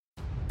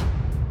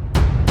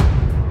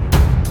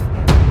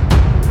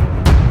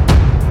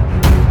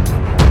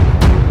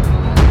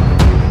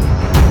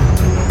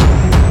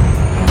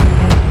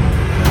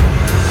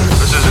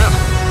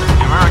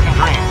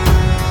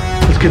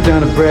get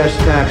down to brass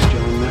tacks,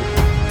 gentlemen.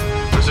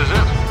 This is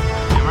it.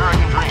 The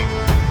American dream.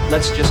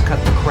 Let's just cut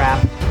the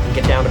crap and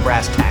get down to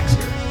brass tacks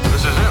here.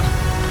 This is it.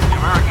 The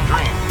American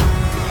dream.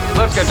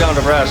 Let's get down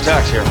to brass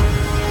tacks here.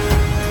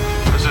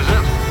 This is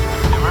it.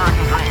 The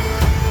American dream.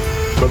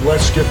 But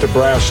let's get to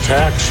brass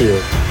tacks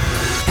here.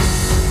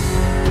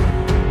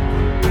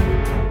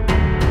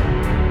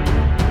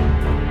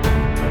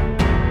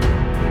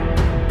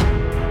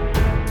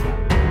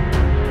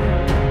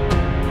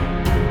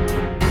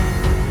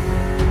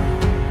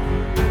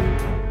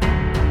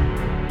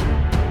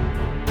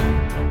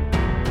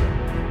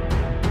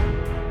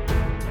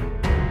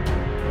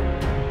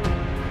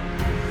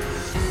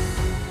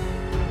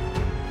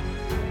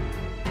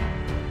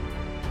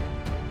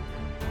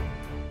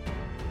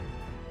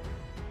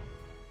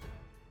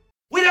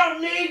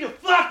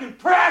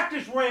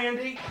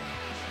 Randy.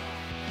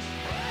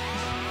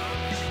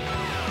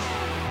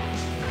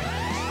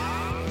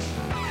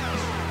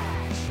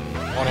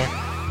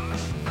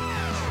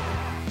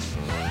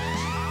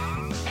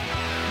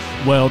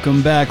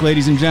 Welcome back,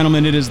 ladies and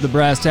gentlemen. It is the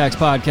Brass Tacks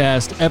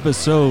Podcast,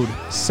 episode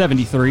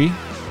 73.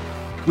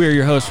 We are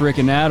your hosts, Rick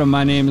and Adam.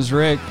 My name is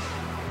Rick.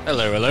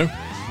 Hello, hello.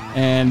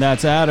 And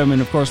that's Adam.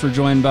 And, of course, we're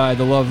joined by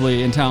the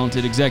lovely and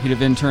talented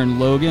executive intern,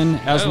 Logan,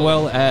 as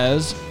well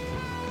as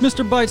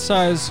Mr. Bite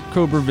Size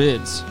Cobra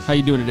Vids. How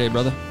you doing today,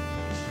 brother?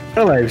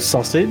 Hello,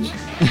 sausage.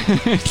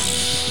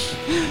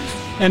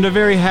 And a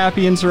very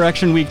happy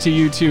Insurrection Week to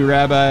you too,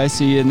 Rabbi. I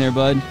see you in there,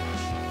 bud.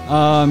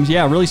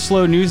 Yeah, really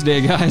slow news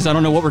day, guys. I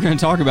don't know what we're going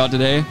to talk about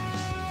today.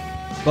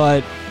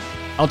 But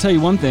I'll tell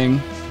you one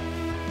thing.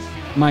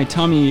 My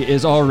tummy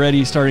is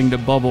already starting to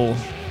bubble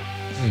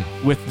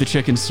with the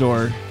chicken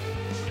store.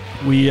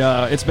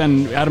 It's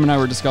been, Adam and I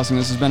were discussing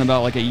this, it's been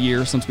about like a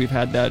year since we've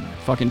had that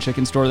fucking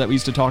chicken store that we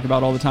used to talk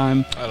about all the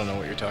time. I don't know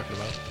what you're talking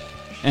about.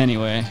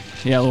 Anyway,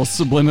 yeah, a little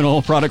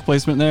subliminal product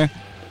placement there.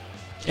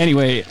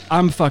 Anyway,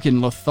 I'm fucking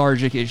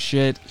lethargic as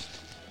shit.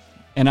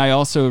 And I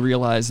also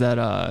realized that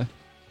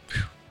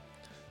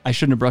I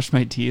shouldn't have brushed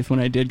my teeth when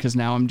I did, because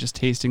now I'm just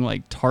tasting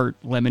like tart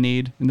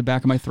lemonade in the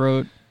back of my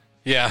throat.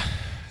 Yeah.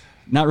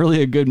 Not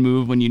really a good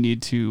move when you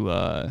need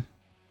to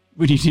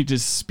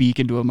speak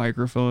into a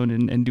microphone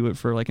and do it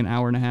for like an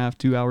hour and a half,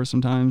 2 hours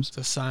sometimes. It's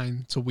a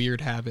sign. It's a weird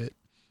habit.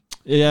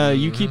 Yeah,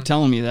 you keep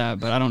telling me that,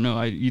 but I don't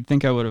know. You'd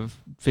think I would have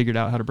figured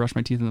out how to brush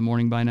my teeth in the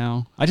morning by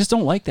now. I just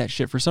don't like that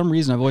shit. For some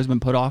reason, I've always been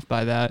put off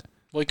by that.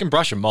 Well, you can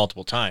brush them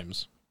multiple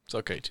times. It's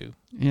okay, too.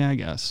 Yeah, I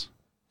guess.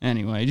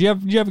 Anyway, did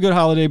you have a good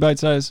holiday, Bite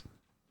Size?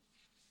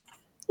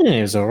 Yeah,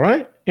 it was all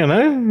right. You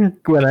know,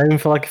 went home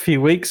for like a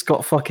few weeks,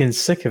 got fucking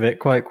sick of it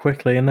quite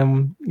quickly, and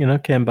then,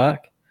 came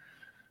back.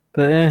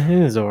 But yeah,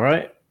 it was all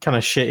right. Kind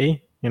of shitty,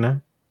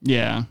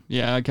 Yeah.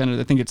 I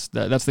think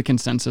that's the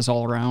consensus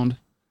all around.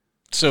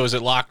 So is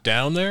it locked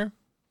down there?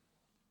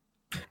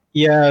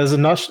 Yeah, there's a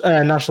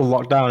national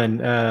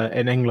lockdown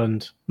in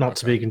England, not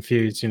to be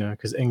confused,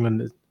 because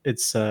England,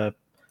 it's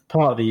part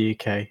of the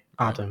UK,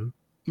 Adam.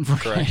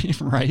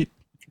 Right.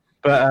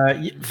 But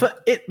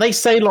they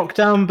say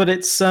lockdown, but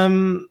it's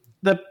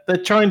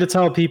they're trying to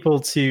tell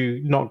people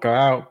to not go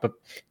out, but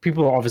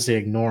people are obviously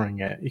ignoring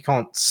it. You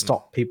can't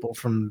stop people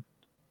from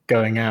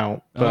going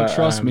out. But,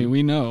 trust me,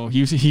 we know.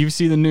 You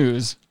see the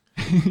news.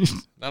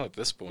 Not at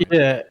this point.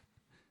 Yeah.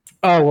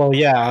 Oh well,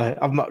 yeah.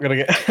 I'm not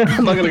gonna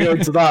go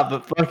into that.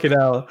 But fucking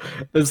hell,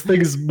 there's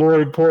things more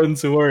important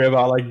to worry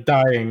about, like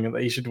dying,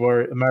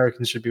 that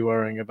Americans should be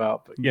worrying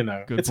about. But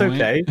Good it's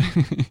point. okay.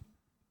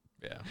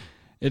 Yeah.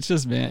 It's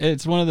just, man,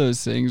 it's one of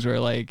those things where,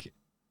 like,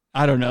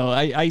 I don't know.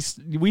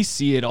 We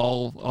see it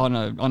all on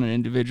an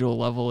individual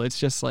level. It's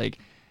just like,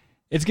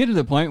 it's getting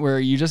to the point where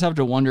you just have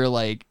to wonder,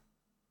 like,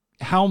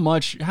 how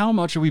much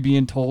are we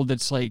being told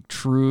that's like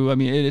true? I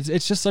mean, it's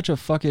just such a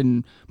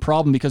fucking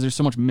problem because there's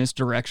so much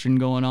misdirection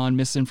going on,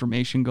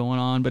 misinformation going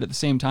on. But at the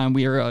same time,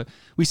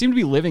 we seem to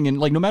be living in,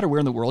 like, no matter where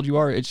in the world you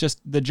are, it's just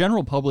the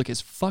general public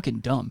is fucking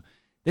dumb.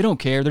 They don't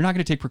care. They're not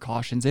going to take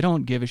precautions. They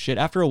don't give a shit.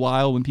 After a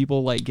while, when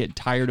people like get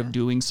tired of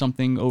doing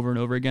something over and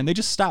over again, they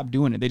just stop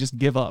doing it. They just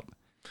give up.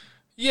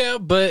 Yeah,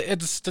 but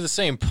it's to the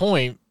same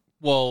point.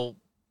 Well,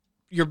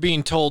 you're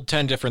being told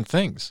 10 different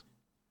things.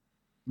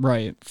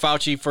 Right.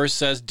 Fauci first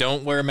says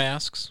don't wear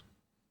masks.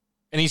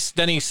 And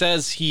then he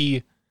says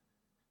he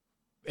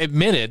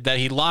admitted that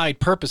he lied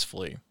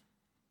purposefully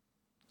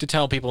to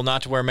tell people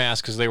not to wear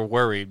masks because they were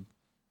worried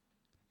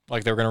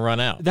like they were going to run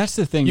out. That's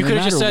the thing. You could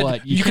have just said,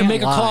 what, you can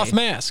make lie. a cloth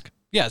mask.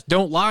 Yes,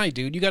 don't lie,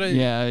 dude. You got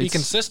to be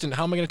consistent.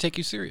 How am I going to take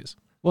you serious?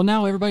 Well,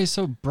 now everybody's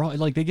so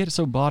they get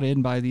so brought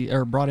in by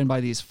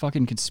these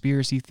fucking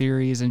conspiracy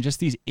theories and just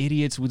these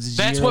idiots with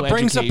zero That's what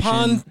brings education.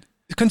 upon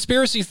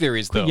conspiracy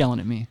theories, though. Quit yelling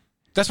at me.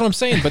 That's what I'm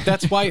saying, but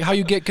that's how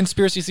you get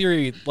conspiracy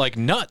theory like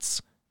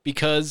nuts,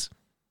 because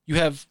you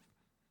have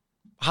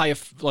high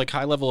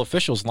level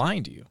officials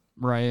lying to you.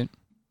 Right.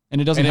 And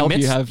it doesn't help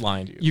you have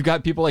lying to you. You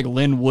got people like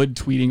Lynn Wood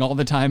tweeting all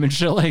the time and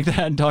shit like that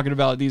and talking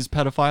about these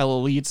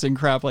pedophile elites and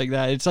crap like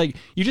that. It's like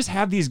you just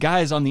have these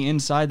guys on the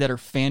inside that are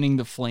fanning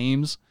the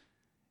flames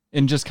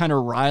and just kind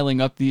of riling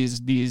up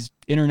these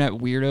internet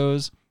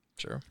weirdos.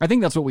 Sure. I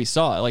think that's what we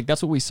saw. Like,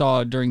 that's what we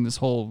saw during this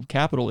whole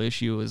Capitol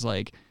issue is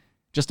like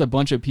just a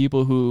bunch of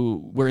people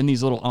who were in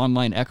these little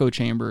online echo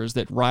chambers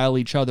that rile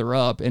each other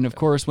up. And of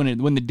course, when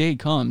the day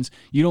comes,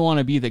 you don't want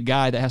to be the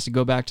guy that has to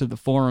go back to the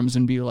forums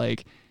and be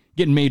like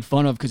getting made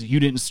fun of because you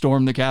didn't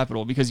storm the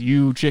Capitol because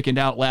you chickened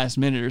out last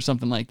minute or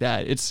something like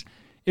that. It's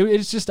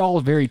just all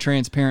very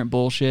transparent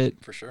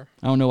bullshit. For sure.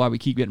 I don't know why we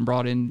keep getting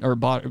brought in or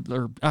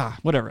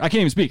whatever. I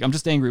can't even speak. I'm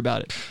just angry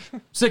about it.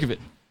 Sick of it.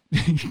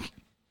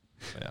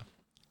 Yeah.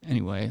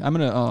 Anyway, I'm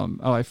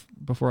gonna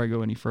before I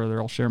go any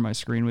further, I'll share my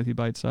screen with you,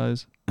 Bite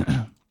Size.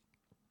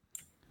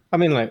 I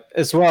mean, like,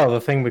 as well,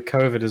 the thing with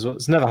COVID is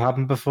it's never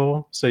happened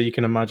before, so you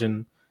can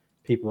imagine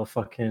people are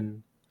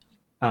fucking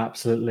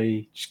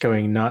absolutely just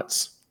going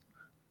nuts.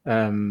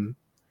 You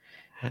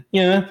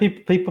know,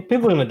 people are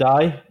gonna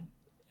die,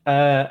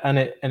 and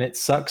it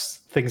sucks.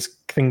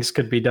 Things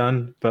could be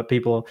done, but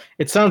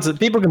it sounds that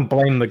people can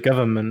blame the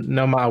government,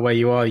 no matter where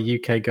you are,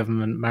 UK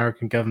government,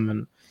 American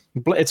government.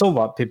 It's all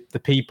about the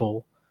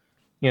people.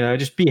 You know,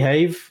 just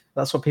behave.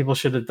 That's what people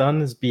should have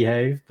done, is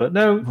behave. But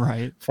no,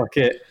 right? Fuck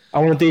it.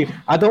 I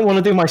don't want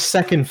to do my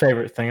second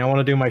favorite thing. I want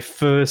to do my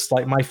first,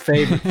 like, my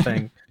favorite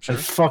thing. Sure.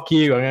 And fuck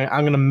you.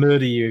 I'm gonna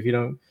murder you if you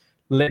don't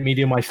let me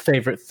do my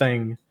favorite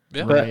thing.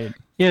 Yeah. But Right.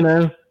 you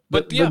know,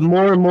 But the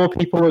more and more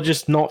people are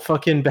just not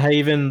fucking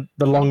behaving,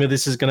 the longer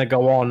this is gonna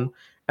go on.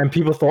 And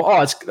people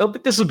thought,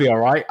 this will be all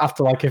right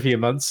after like a few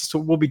months, so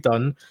we'll be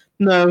done.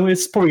 No,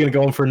 it's probably gonna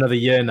go on for another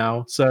year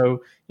now.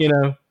 So you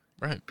know.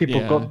 Right.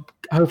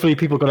 Hopefully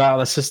people got out of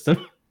the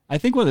system. I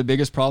think one of the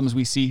biggest problems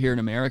we see here in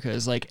America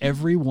is like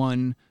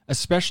everyone,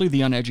 especially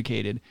the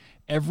uneducated,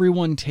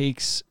 everyone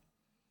takes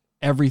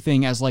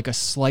everything as like a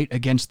slight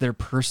against their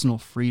personal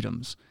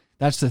freedoms.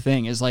 That's the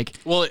thing is like,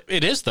 well,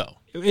 it is though.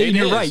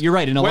 You're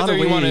right. In a lot of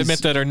ways, whether you want to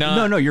admit that or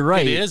not, no, you're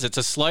right. It is. It's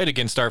a slight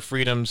against our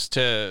freedoms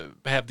to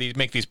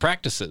make these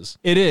practices.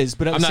 It is,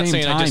 but at I'm the not same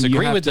saying time, I disagree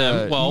you have with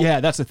them. Well,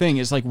 yeah, that's the thing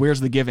is like, where's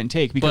the give and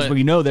take? Because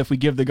we know that if we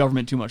give the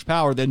government too much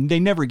power, then they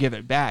never give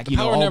it back. The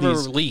power never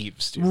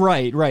leaves. Dude.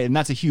 Right, and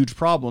that's a huge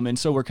problem. And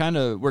so we're kind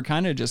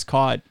of just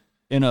caught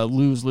in a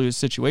lose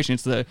situation.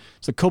 It's the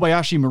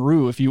Kobayashi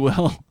Maru, if you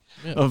will,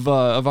 of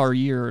our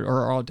year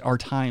or our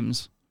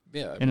times.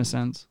 Yeah, in a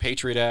sense.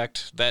 Patriot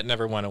Act that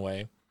never went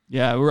away.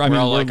 Yeah, we're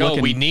all like,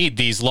 we need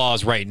these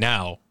laws right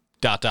now. ...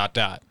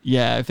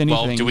 Yeah, if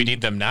anything. Well, do we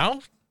need them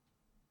now?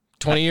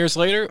 20 years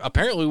later,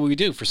 apparently we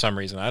do for some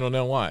reason. I don't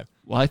know why.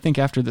 Well, I think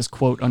after this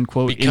quote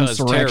unquote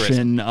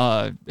insurrection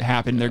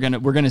happened,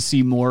 we're gonna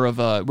see more of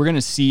we're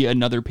gonna see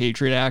another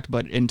Patriot Act,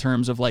 but in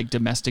terms of like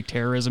domestic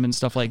terrorism and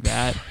stuff like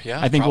that.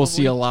 Yeah, I think we'll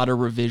see a lot of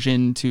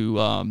revision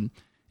to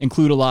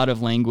include a lot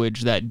of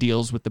language that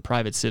deals with the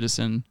private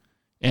citizen.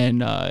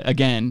 And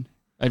again,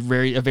 a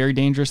very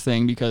dangerous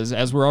thing because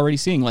as we're already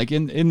seeing, like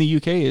in the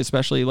UK,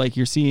 especially, like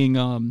you're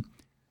seeing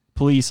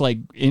police like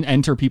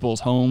enter people's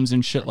homes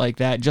and shit like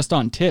that just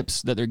on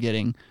tips that they're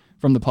getting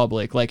from the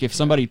public. Like if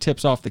somebody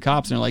tips off the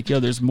cops and they're like,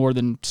 yo, there's more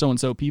than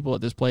so-and-so people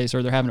at this place,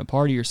 or they're having a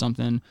party or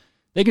something,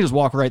 they can just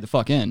walk right the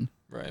fuck in.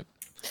 Right.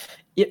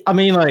 Yeah, I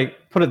mean,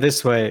 like, put it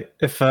this way: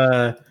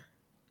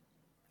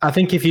 I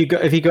think if you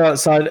go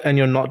outside and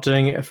you're not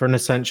doing it for an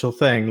essential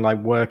thing like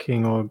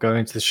working or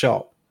going to the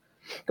shop,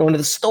 going to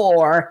the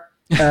store,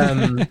 you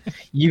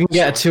can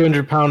get a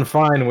 £200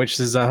 fine, which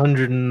is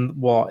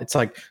it's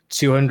like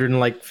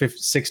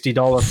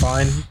 $260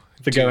 fine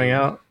for going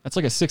out. That's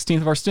like a 16th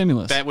of our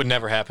stimulus. That would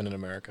never happen in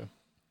America.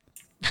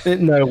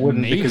 No, it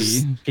wouldn't. Maybe.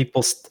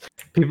 Because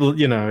people,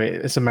 you know,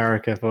 it's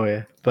America for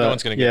you. But no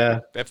one's gonna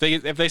get it.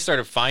 If they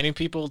started fining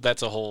people,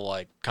 that's a whole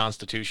like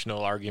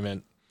constitutional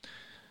argument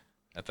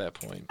at that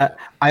point.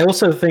 I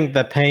also think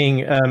that paying,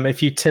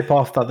 if you tip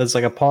off that there's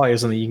like a party or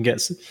something, you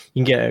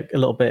can get a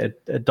little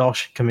bit of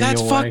dosh coming your way.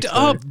 That's fucked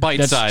up,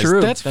 Bite Size. True.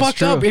 That's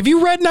fucked up. Have you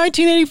read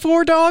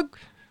 1984, dog?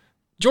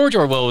 George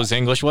Orwell was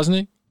English, wasn't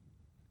he?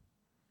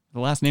 The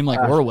last name like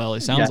Orwell,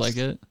 it sounds like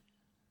it.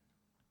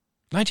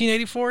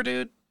 1984,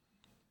 dude.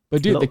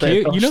 But dude,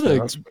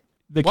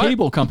 the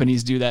cable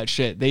companies do that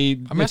shit.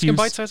 I'm asking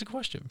Bite Size a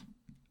question.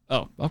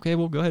 Oh, okay.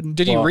 Well, go ahead.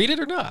 Did you read it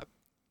or not?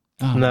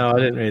 Oh. No, I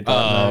didn't read that.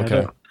 Oh,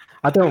 okay.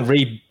 I don't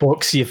read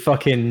books, you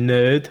fucking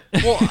nerd.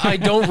 Well, I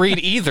don't read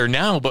either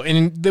now, but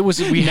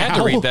we had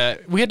to read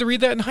that. We had to read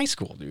that in high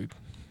school, dude.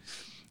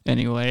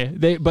 Anyway,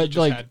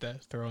 had to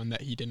throw in that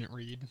he didn't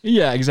read.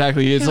 Yeah,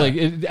 exactly. It's like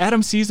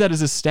Adam sees that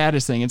as a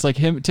status thing. It's like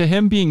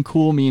him being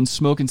cool means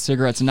smoking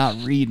cigarettes and not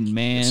reading,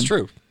 man. It's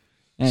true.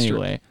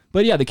 Anyway,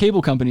 but yeah, the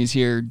cable companies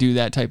here do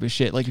that type of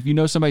shit. Like if you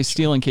know somebody's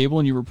stealing cable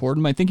and you report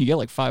them, I think you get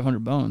like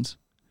 500 bones.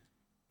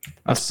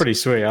 That's pretty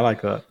sweet. I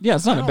like that. Yeah,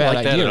 it's not a bad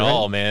idea that at right?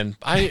 all, man.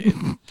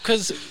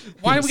 Because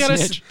why do we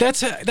gotta?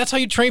 That's how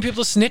you train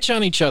people to snitch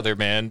on each other,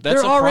 man.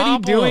 That's They're already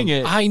doing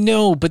it. I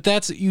know,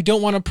 but you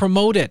don't want to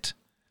promote it.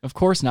 Of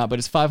course not, but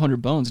it's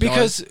 500 bones.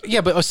 Because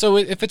so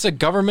if it's a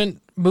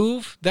government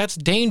move, that's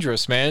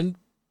dangerous, man.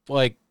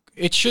 Like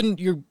you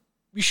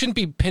shouldn't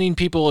be pinning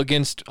people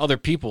against other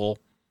people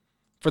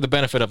for the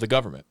benefit of the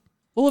government.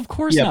 Well, of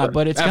course not,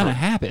 but it's gonna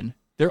happen.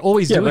 They're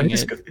always doing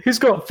it. Who's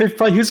got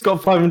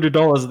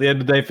 $500 at the end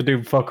of the day for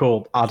doing fuck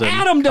all?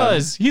 Adam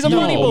does. He's a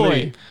money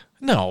boy.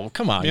 No,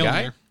 come on,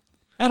 guy.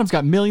 Adam's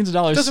got millions of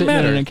dollars Doesn't sitting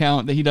in matter. an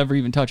account that he never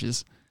even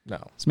touches. No,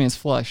 this man's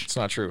flush. It's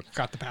not true.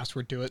 Forgot the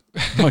password to it.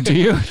 Oh, do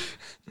you?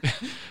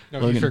 No,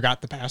 Logan. you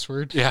forgot the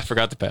password. Yeah, I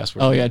forgot the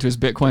password. Oh yeah, to his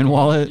Bitcoin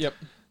wallet. Yep.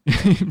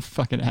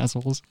 Fucking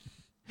assholes.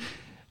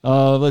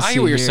 Let's see. I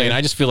hear what you're here. saying.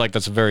 I just feel like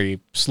that's a very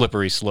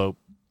slippery slope.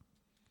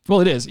 Well,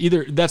 it is.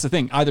 That's the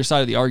thing. Either side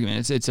of the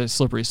argument, it's a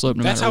slippery slope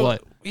no matter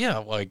what. Yeah,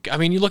 like I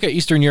mean, you look at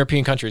Eastern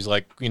European countries,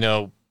 like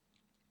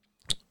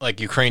like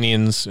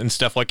Ukrainians and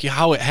stuff. Like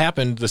how it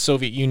happened, the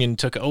Soviet Union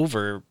took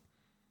over.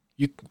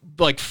 You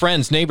like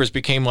friends, neighbors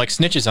became like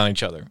snitches on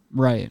each other.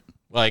 Right.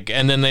 Like,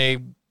 and then they,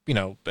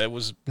 it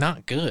was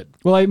not good.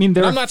 Well, I mean,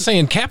 I'm not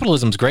saying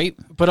capitalism's great,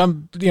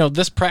 but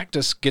this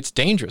practice gets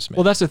dangerous, man.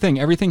 Well, that's the thing.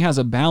 Everything has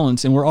a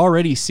balance, and we're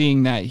already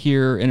seeing that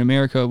here in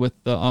America with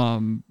the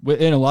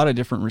in a lot of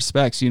different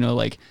respects.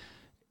 Like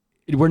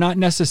we're not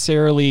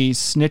necessarily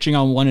snitching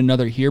on one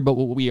another here, but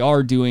what we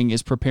are doing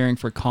is preparing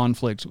for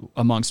conflict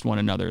amongst one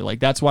another. Like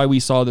that's why we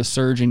saw the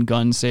surge in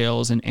gun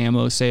sales and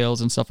ammo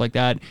sales and stuff like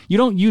that. You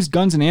don't use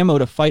guns and ammo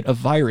to fight a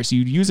virus.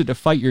 You use it to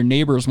fight your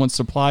neighbors once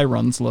supply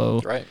runs low,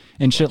 right?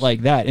 And shit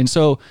like that. And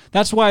so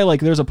that's why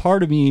like there's a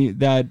part of me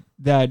that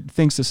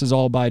thinks this is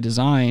all by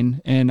design.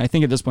 And I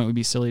think at this point it would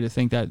be silly to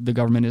think that the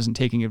government isn't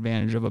taking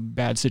advantage of a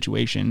bad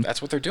situation.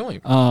 That's what they're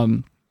doing.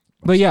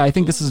 But yeah, I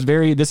think this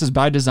is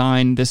by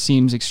design. This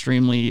seems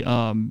extremely,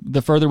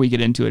 the further we get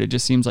into it, it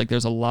just seems like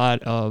there's a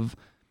lot of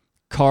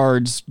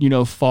cards,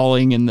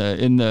 falling in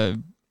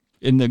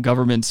the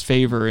government's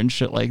favor and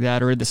shit like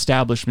that, or the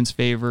establishment's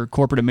favor,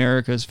 corporate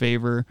America's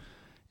favor.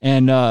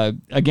 And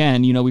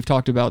again, we've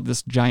talked about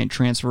this giant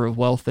transfer of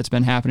wealth that's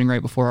been happening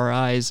right before our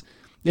eyes.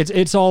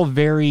 It's all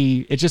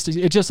very, it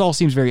just all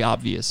seems very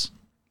obvious.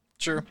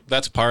 Sure,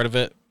 that's part of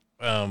it.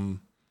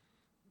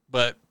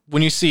 But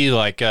when you see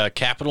like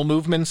capital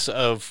movements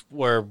of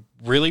where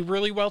really,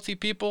 really wealthy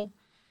people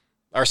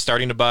are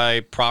starting to buy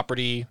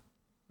property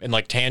and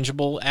like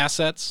tangible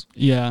assets,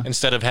 yeah,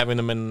 instead of having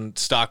them in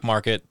stock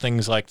market,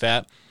 things like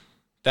that,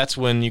 that's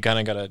when you kind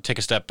of got to take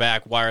a step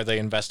back. Why are they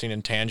investing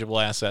in tangible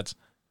assets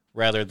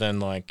rather than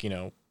like,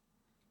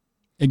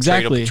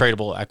 exactly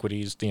tradable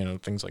equities,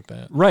 things like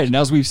that. Right. And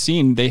as we've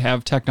seen, they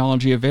have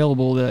technology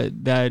available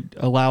that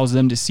allows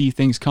them to see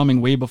things coming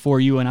way before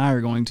you and I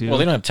are going to. Well,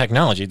 they don't have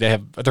technology.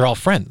 They're all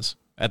friends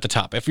at the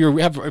top. If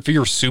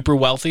you're super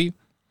wealthy,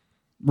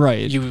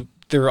 right,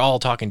 they're all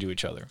talking to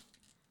each other.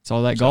 It's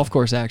all that golf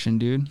course action,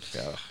 dude.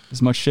 Yeah.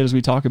 As much shit as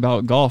we talk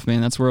about golf,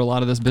 man, that's where a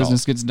lot of this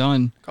business gets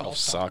done. Golf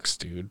sucks,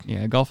 dude.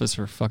 Yeah, golf is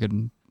for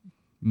fucking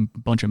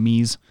bunch of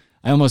me's.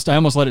 I almost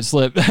let it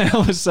slip. I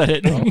almost said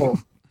it. Oh.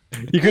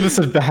 You could have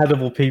said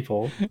beheadable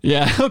people.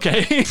 Yeah,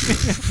 okay.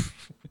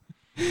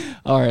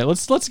 All right,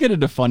 let's get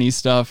into funny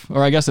stuff,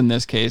 or I guess in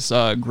this case,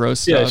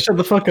 gross stuff. Yeah, shut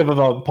the fuck up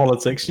about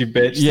politics, you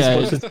bitch. Yeah,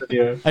 just watch this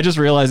video. I just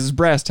realized it's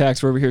brass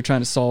tacks. We're over here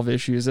trying to solve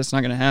issues. That's not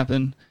going to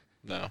happen.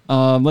 No.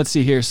 Let's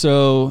see here.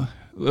 So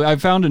I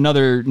found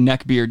another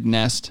neckbeard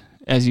nest.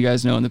 As you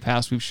guys know, in the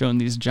past, we've shown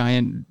these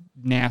giant,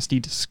 nasty,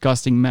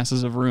 disgusting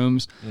messes of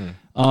rooms.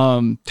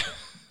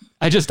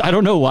 I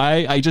don't know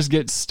why. I just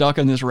get stuck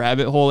in this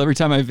rabbit hole every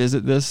time I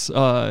visit this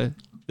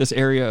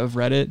area of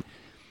Reddit.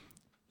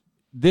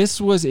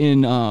 This was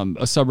in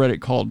a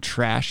subreddit called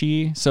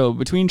Trashy. So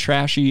between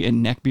Trashy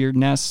and neckbeard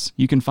nests,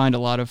 you can find a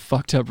lot of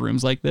fucked up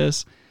rooms like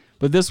this.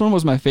 But this one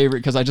was my favorite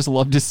because I just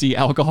love to see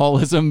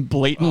alcoholism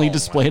blatantly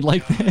displayed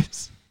like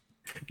this.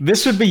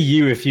 This would be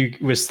you if you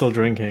were still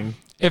drinking.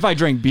 If I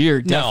drank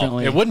beer,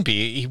 definitely. No, it wouldn't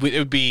be. It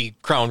would be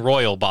Crown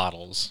Royal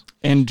bottles.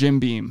 And Jim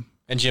Beam.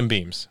 And Jim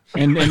Beams.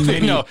 And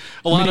many, a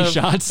lot many of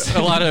shots.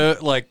 A lot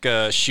of like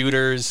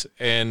shooters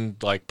and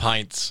like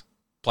pints.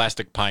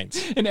 Plastic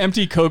pints. And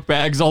empty Coke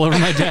bags all over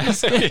my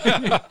desk.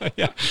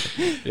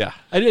 Yeah.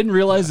 I didn't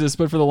realize this,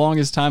 but for the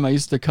longest time, I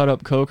used to cut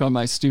up Coke on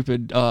my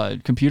stupid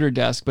computer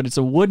desk, but it's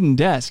a wooden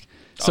desk.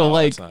 So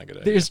like,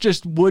 there's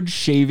just wood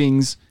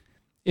shavings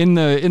in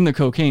the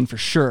cocaine for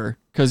sure.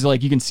 Cause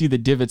like you can see the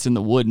divots in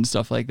the wood and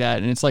stuff like that.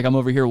 And it's like, I'm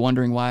over here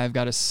wondering why I've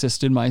got a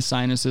cyst in my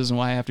sinuses and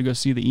why I have to go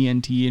see the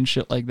ENT and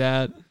shit like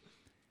that.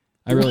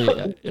 I really What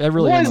am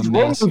is a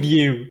wrong mess. with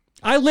you?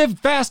 I live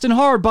fast and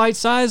hard, bite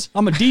size.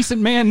 I'm a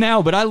decent man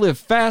now, but I live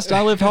fast.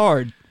 I live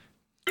hard.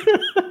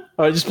 All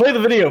right, just play the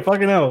video.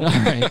 Fucking hell. All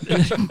right.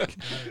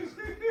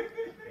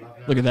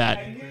 Look at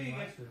that.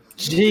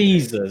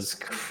 Jesus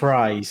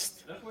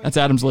Christ. That's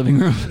Adam's living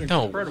room.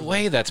 No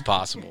way that's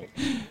possible.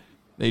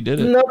 They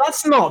did it. No,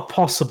 that's not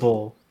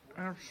possible.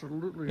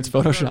 It's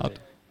Photoshopped.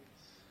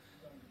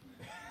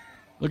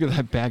 Look at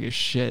that bag of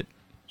shit.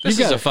 This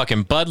is a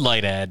fucking Bud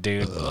Light ad,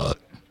 dude.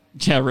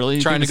 Yeah,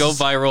 really? Trying to go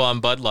viral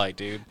on Bud Light,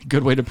 dude.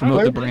 Good way to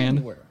promote the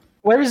brand.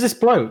 Where is this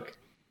bloke?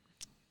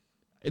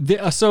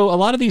 So a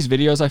lot of these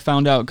videos I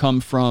found out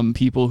come from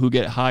people who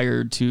get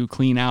hired to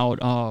clean out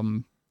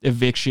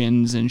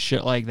evictions and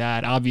shit like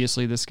that.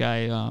 Obviously, this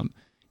guy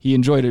he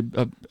enjoyed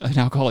an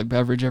alcoholic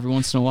beverage every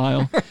once in a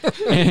while,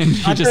 and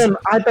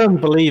I don't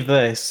believe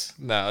this.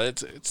 No,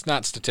 it's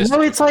not statistically.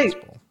 No, it's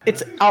like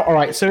it's all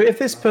right. So if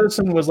this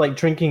person was like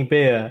drinking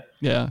beer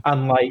Yeah.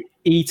 and like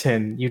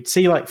eating, you'd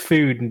see like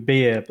food and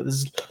beer, but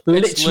there's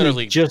literally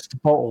literally-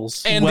 just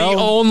bottles. And the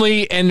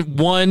only and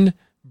one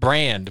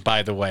brand,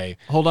 by the way.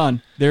 Hold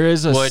on. There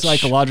is a Which-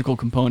 psychological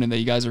component that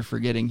you guys are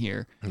forgetting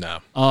here. No.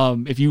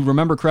 If you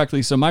remember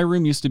correctly, so my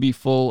room used to be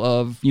full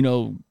of,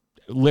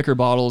 liquor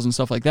bottles and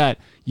stuff like that.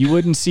 You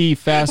wouldn't see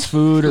fast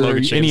food or Logan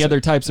any Jameson.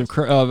 other types of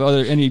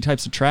any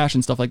types of trash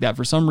and stuff like that.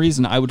 For some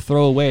reason, I would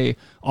throw away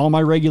all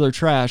my regular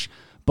trash,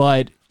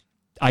 but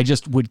I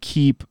just would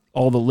keep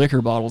all the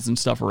liquor bottles and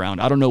stuff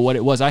around. I don't know what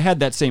it was. I had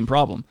that same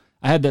problem.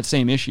 I had that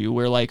same issue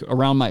where like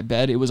around my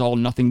bed, it was all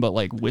nothing but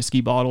like whiskey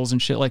bottles and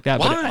shit like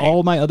that. Why? But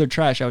all my other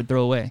trash I would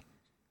throw away.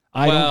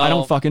 I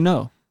don't fucking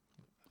know.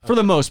 For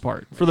the most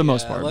part. Let's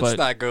but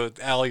not go.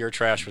 All your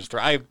trash was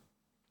I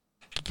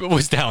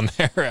was down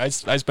there. I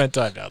spent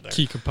time down there.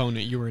 Key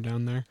component, you were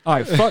down there. all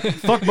right,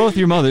 fuck both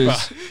your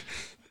mothers.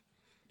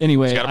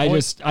 Anyway, She's got a I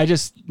point.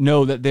 just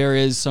know that there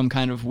is some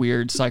kind of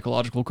weird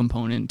psychological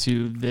component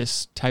to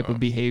this type of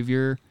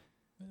behavior.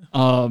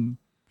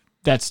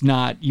 That's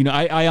not,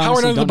 I honestly How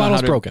are none of the don't know bottles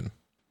how to- broken?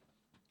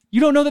 You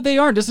don't know that they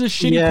aren't. This is a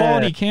shitty Yeah.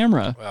 quality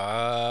camera.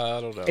 I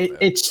don't know.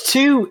 It's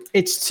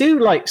too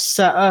like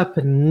set up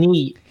and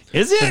neat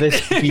Is for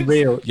this to be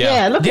real. Look,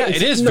 yeah, it's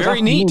it is in the very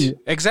back neat.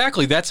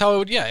 Exactly. That's how it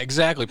would. Yeah,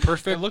 exactly.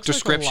 Perfect It looks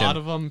description. like a lot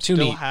of them Too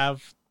still neat.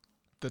 have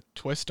the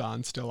twist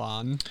on still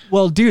on.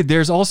 Well, dude,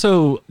 there's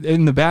also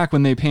in the back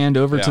when they panned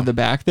over to Yeah. the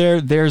back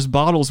there's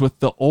bottles with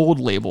the old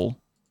label,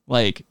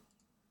 like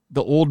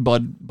the old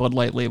Bud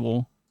Light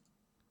label.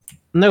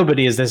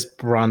 Nobody is this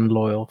brand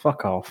loyal.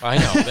 Fuck off. I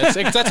know. That's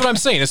what I'm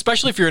saying.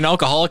 Especially if you're an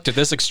alcoholic to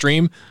this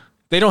extreme,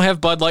 they don't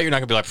have Bud Light. You're not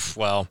gonna be like,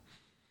 well,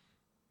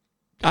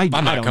 I'm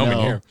not don't coming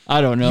know. here.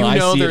 I don't know. you I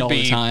know, see it there'd all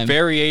the be time.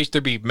 variation.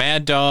 There'd be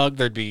Mad Dog.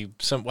 There'd be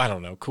some. I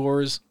don't know.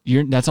 Coors.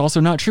 That's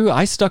also not true.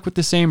 I stuck with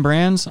the same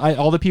brands.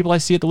 All the people I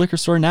see at the liquor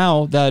store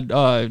now that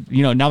now that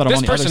I'm This on the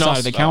other person side also-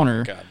 of the oh,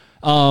 counter,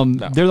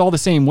 God. they're all the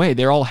same way.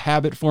 They're all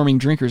habit forming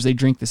drinkers. They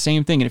drink the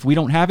same thing, and if we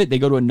don't have it, they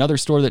go to another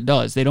store that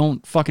does. They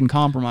don't fucking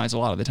compromise a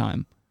lot of the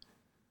time.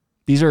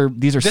 These are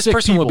This sick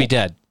person people. would be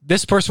dead.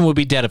 This person would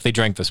be dead if they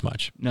drank this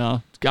much.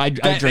 No, I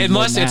drink unless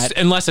more than it's that.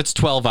 unless it's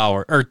 12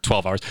 hours,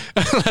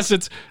 unless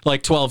it's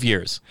like 12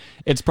 years.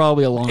 It's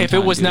probably a long If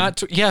time, it was dude.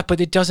 not, but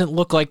it doesn't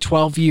look like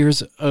 12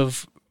 years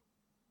of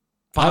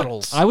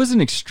bottles. I was an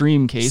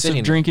extreme case Sitting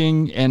of there.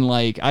 drinking, and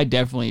like I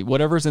definitely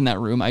whatever's in that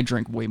room, I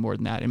drink way more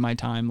than that in my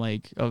time,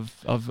 like of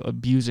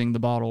abusing the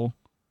bottle.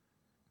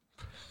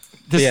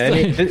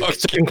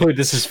 To conclude,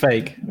 this is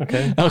fake.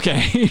 Okay.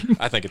 Okay.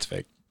 I think it's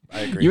fake.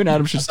 I agree. You and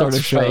Adam should start a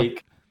That's show.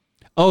 fake.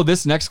 Oh,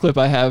 this next clip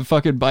I have,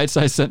 fucking Bite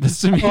Size sent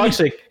this to me. Oh,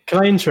 actually,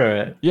 can I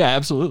intro it? Yeah,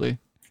 absolutely.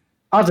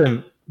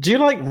 Adam, do you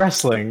like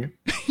wrestling?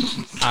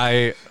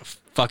 I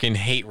fucking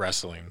hate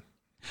wrestling.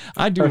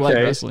 I do like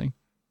Okay. wrestling.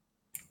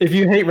 If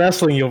you hate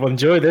wrestling, you'll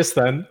enjoy this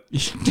then.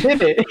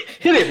 Hit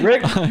it,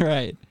 Rick. All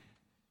right.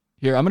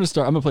 Here, I'm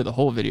gonna play the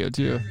whole video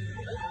too.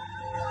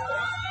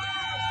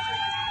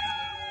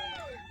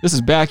 This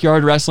is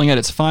backyard wrestling at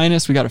its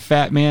finest. We got a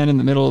fat man in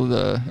the middle of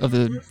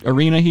the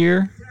arena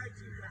here,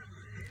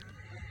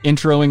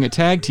 introing a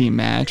tag team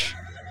match.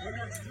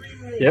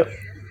 Yep.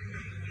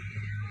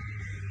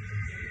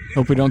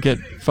 Hope we don't get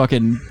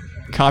fucking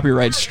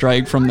copyright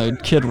strike from the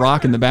Kid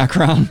Rock in the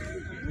background.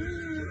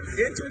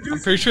 I'm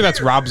pretty sure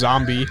that's Rob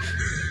Zombie.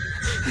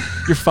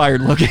 You're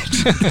fired, Logan.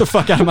 Get the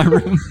fuck out of my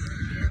room.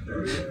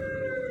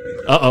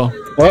 Uh-oh.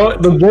 Well,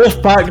 the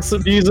Wolfpack's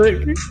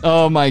music.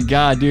 Oh my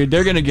god, dude.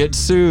 They're gonna get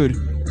sued.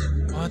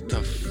 What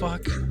the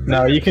fuck?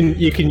 No, you can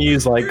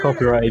use like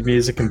copyrighted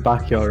music in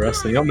backyard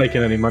wrestling. You're not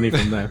making any money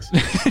from this.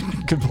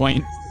 Good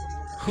point.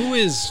 Who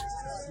is?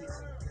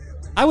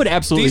 I would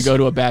absolutely These- go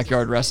to a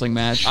backyard wrestling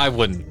match. I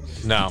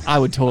wouldn't. No. I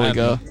would totally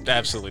go.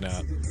 Absolutely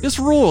not. This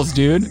rules,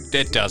 dude.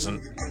 It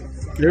doesn't.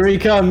 Here he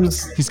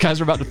comes. These guys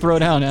are about to throw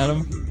down,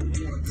 Adam.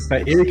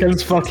 Right, here he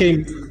comes,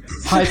 fucking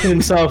hyping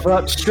himself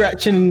up,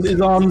 stretching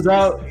his arms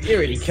out.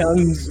 Here he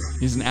comes.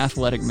 He's an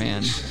athletic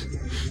man.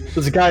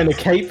 There's a guy in a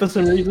cape for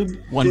some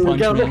reason. One Here we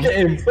punch go. man. Look at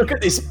him. Look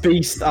at this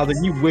beast,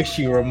 Adam. You wish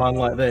you were a man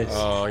like this.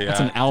 Oh yeah. That's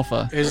an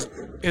alpha. Is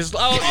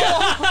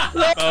oh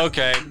yeah.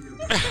 Okay.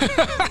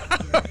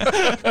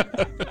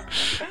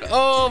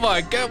 Oh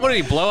my god! What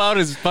did he blow out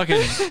his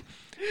fucking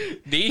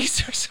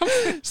knees or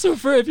something? So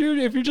for if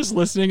you're just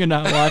listening and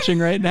not watching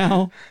right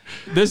now,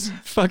 this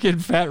fucking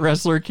fat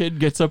wrestler kid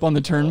gets up on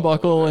the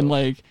turnbuckle and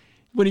like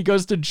when he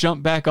goes to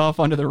jump back off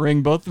onto the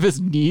ring, both of his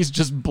knees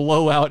just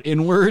blow out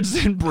inwards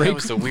and That break.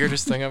 was the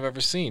weirdest thing I've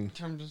ever seen.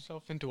 Turned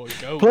himself into a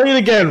goat. Play it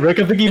again, Rick.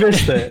 I think you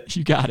missed it.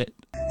 You got it.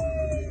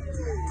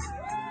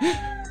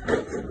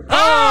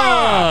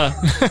 Ah!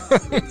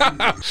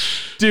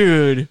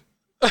 Dude.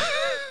 I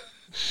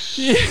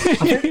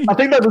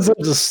think that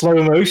deserves a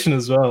slow motion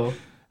as well.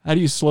 How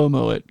do you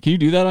slow-mo it? Can you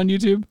do that on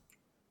YouTube?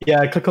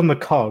 Yeah, click on the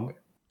cog.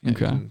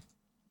 Okay.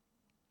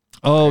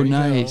 Oh, There you go.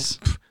 nice.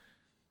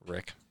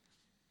 Rick.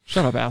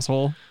 Shut up,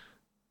 asshole.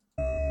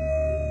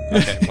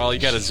 Okay. Well, you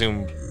gotta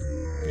zoom.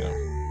 You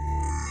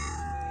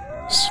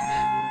know.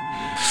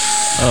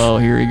 Oh,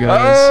 here he goes.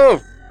 Oh!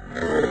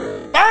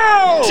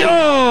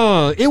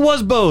 Oh, it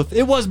was both.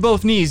 It was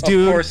both knees,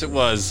 dude. Of course it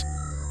was.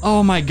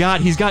 Oh my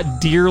God, he's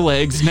got deer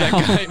legs now.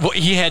 Well,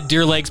 he had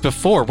deer legs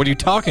before. What are you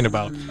talking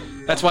about?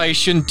 That's why he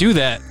shouldn't do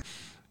that.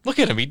 Look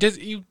at him. He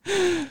did.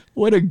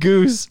 What a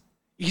goose.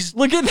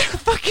 Look at that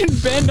fucking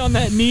bend on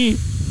that knee.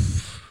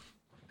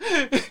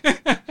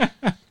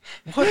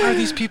 What are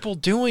these people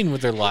doing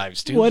with their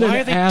lives, dude? What Why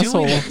an are they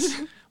asshole. doing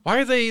this? Why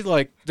are they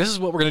like, this is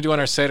what we're going to do on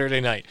our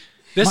Saturday night?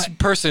 This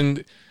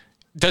person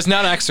does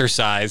not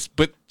exercise,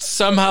 but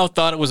somehow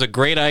thought it was a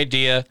great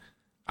idea.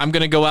 I'm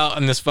going to go out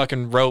on this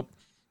fucking rope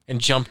and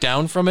jump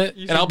down from it,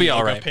 and I'll be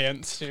all right.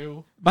 Pants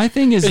too. My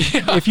thing is,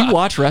 if you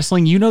watch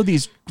wrestling, you know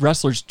these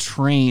wrestlers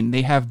train.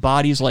 They have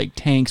bodies like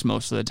tanks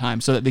most of the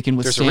time so that they can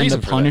withstand the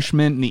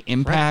punishment and the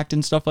impact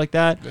and stuff like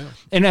that. Yeah.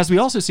 And as we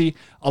also see,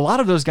 a lot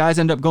of those guys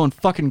end up going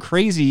fucking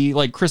crazy,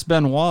 like Chris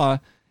Benoit,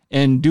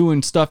 and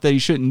doing stuff that he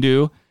shouldn't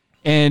do.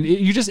 And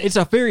it's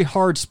a very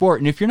hard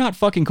sport. And if you're not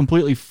fucking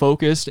completely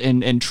focused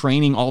and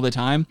training all the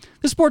time,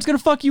 the sport's going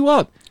to fuck you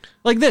up.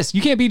 Like this.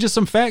 You can't be just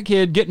some fat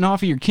kid getting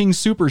off of your King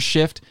Super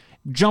shift,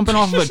 jumping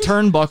off of a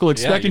turnbuckle,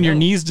 expecting your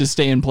knees to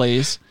stay in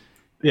place.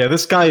 Yeah,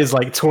 this guy is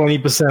like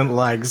 20%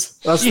 legs.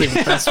 That's the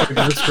best way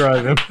to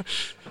describe him.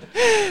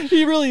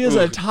 He really is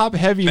a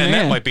top-heavy man.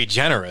 That might be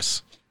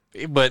generous.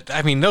 But,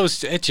 I mean, there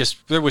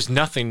was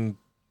nothing.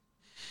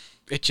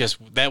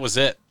 That was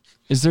it.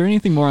 Is there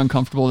anything more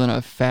uncomfortable than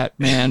a fat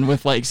man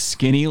with like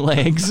skinny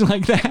legs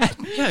like that?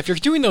 Yeah, if you're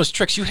doing those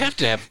tricks, you have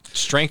to have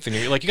strength in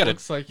your, like, you got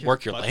to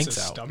work your legs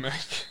out. Stomach.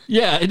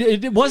 Yeah,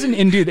 it wasn't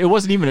it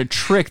wasn't even a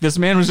trick. This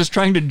man was just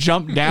trying to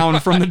jump down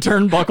from the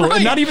turnbuckle,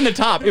 and not even the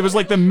top. It was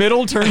like the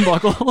middle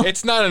turnbuckle.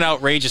 It's not an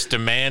outrageous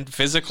demand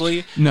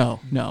physically. No.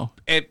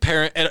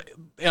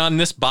 On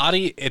this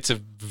body, it's a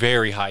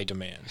very high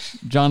demand.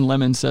 John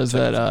Lemon says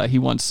that he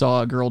once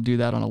saw a girl do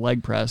that on a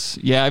leg press.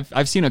 Yeah,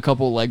 I've seen a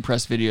couple leg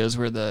press videos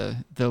where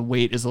the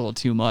weight is a little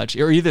too much,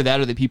 or either that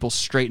or the people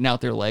straighten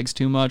out their legs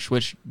too much,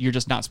 which you're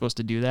just not supposed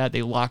to do that.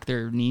 They lock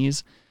their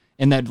knees,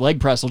 and that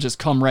leg press will just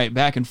come right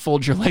back and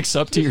fold your legs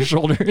up to your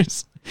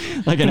shoulders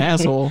like an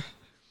asshole.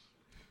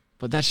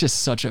 But that's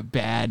just such a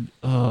bad.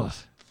 Ugh.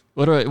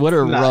 What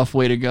a rough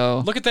way to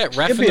go. Look at that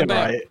ref in the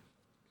back. Right.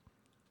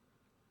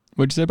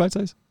 What'd you say, Bite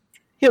Size?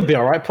 He'll be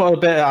all right. Put a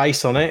bit of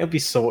ice on it. It'll be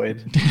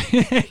sorted.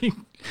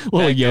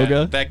 Little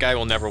yoga. That guy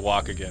will never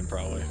walk again,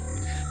 probably.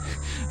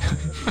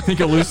 I think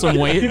he'll lose some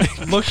weight.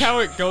 Look how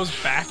it goes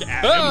back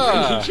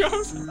at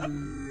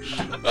him.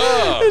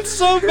 It's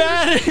so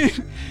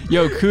bad.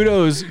 Yo,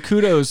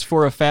 kudos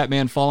for a fat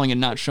man falling and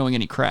not showing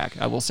any crack.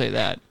 I will say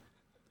that.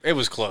 It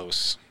was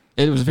close.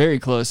 It was very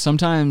close.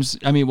 Sometimes,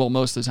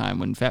 most of the time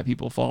when fat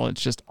people fall,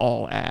 it's just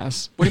all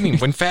ass. What do you mean?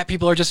 When fat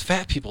people are just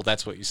fat people,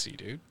 that's what you see,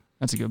 dude.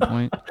 That's a good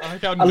point. I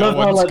love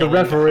how like the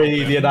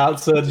referee, the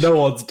announcer, no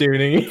one's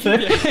doing anything.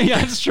 Yeah,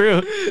 that's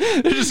true.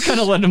 They're just kind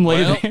of letting him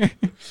lay there.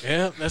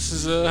 Yeah, this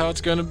is how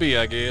it's going to be,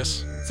 I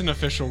guess. It's an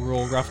official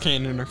rule. Ref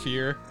can't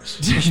interfere.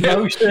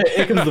 Oh shit,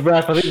 here comes the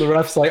ref. I think the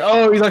ref's like,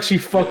 oh, he's actually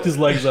fucked his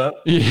legs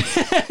up. Yeah.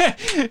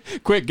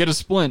 Quick, get a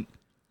splint.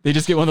 They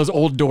just get one of those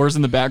old doors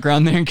in the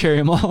background there and carry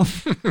him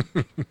off.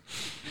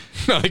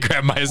 No, they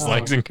grab by his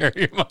legs and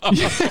carry him off.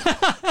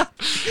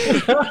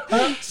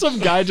 Some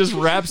guy just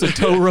wraps a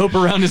tow rope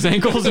around his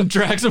ankles and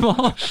drags him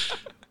off.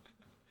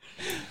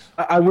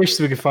 I wish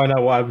we could find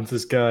out what happened to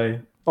this guy.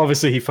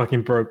 Obviously, he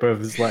fucking broke both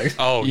his legs.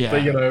 Oh, yeah.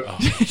 But,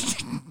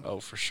 Oh,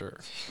 for sure.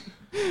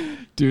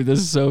 Dude, this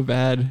is so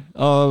bad.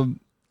 All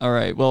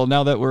right. Well,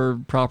 now that we're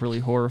properly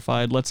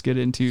horrified, let's get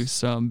into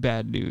some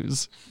bad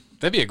news.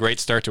 That'd be a great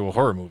start to a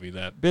horror movie.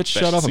 Bitch,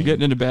 shut up. I'm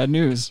getting into bad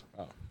news.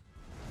 Oh.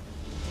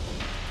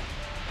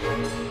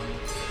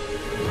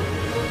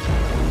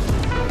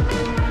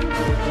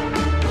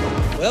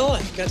 Well,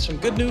 I've got some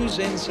good news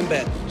and some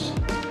bad news.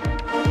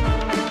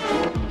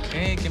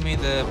 Okay, give me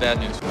the bad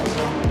news.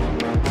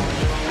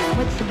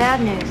 What's the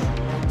bad news?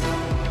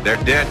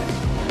 They're dead.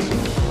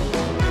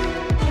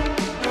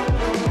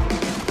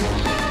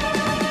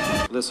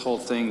 This whole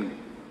thing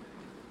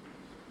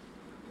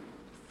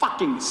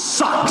fucking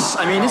sucks.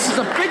 I mean, this is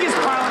the biggest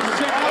pile of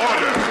shit.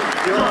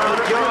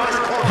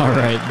 All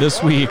right,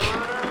 this week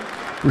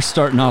we're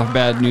starting off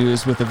bad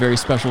news with a very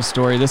special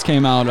story. This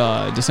came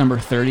out December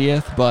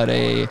 30th, but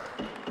a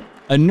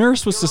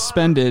nurse was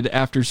suspended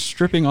after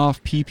stripping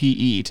off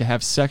PPE to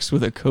have sex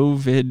with a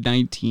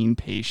COVID-19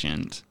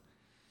 patient.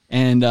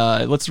 And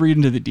let's read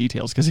into the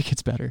details because it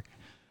gets better.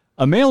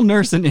 A male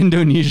nurse in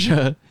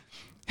Indonesia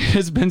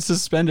has been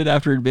suspended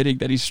after admitting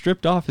that he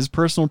stripped off his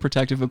personal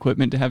protective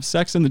equipment to have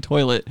sex in the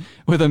toilet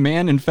with a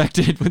man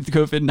infected with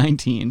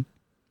COVID-19.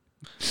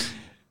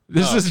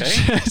 This is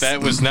just...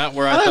 That was not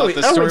where I thought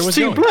the story was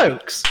going. Two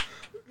blokes.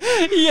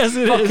 Yes,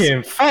 it is.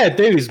 Fucking fair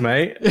dues,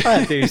 mate.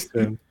 Fair dues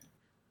to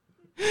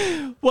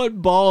him.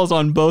 What balls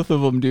on both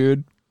of them,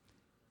 dude?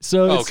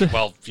 So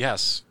well,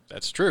 yes,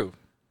 that's true.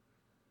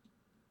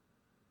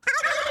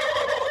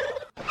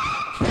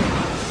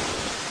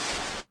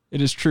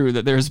 It is true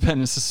that there has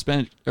been a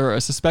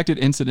suspected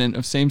incident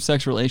of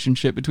same-sex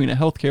relationship between a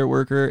healthcare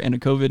worker and a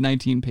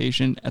COVID-19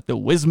 patient at the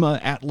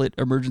Wisma Atlet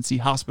Emergency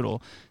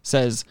Hospital,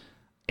 says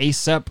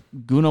Asep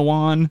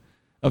Gunawan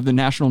of the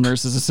National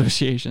Nurses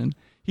Association.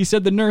 He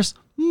said the nurse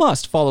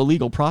must follow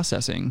legal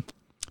processing.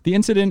 The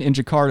incident in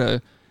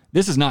Jakarta,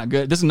 this is not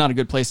good. This is not a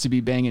good place to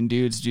be banging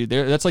dudes, dude.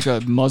 That's like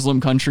a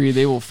Muslim country.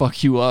 They will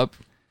fuck you up.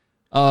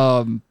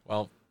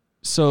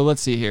 So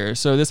let's see here.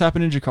 So this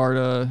happened in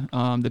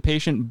Jakarta. The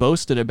patient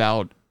boasted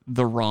about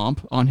the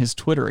romp on his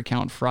Twitter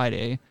account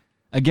Friday.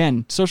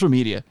 Again, social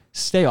media,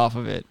 stay off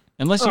of it.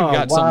 Unless you've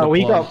got something to plug.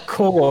 We got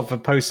caught for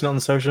posting on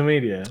social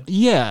media.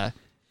 Yeah.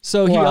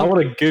 So what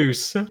a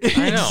goose. I know.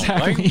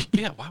 Exactly.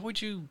 Why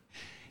would you?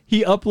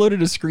 He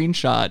uploaded a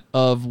screenshot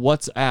of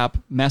WhatsApp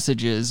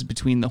messages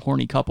between the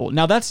horny couple.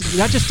 Now that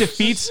just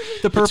defeats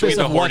the purpose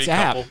of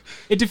WhatsApp. Couple.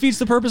 It defeats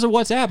the purpose of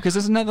WhatsApp because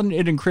isn't that an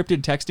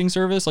encrypted texting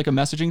service, like a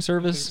messaging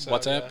service? So,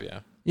 WhatsApp,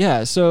 yeah.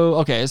 Yeah.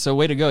 So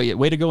way to go.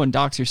 Way to go and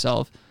dox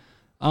yourself.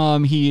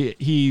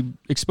 He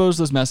exposed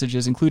those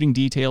messages, including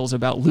details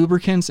about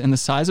lubricants and the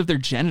size of their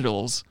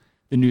genitals,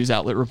 the news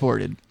outlet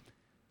reported.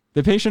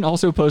 The patient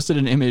also posted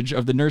an image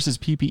of the nurse's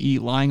PPE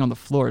lying on the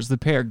floor as the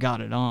pair got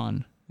it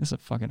on. This is a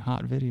fucking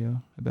hot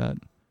video, I bet.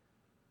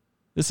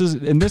 This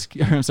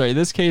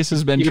case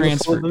has been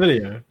transferred. The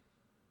video.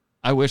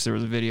 I wish there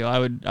was a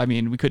video.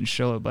 We couldn't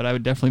show it, but I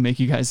would definitely make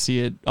you guys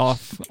see it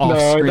off screen.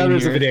 No, that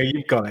is a video.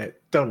 You've got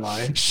it. Don't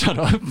lie. Shut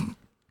up.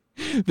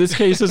 This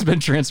case has been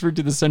transferred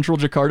to the Central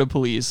Jakarta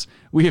Police.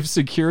 We have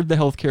secured the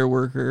healthcare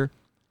worker,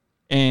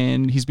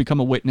 and he's become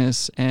a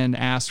witness and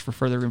asked for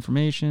further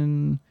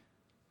information.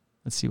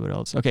 Let's see what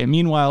else. Okay,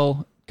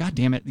 meanwhile, god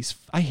damn it,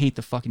 I hate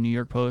the fucking New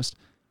York Post.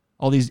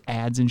 All these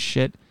ads and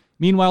shit.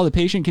 Meanwhile, the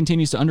patient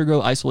continues to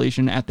undergo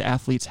isolation at the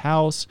athlete's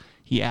house,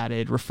 he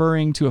added,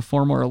 referring to a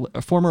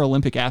former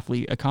Olympic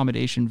athlete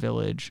accommodation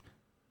village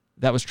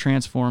that was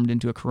transformed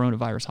into a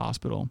coronavirus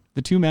hospital.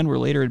 The two men were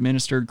later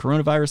administered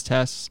coronavirus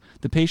tests.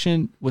 The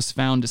patient was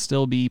found to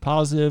still be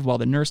positive, while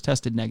the nurse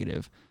tested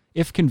negative.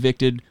 If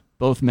convicted,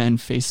 both men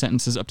face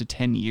sentences up to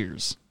 10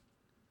 years.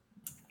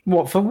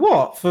 What? For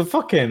what? For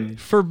fucking?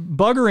 For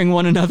buggering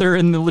one another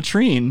in the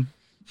latrine.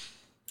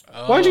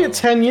 Why'd you get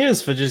 10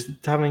 years for just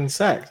having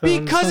sex?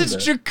 Because it's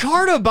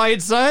Jakarta,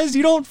 bite-sized.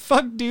 You don't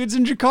fuck dudes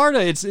in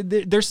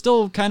Jakarta. They're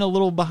still kind of a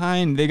little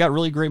behind. They got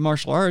really great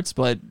martial arts,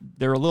 but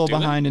they're a little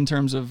behind in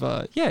terms of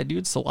dude,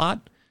 it's a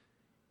lot.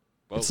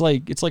 Whoa. It's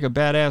like a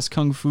badass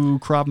kung fu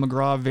Krav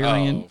Maga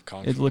variant.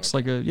 It looks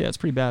like it's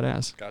pretty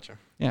badass. Gotcha.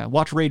 Yeah,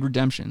 watch Raid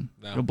Redemption.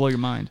 No. It'll blow your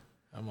mind.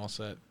 I'm all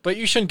set. But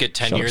you shouldn't get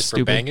 10 years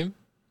for banging.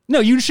 No,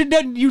 you should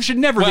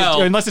never get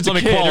unless it's a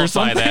kid or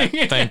something.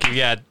 That. Thank you.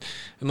 Yeah,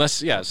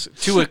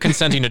 two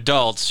consenting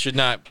adults should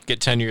not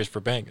get 10 years for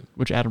banging.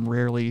 Which Adam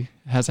rarely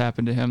has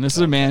happened to him. This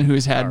is a man who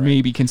has had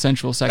maybe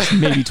consensual sex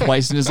maybe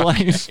twice in his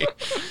life.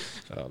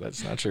 Oh,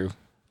 that's not true.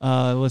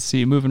 Let's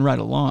see. Moving right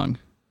along.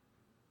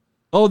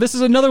 Oh, this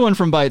is another one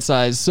from Bite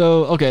Size.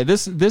 So, okay,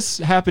 this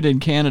happened in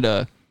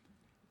Canada.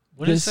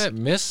 What is that?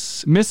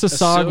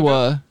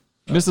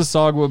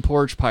 Mississauga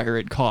porch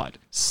pirate caught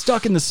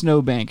stuck in the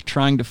snowbank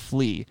trying to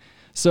flee.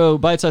 So,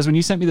 Bite Size, when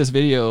you sent me this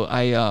video,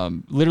 I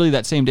literally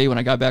that same day when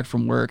I got back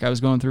from work, I was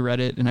going through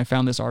Reddit and I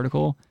found this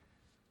article.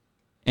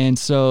 And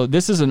so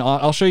this is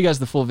I'll show you guys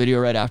the full video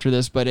right after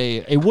this, but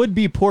a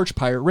would-be porch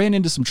pirate ran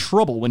into some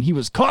trouble when he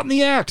was caught in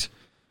the act,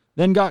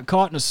 then got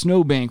caught in a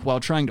snowbank while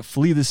trying to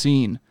flee the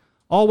scene,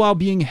 all while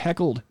being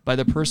heckled by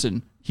the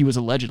person he was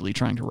allegedly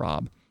trying to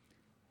rob.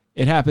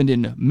 It happened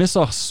in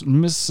Mississauga,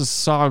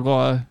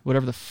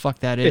 whatever the fuck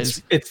that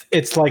is.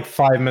 It's like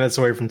 5 minutes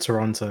away from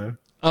Toronto.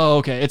 Oh,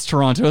 okay. It's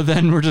Toronto.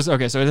 Then we're just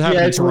okay. So it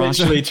happened in Toronto. It's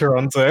literally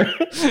Toronto.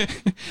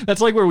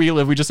 That's like where we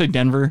live. We just say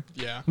Denver.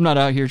 Yeah. I'm not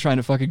out here trying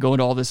to fucking go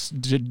into all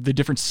the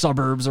different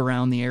suburbs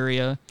around the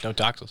area. Don't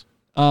dox us.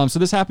 So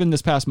this happened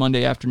this past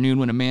Monday afternoon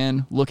when a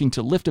man looking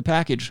to lift a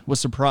package was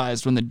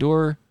surprised when the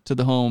door to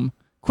the home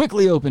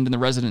quickly opened and the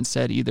resident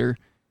said either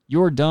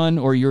 "you're done"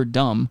 or "you're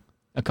dumb"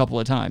 a couple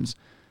of times.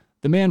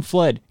 The man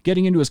fled,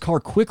 getting into his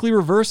car, quickly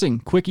reversing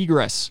quick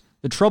egress.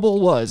 The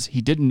trouble was he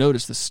didn't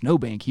notice the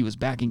snowbank he was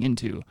backing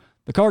into.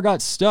 The car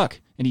got stuck,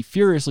 and he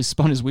furiously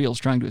spun his wheels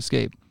trying to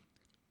escape.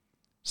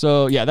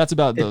 So, yeah, that's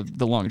about the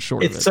long and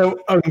short of it. It's so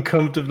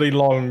uncomfortably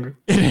long.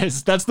 It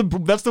is. That's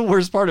the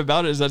worst part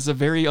about it, is that's a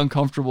very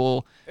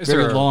uncomfortable,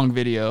 very long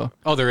video.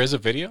 Oh, there is a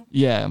video?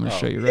 Yeah, I'm going to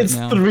show you right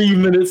now. It's 3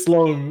 minutes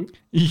long.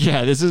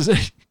 Yeah, this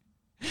is...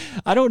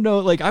 I don't know,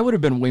 like, I would have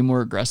been way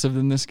more aggressive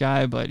than this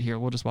guy, but here,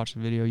 we'll just watch the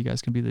video. You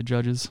guys can be the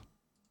judges.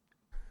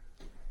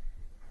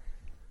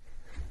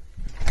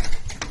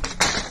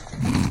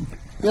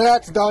 Yeah,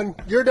 that's done.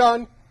 You're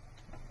done.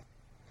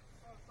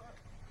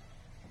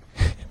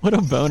 What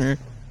a boner.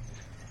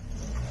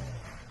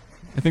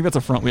 I think that's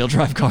a front-wheel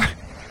drive car.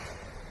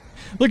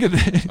 Look at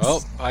this.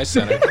 Oh, I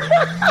sent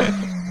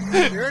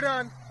it. You're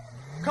done.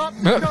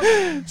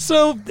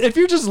 So, if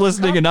you're just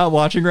listening and not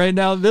watching right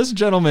now, this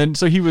gentleman,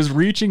 so he was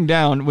reaching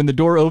down. When the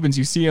door opens,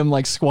 you see him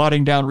like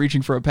squatting down,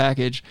 reaching for a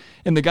package,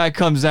 and the guy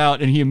comes out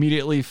and he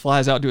immediately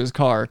flies out to his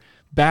car,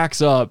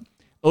 backs up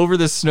over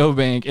this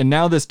snowbank, and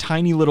now this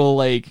tiny little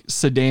like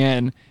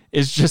sedan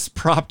is just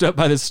propped up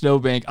by the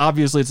snowbank.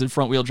 Obviously, it's a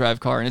front-wheel drive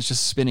car, and it's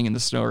just spinning in the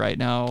snow right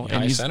now.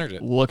 And he's centered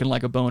it. looking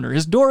like a boner.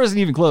 His door isn't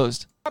even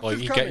closed. Well,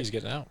 he's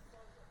getting out.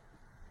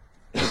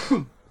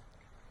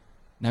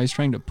 Now he's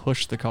trying to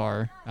push the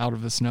car out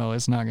of the snow.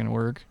 It's not going to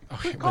work.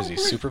 Okay, what is he,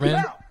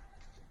 Superman?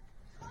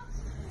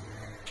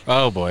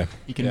 Oh, boy.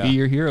 He can be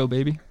your hero,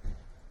 baby.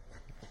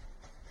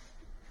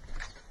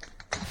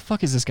 What the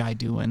fuck is this guy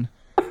doing?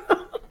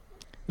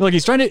 Look,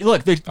 he's trying to...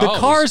 Look, the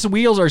car's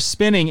wheels are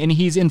spinning, and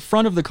he's in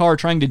front of the car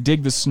trying to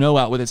dig the snow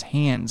out with his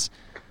hands.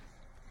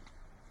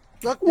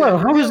 Well,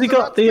 how has he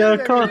got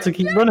the car to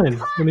keep running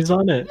when he's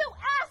on it?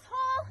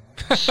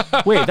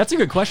 Wait, that's a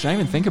good question. I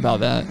didn't even think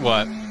about that.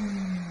 What?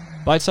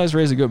 Bite Size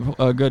raised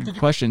a good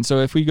question. So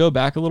if we go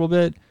back a little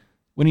bit,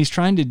 when he's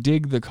trying to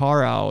dig the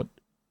car out,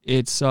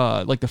 it's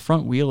like the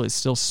front wheel is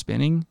still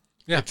spinning.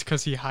 Yeah, it's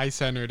because he high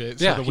centered it,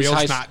 so the he's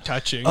wheel's not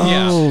touching. Oh,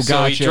 yeah, so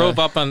gotcha. he drove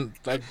up on.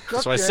 That's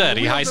what I said.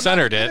 He high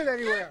centered it.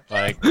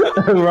 Like,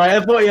 right,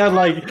 I thought he had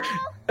like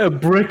a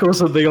brick or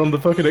something on the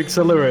fucking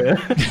accelerator.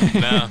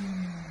 no,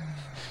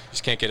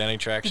 just can't get any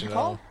traction at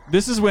all.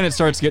 This is when it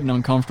starts getting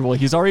uncomfortable.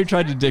 He's already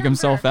tried to dig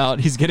himself out.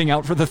 He's getting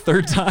out for the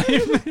third time.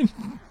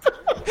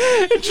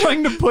 And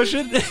trying to push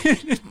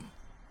it.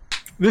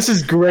 This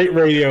is great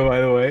radio, by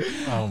the way.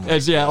 Oh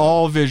It's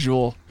all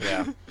visual.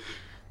 Yeah.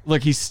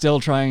 Look, he's still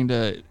trying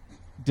to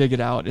dig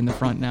it out in the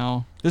front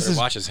now.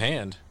 Watch his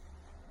hand.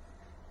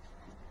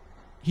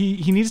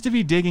 He needs to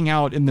be digging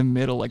out in the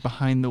middle, like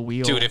behind the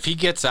wheel. Dude, if he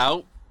gets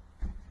out,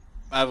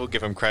 I will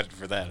give him credit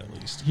for that at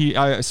least.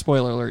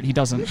 Spoiler alert, he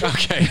doesn't.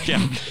 Okay,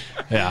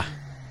 yeah.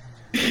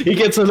 He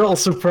gets a little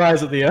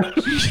surprise at the end.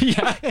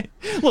 Yeah, a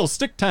little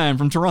stick time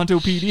from Toronto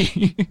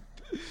PD.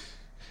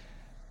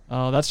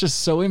 Oh, that's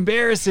just so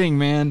embarrassing,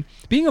 man.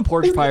 Being a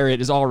porch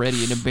pirate is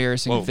already an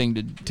embarrassing thing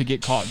to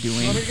get caught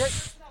doing.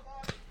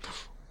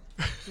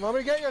 Want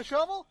me to get you a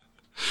shovel?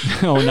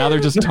 Oh, now they're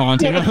just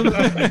taunting him.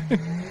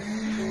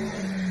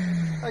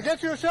 I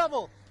get you a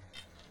shovel.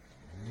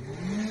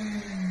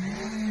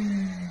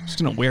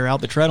 Just gonna wear out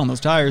the tread on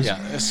those tires. Yeah,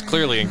 it's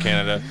clearly in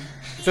Canada.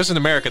 If this was in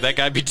America, that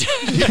guy'd be dead.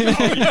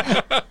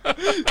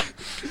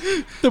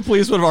 The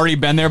police would have already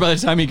been there by the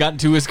time he got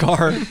into his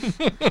car.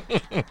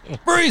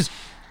 Freeze!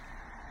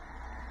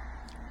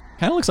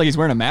 Kind of looks like he's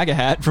wearing a MAGA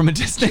hat from a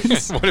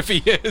distance. What if he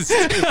is?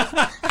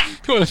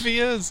 What if he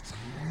is?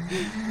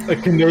 A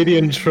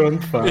Canadian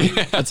Trump fan.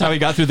 Yeah. That's how he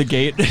got through the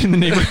gate in the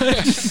neighborhood.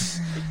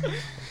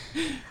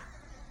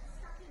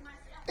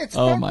 It's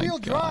Oh front my wheel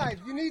God. drive.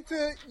 You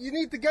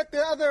need to get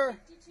the other.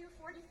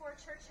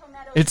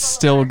 It's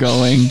still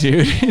going,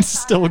 dude. It's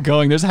still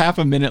going. There's half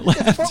a minute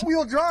left. Front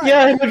wheel drive.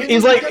 Yeah,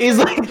 he's like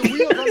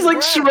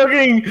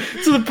shrugging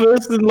to the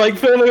person, like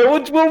filming.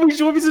 What do you want me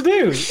to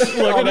do?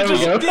 Look, there we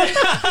go.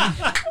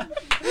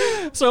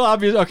 So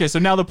obvious. Okay, so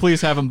now the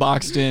police have him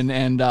boxed in,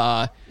 and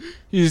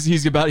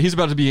he's about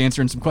to be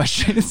answering some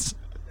questions.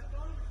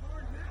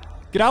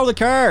 Get out of the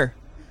car.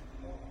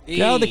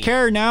 Get out of the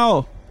car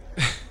now.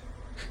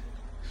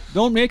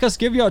 Don't make us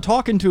give you a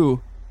talking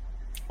to.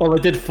 Well, they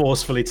did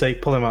forcefully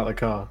pull him out of the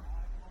car.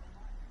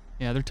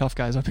 Yeah, they're tough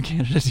guys up in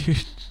Canada,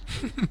 dude.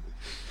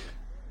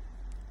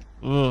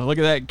 Ugh, look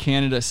at that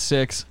Canada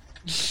 6.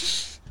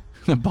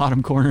 The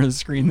bottom corner of the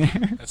screen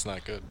there. That's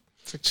not good.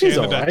 It's a She's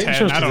Canada alright.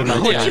 10. I don't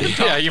know.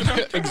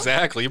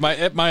 Exactly.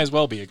 It might as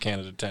well be a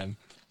Canada 10.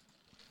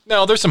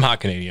 No, there's some hot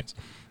Canadians.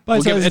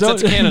 Bite-size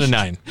It's a Canada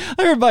 9.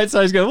 I heard Bite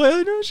Size go,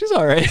 well, no, she's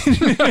all right.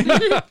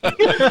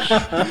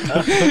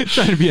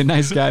 Trying to be a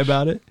nice guy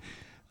about it.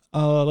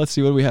 Let's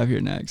see, what do we have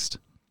here next?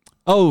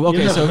 Oh,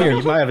 okay, so here.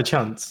 You might have a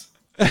chance.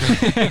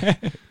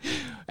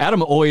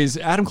 Adam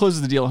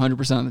closes the deal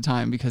 100% of the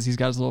time because he's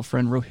got his little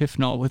friend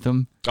Rohypnol with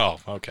him. Oh,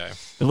 okay.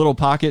 The little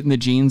pocket in the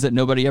jeans that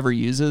nobody ever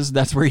uses,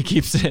 that's where he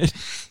keeps it.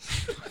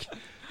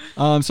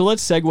 So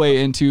let's segue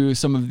into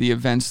some of the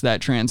events that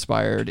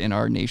transpired in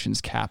our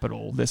nation's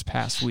capital this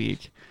past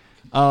week.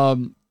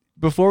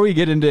 Before we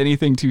get into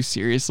anything too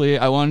seriously,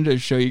 I wanted to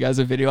show you guys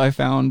a video I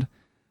found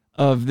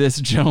of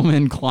this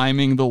gentleman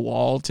climbing the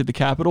wall to the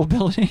Capitol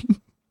building.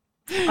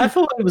 I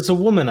thought it was a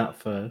woman at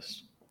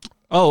first.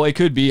 Oh, it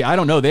could be. I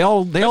don't know. They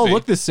all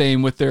look the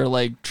same with their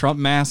like Trump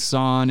masks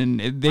on,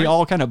 and they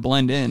all kind of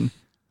blend in.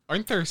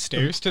 Aren't there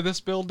stairs to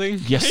this building?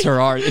 Yes, there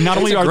are. And not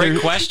only are great there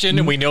question,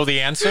 and we know the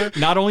answer.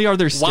 Not only are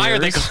there stairs. Why are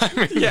they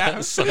climbing?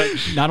 Yes.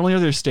 Not only are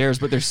there stairs,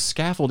 but there's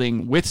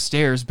scaffolding with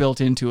stairs built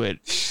into it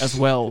as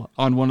well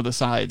on one of the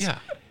sides. Yeah.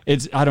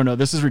 I don't know.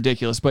 This is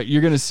ridiculous, but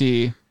you're gonna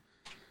see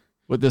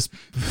what this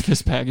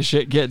bag of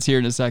shit gets here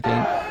in a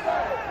second.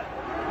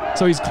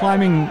 So he's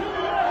climbing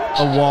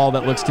a wall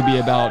that looks to be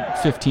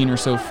about 15 or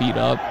so feet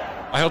up.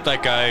 I hope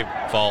that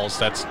guy falls.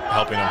 That's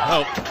helping him.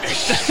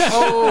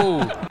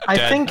 Oh.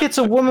 I think it's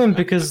a woman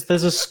because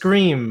there's a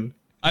scream.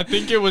 I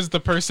think it was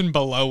the person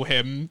below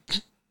him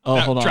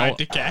that hold on. tried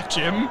to catch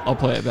him. I'll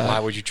play it back. Why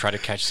would you try to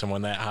catch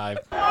someone that high?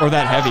 Or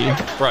that heavy.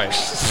 Right.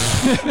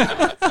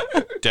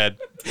 Dead.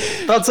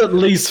 That's at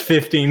least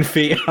 15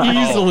 feet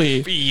high.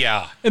 Easily.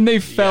 Yeah. And they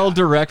fell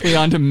directly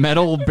onto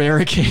metal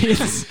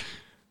barricades.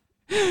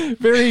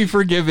 Very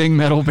forgiving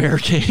metal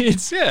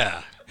barricades.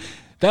 Yeah.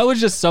 That was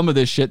just some of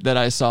the shit that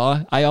I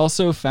saw. I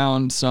also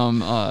found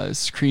some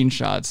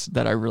screenshots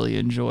that I really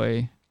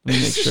enjoy. Let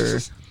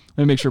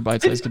me make sure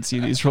Bite Size can see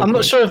these. I'm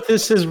not sure if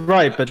this is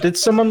right, but did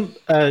someone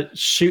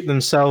shoot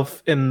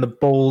themselves in the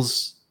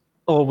balls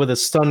or with a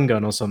stun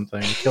gun or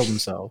something, kill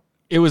themselves?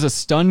 It was a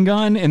stun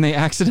gun, and they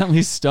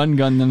accidentally stun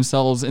gunned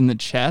themselves in the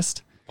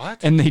chest.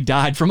 What? And they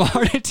died from a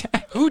heart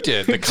attack. Who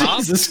did? The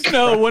cops?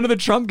 No, one of the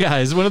Trump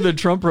guys, one of the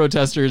Trump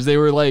protesters. They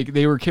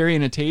were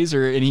carrying a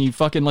taser, and he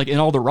fucking in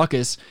all the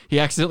ruckus, he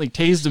accidentally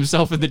tased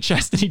himself in the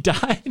chest, and he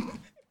died.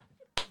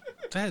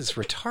 That is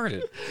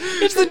retarded.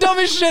 It's the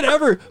dumbest shit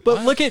ever.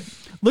 But look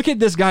at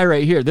this guy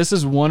right here. This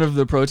is one of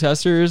the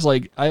protesters.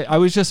 I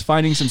was just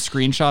finding some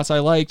screenshots I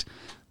liked.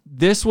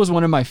 This was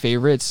one of my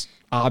favorites.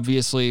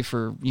 Obviously,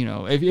 for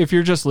if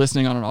you're just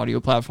listening on an audio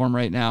platform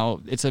right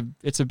now, it's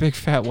a big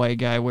fat white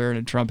guy wearing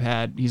a Trump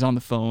hat. He's on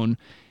the phone.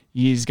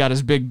 He's got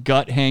his big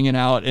gut hanging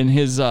out, and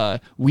his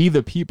 "We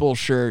the People"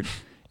 shirt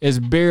is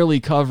barely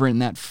covering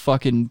that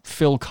fucking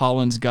Phil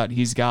Collins gut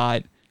he's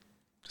got.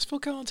 Does Phil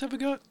Collins have a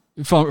gut?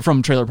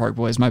 From Trailer Park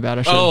Boys. My bad.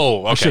 I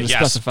should have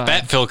specified.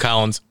 That Phil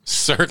Collins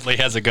certainly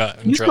has a gut.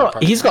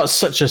 He's got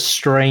such a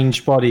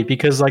strange body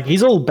because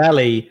he's all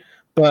belly,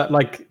 but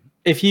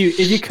if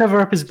you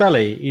cover up his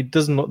belly, he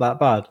doesn't look that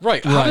bad.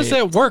 Right. How does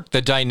that work?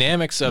 The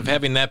dynamics of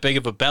having that big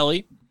of a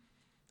belly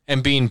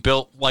and being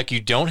built like you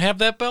don't have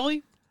that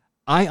belly?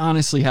 I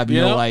honestly have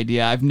no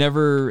idea. I've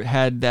never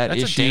had that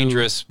issue. That's a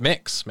dangerous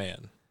mix,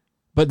 man.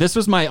 But this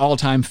was my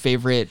all-time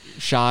favorite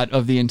shot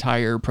of the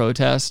entire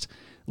protest.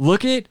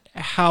 Look at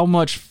how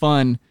much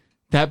fun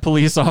that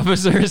police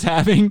officer is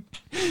having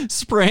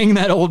spraying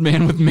that old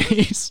man with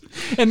mace.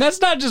 And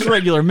that's not just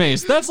regular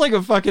mace. That's like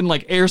a fucking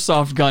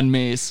airsoft gun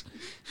mace.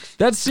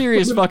 That's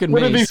serious fucking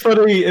mace. Would it be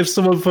funny if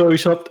someone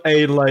photoshopped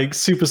a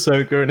super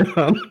soaker in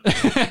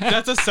it?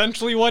 That's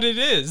essentially what it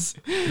is.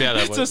 Yeah,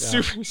 it's a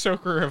super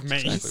soaker of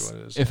mace. Exactly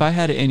what it is. If I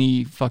had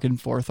any fucking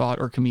forethought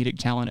or comedic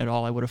talent at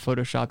all, I would have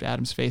photoshopped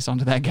Adam's face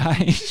onto that guy.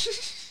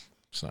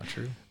 It's not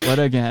true. But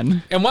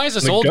again. And why is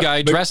this old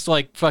guy dressed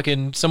like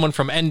fucking someone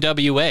from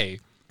NWA?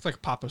 It's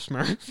like Papa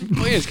Smurf.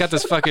 Oh, yeah, he's got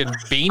this fucking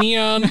beanie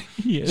on.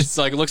 He is. It's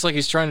looks like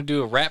he's trying to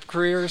do a rap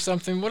career or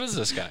something. What is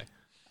this guy?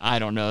 I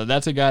don't know.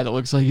 That's a guy that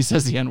looks like he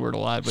says the N-word a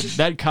lot. But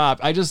that cop,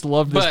 I just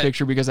love this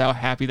picture because of how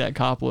happy that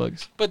cop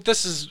looks. But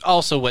this is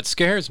also what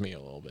scares me a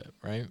little bit,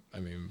 right? I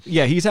mean...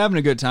 Yeah, he's having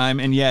a good time,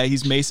 and yeah,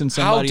 he's macing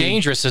somebody. How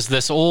dangerous is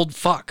this old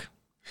fuck?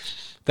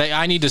 That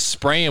I need to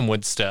spray him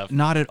with stuff.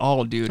 Not at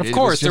all, dude. Of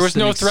course, there was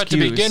no threat to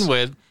begin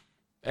with,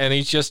 and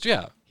he's just,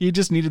 He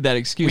just needed that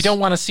excuse. We don't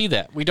want to see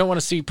that. We don't want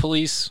to see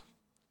police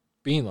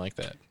being like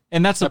that.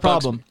 And that's the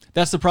problem.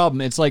 That's the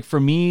problem. It's for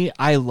me,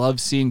 I love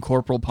seeing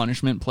corporal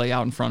punishment play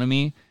out in front of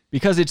me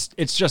because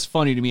it's just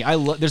funny to me.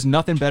 There's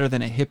nothing better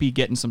than a hippie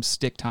getting some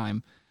stick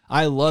time.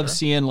 I love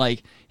seeing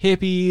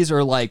hippies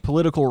or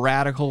political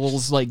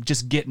radicals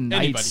just getting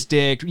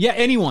nightsticked. Yeah,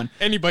 anyone.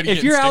 Anybody.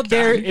 If you're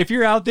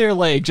out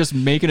there just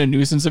making a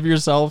nuisance of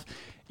yourself,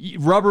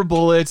 rubber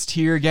bullets,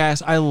 tear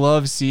gas. I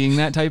love seeing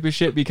that type of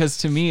shit because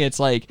to me it's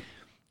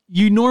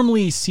you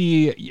normally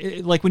see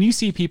when you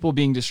see people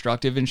being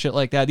destructive and shit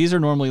like that, these are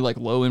normally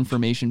low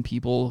information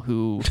people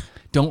who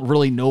don't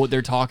really know what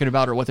they're talking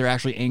about or what they're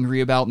actually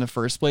angry about in the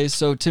first place.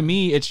 So to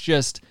me, it's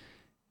just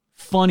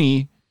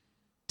funny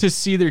to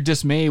see their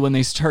dismay when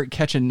they start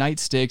catching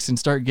nightsticks and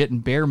start getting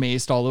bear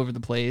maced all over the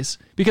place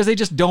because they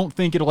just don't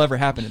think it'll ever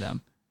happen to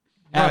them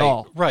at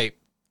all. Right.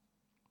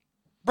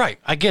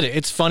 I get it.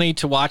 It's funny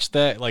to watch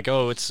that.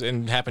 It's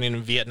happening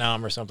in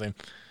Vietnam or something.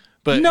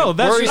 But no, I'm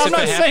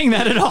not saying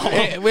that at all.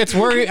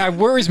 It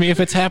worries me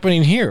if it's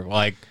happening here.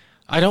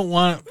 I don't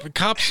want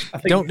cops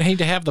don't need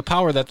to have the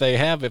power that they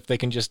have if they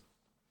can just,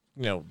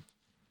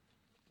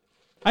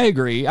 I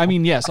agree. I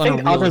mean, yes. I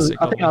think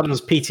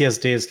Adam's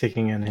PTSD is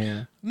kicking in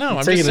here. No,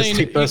 I'm just saying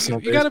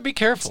you got to be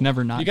careful. It's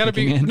never not. You got to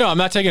be. No, I'm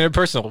not taking it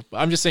personal.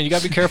 I'm just saying you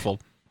got to be careful.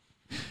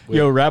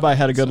 Yo, Rabbi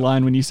had a good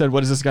line when you said,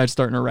 "What is this guy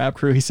starting a rap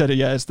crew?" He said,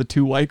 "Yeah, it's the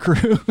two white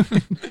crew."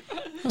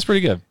 That's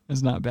pretty good.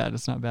 It's not bad.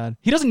 It's not bad.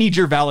 He doesn't need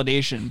your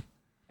validation,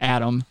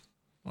 Adam.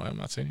 Well, I'm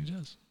not saying he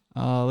does.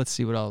 Let's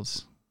see what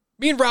else.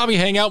 Me and Robbie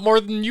hang out more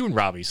than you and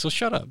Robbie, so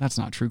shut up. That's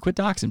not true. Quit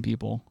doxing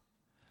people.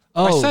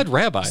 I said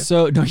Rabbi.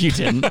 So no, you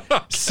didn't.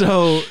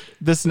 So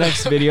this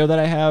next video that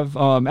I have,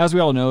 as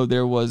we all know,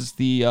 there was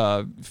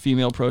the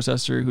female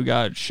protester who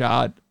got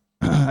shot.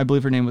 I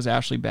believe her name was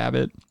Ashley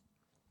Babbitt.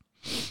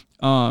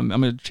 I'm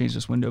gonna change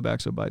this window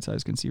back so Bite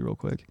Size can see real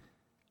quick.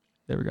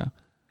 There we go.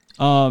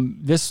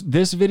 This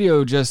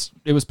video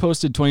it was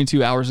posted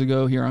 22 hours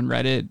ago here on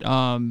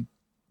Reddit.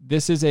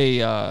 This is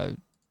a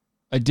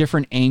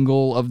different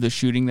angle of the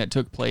shooting that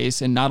took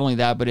place, and not only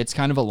that, but it's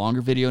kind of a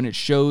longer video, and it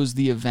shows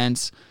the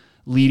events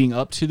leading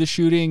up to the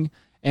shooting.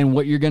 And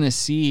what you're going to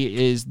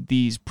see is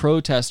these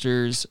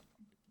protesters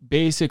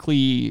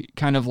basically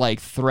kind of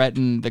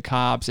threaten the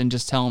cops and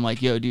just tell them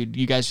yo, dude,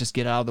 you guys just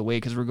get out of the way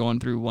because we're going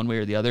through one way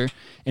or the other.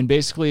 And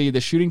basically the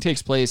shooting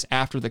takes place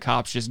after the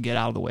cops just get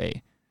out of the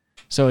way.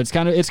 So it's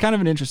kind of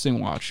an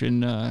interesting watch.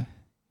 And you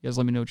guys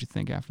let me know what you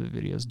think after the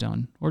video's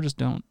done, or just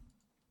don't.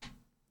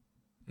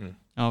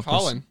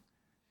 Colin.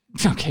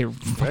 Okay,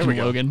 fucking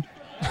Logan.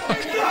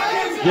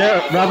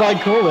 Yeah,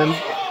 Rabbi Colin.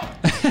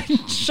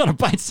 Shut up,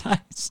 bite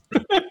size.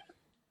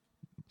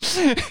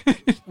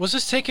 Was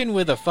this taken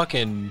with a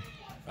fucking...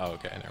 Oh,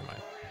 okay, never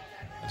mind.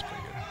 That's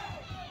pretty good.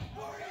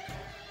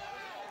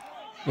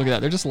 Look at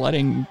that. They're just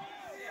letting...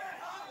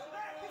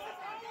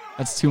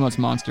 That's too much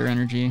monster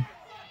energy.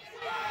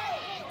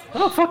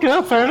 Oh, fucking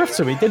hell, fair enough,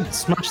 so he did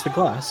smash the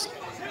glass.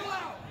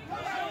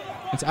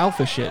 It's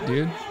alpha shit,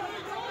 dude.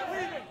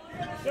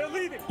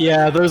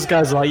 Yeah, those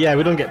guys are like, yeah,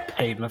 we don't get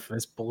paid enough for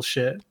this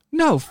bullshit.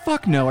 No,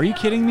 fuck no. Are you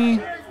kidding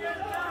me?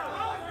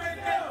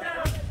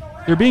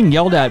 They're being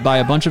yelled at by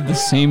a bunch of the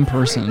same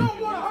person.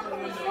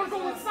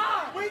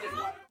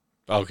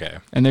 Okay.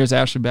 And there's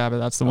Ashley Babbitt.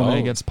 That's the one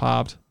that gets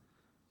popped.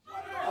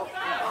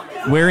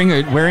 Wearing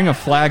a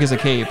flag as a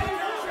cape.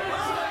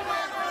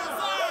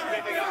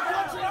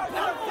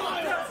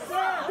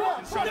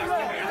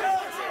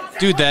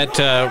 Dude, that,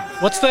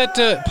 what's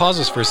that, pause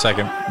this for a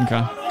second.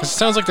 Okay. Because it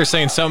sounds like they're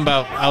saying something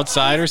about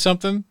outside or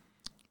something.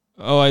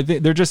 Oh, I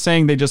think they're just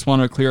saying they just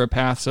want to clear a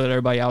path so that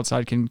everybody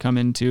outside can come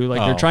in too. Like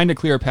they're trying to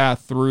clear a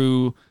path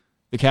through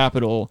the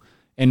Capitol.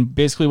 And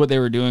basically what they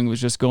were doing was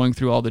just going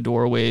through all the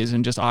doorways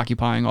and just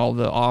occupying all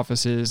the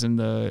offices and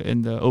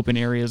the open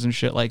areas and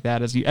shit like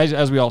that, as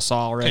we all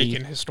saw already.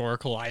 Taking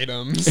historical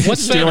items.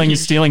 What's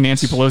stealing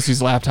Nancy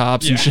Pelosi's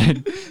laptops and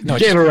shit. No,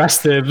 getting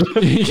arrested.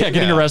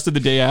 Getting arrested the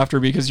day after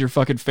because your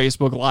fucking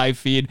Facebook live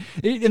feed.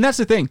 And that's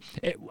the thing.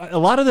 A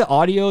lot of the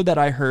audio that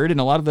I heard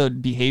and a lot of the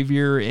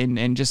behavior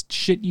and just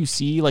shit you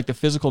see, like the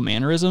physical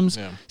mannerisms,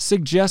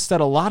 suggests that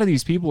a lot of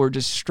these people were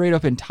just straight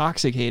up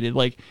intoxicated.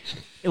 Like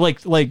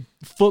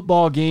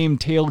football game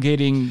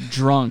tailgating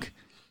drunk.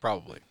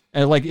 Probably.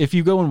 And like if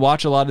you go and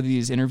watch a lot of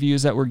these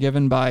interviews that were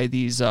given by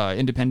these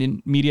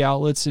independent media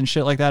outlets and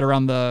shit like that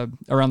around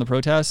the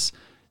protests,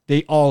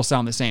 they all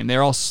sound the same.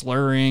 They're all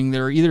slurring.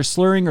 They're either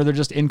slurring or they're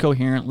just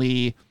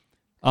incoherently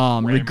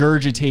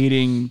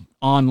regurgitating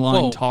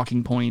online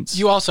talking points.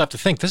 You also have to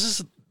think this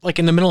is like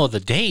in the middle of the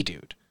day,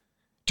 dude.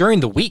 During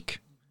the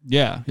week.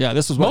 Yeah.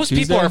 This was most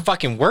Tuesday? people are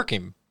fucking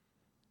working.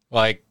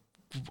 Like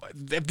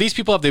if these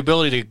people have the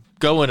ability to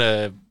go in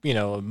a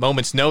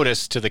moment's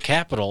notice to the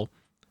Capitol,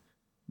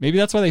 maybe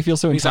that's why they feel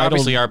so entitled.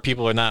 Obviously, our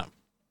people are not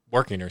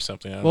working or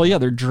something. Well, yeah,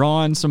 they're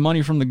drawing some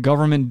money from the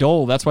government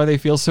dole. That's why they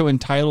feel so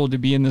entitled to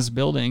be in this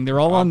building. They're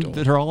all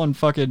on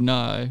fucking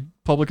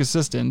public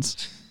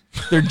assistance.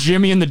 They're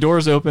jimmying the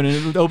doors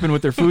open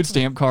with their food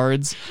stamp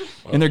cards,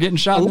 and they're getting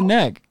shot in the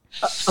neck.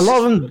 A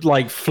lot of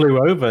them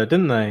flew over,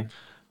 didn't they?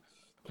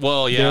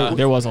 Well, yeah,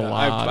 there was a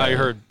lot. I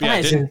heard.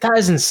 Yeah, that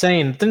is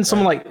insane. Didn't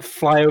someone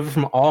fly over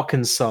from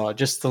Arkansas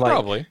just to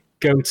probably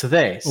go to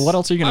this? Well, what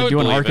else are you going to do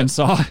in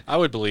Arkansas? I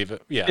would believe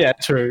it. Yeah. Yeah,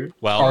 true.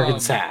 Well,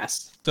 Arkansas.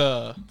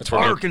 That's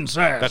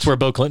where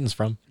Bill Clinton's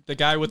from. The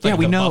guy with the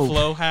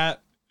buffalo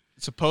hat.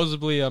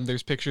 Supposedly,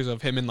 there's pictures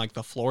of him in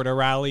the Florida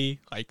rally,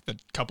 the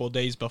couple of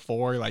days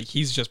before.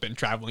 He's just been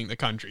traveling the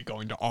country,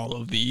 going to all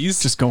of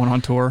these, just going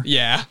on tour.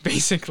 Yeah,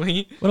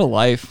 basically. What a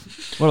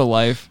life! What a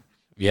life!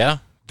 Yeah,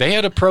 they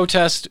had a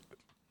protest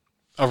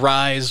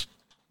arise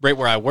right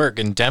where I work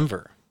in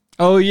Denver.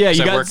 Oh yeah, you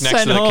got I work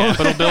next to home. the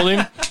Capitol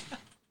building,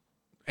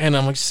 and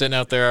I'm sitting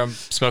out there. I'm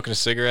smoking a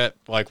cigarette,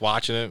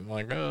 watching it. I'm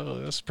like, oh,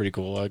 that's pretty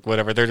cool.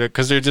 Whatever. They're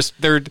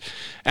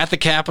at the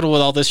Capitol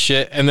with all this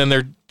shit, and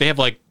then they have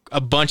a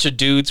bunch of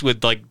dudes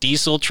with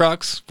diesel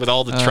trucks with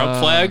all the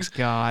Trump flags.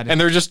 God. And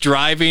they're just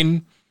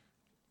driving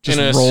just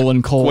in a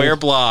rolling cold square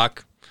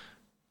block,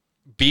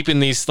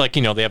 beeping these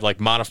they have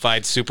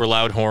modified super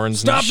loud horns.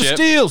 Stop and the shit.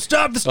 steal!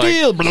 Stop the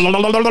steal!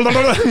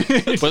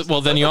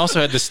 But then you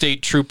also had the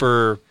state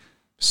trooper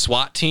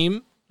SWAT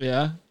team.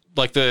 Yeah.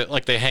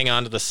 They hang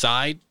on to the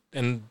side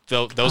and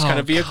those kind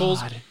of vehicles.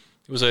 God.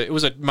 It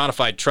was a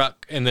modified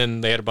truck, and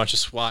then they had a bunch of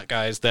SWAT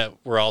guys that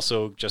were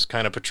also just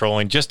kind of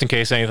patrolling just in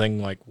case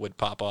anything would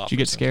pop off. Did you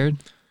get scared?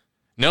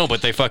 No,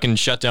 but they fucking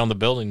shut down the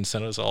building and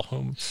sent us all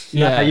home.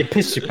 Yeah, you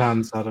pissed your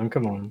pants, Adam.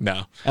 Come on.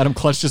 No. Adam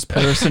clutched his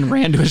purse and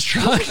ran to his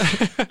truck.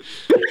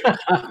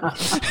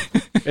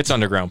 It's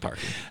underground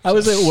parking. I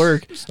was at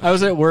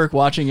work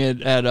watching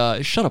it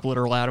at shut up,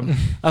 literal Adam.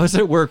 I was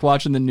at work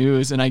watching the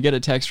news, and I get a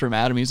text from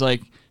Adam. He's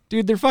like,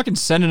 dude, they're fucking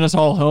sending us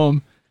all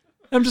home.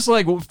 I'm just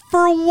like,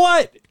 for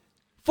what?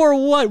 For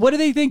what? What do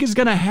they think is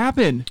going to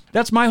happen?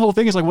 That's my whole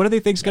thing. Is what do they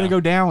think is going to go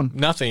down?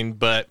 Nothing,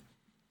 but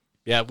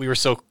yeah,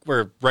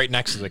 we're right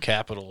next to the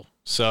Capitol.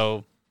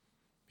 So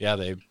yeah,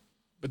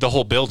 the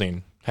whole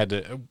building had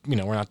to, we're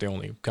not the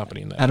only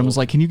company in that. Adam was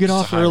like, can you get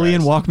off early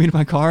and walk me to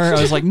my car? I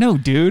was like, no,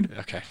 dude.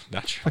 Okay,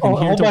 not sure.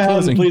 Hold my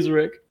hand, please,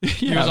 Rick.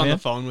 He was on the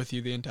phone with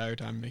you the entire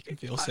time, make him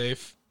feel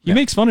safe. He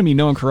makes fun of me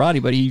knowing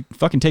karate, but he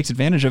fucking takes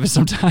advantage of it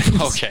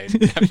sometimes. Okay,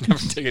 I've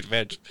never taken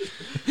advantage.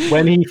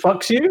 When he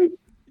fucks you?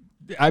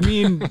 I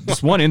mean,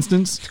 just one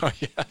instance. Oh,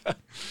 yeah. All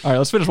right,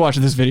 let's finish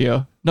watching this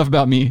video. Enough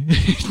about me.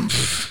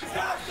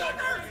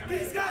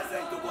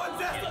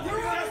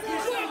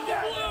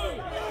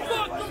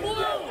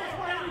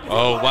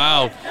 Oh,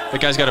 wow. That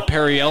guy's got a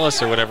Perry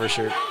Ellis or whatever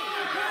shirt.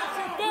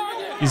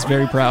 He's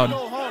very proud.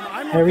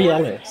 Perry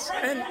Ellis.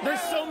 And there's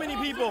so many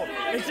people people.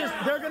 It's just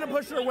they're gonna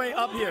push their way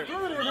up here.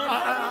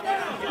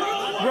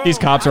 These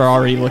cops are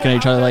already looking at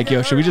each other like,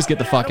 yo, should we just get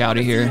the fuck out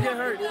of here?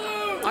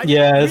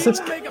 Yeah,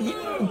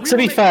 to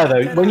be fair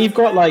though, when you've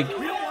got like,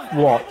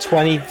 what,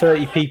 20,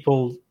 30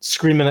 people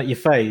screaming at your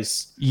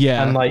face,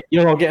 yeah, and like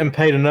you're not getting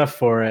paid enough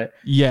for it,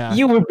 yeah,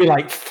 you would be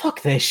like,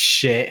 fuck this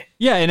shit.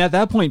 Yeah, and at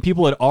that point,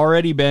 people had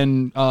already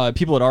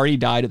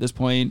died at this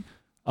point.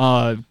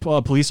 A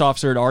police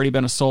officer had already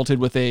been assaulted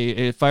with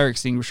a fire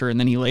extinguisher, and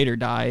then he later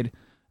died.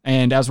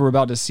 And as we're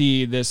about to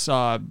see, this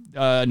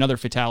another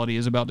fatality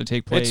is about to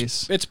take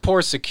place. It's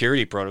poor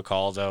security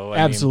protocol, though.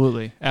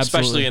 Absolutely.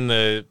 Especially in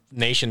the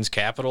nation's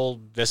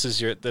capital,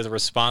 the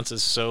response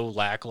is so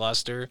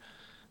lackluster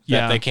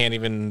that they can't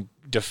even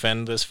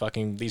defend these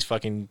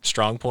fucking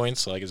strong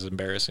points. Like, it's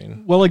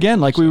embarrassing. Well, again,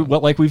 like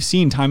we've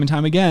seen time and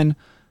time again,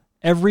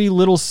 every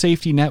little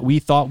safety net we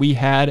thought we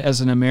had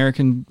as an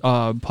American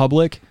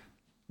public,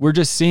 we're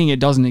just seeing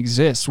it doesn't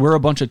exist. We're a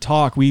bunch of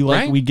talk.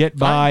 We get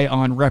by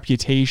on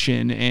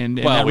reputation, and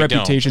that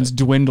reputation's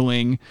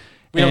dwindling.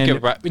 We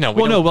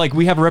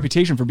have a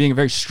reputation for being a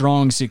very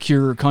strong,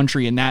 secure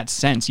country in that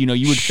sense. You know,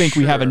 you would think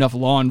we have enough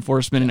law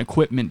enforcement and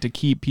equipment to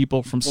keep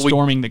people from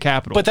storming the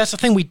Capitol. But that's the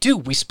thing we do.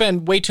 We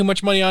spend way too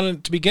much money on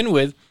it to begin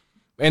with.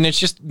 And it's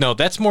just,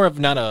 that's more of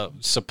not a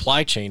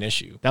supply chain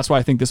issue. That's why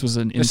I think this was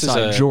an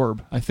inside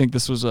job. I think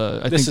this was a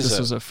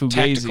fugazi.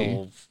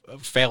 Tactical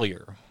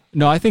failure.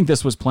 No, I think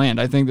this was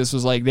planned. I think this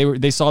was like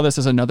they saw this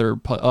as another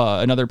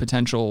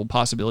potential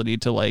possibility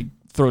to like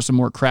throw some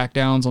more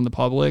crackdowns on the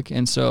public,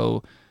 and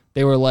so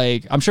they were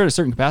like, I'm sure at a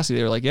certain capacity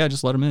they were like, yeah,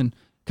 just let them in,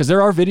 because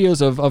there are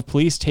videos of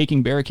police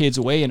taking barricades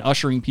away and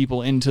ushering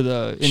people into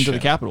the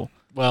Capitol.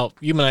 Well,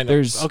 you might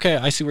know. Okay,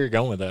 I see where you're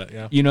going with that.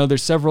 Yeah. You know,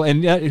 there's several,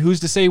 and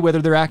who's to say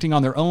whether they're acting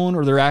on their own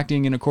or they're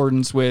acting in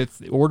accordance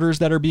with orders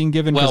that are being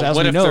given? Well, as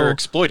what if know, they're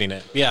exploiting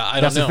it? Yeah,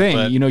 I don't know. That's the thing.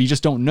 But... You know, you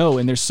just don't know,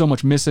 and there's so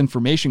much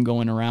misinformation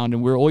going around,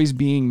 and we're always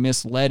being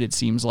misled, it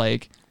seems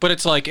like. But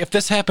it's like, if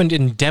this happened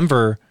in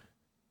Denver,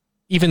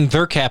 even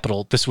their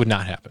capital, this would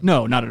not happen.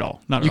 No, not at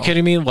all. Not at all. You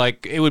kidding me?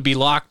 Like, it would be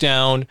locked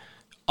down.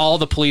 All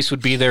the police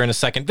would be there in a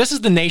second. This is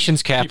the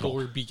nation's capital.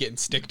 People would be getting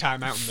stick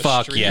time out in the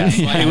Fuck streets.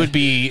 Yeah. Like, it would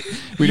be...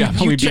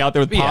 We'd be out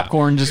there with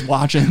popcorn just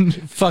watching.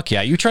 Fuck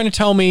yeah. You trying to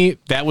tell me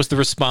that was the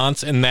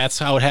response and that's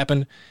how it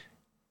happened?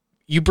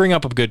 You bring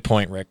up a good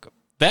point, Rick.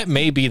 That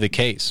may be the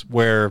case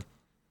where...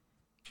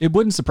 It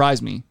wouldn't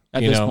surprise me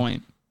at this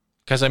point.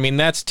 Because, I mean,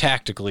 that's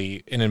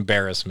tactically an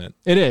embarrassment.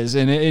 It is.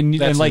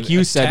 And like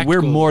you said,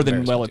 we're more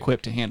than well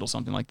equipped to handle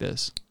something like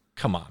this.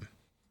 Come on.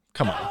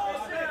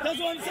 That's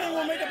what I'm saying.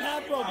 We'll make a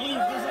path, bro. Please,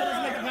 just let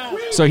us make a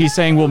path. So he's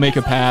saying we'll make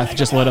a path.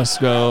 Just let us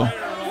go.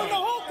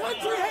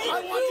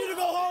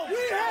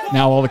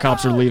 Now all the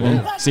cops are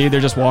leaving. See, they're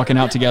just walking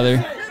out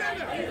together.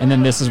 And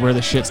then this is where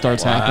the shit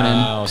starts happening.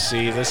 Wow,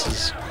 see, this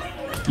is...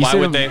 Why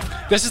would they...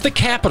 This is the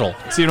capital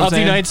of the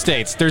United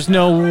States. There's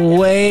no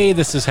way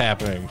this is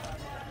happening.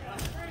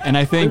 And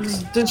I think...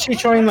 Did she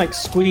try and like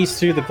squeeze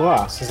through the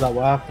glass? Is that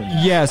what happened?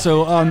 Yeah,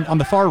 so on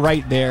the far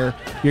right there,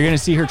 you're going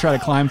to see her try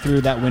to climb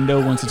through that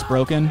window once it's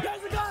broken.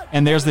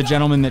 And there's the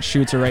gentleman that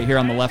shoots her right here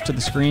on the left of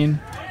the screen.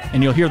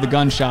 And you'll hear the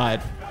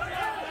gunshot.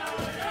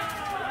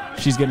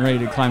 She's getting ready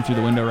to climb through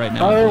the window right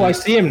now. Oh, I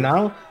see him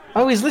now.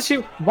 Oh, he's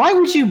literally... Why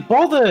would you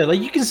bother?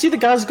 Like, you can see the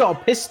guy's got a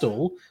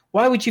pistol.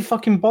 Why would you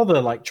fucking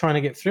bother, like, trying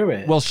to get through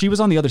it? Well, she was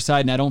on the other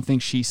side, and I don't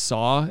think she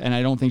saw, and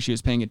I don't think she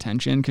was paying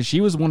attention, because she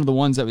was one of the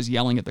ones that was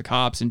yelling at the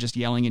cops and just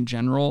yelling in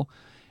general.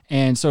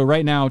 And so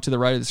right now, to the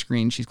right of the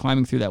screen, she's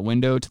climbing through that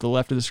window. To the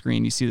left of the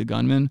screen, you see the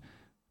gunman,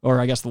 or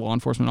I guess the law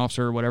enforcement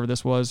officer, or whatever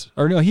this was.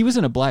 Or no, he was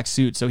in a black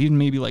suit, so he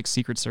maybe like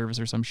Secret Service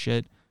or some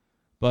shit.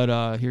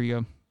 But here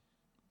you go.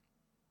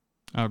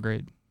 Oh,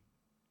 great.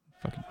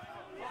 Fucking.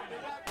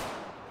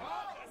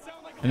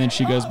 And then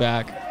she goes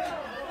back,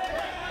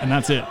 and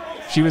that's it.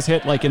 She was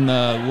hit like in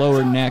the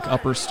lower neck,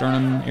 upper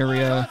sternum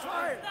area.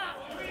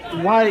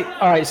 Why?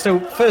 All right, so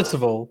first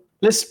of all,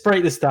 let's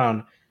break this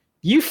down.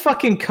 You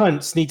fucking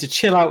cunts need to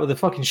chill out with the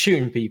fucking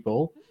shooting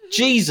people.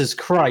 Jesus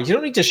Christ, you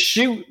don't need to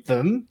shoot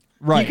them.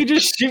 Right. You can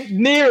just shoot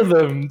near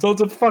them. Tell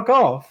them to fuck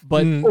off.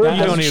 But you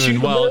don't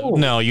even. Well,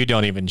 no, you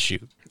don't even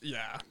shoot.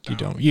 Yeah.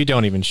 You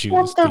don't even shoot.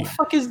 What the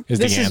fuck is this?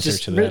 This is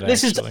just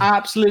this is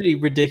absolutely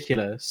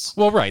ridiculous.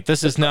 Well, right.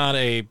 This is not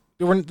a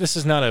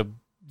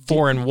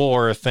foreign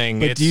war thing.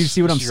 But do you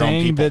see what I'm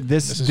saying? That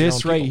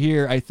this right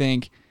here, I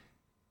think,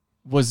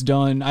 was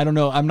done. I don't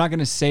know. I'm not going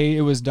to say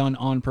it was done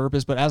on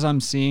purpose, but as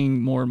I'm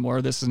seeing more and more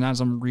of this, and as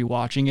I'm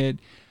rewatching it,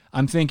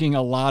 I'm thinking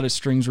a lot of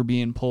strings were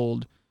being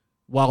pulled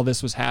while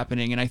this was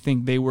happening, and I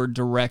think they were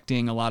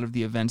directing a lot of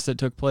the events that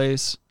took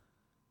place.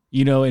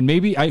 You know, and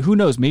maybe who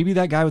knows? Maybe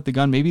that guy with the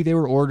gun. Maybe they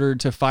were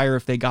ordered to fire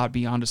if they got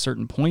beyond a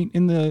certain point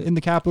in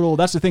the Capitol.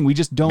 That's the thing. We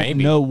just don't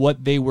know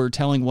what they were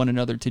telling one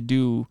another to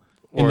do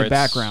in the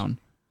background.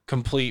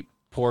 Complete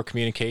poor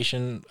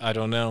communication. I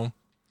don't know.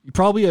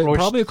 Probably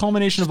a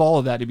culmination of all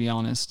of that, to be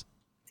honest.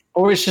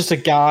 Or it's just a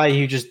guy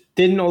who just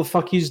didn't know what the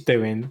fuck he was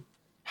doing,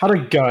 had a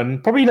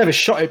gun, probably never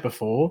shot it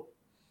before.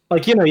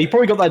 Like, you know, he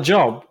probably got that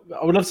job.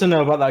 I would love to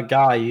know about that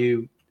guy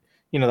who,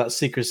 you know, that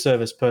Secret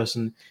Service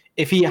person.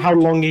 how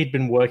long he'd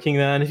been working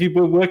there, and if he'd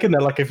been working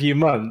there like a few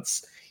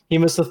months, he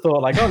must have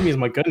thought like, I haven't used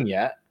my gun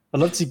yet. I'd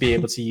love to be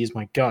able to use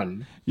my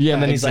gun. Yeah,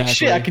 and then he's like,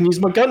 shit, I can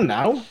use my gun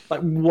now? Like,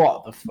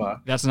 what the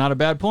fuck? That's not a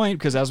bad point,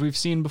 because as we've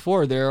seen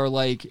before, there are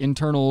like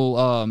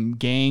internal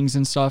gangs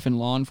and stuff in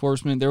law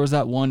enforcement. There was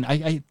that one,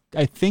 I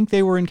think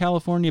they were in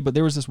California, but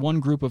there was this one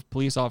group of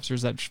police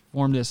officers that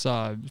formed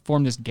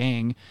this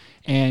gang,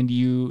 and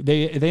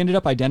they ended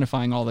up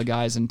identifying all the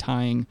guys and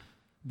tying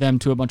them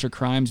to a bunch of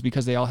crimes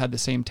because they all had the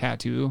same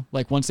tattoo.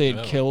 Like once they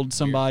had killed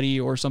somebody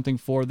or something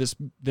for this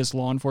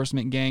law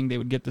enforcement gang, they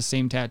would get the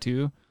same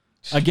tattoo.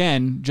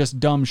 Again, just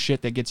dumb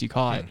shit that gets you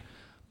caught.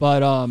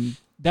 But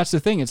that's the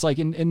thing. It's like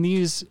in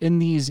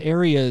these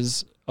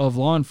areas of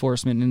law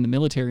enforcement, in the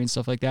military and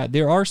stuff like that,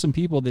 there are some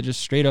people that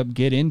just straight up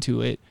get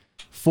into it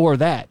for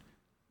that.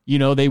 You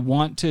know, they either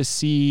want to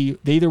see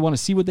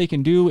what they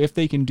can do, if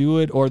they can do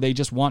it, or they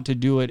just want to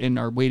do it and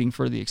are waiting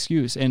for the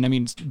excuse. And I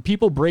mean,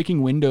 people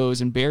breaking windows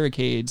and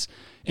barricades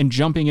and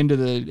jumping into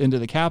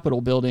the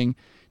Capitol building,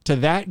 to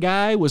that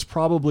guy was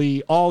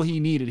probably all he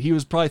needed. He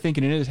was probably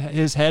thinking in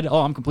his head,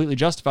 oh, I'm completely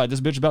justified.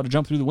 This bitch is about to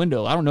jump through the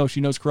window. I don't know if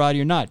she knows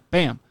karate or not.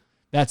 Bam.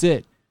 That's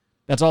it.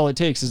 That's all it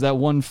takes, is that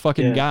one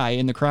fucking guy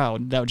in the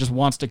crowd that just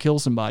wants to kill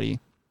somebody.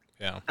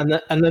 Yeah. And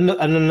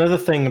another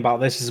thing about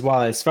this as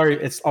well,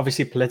 it's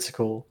obviously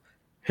political.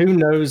 Who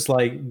knows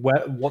like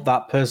what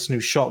that person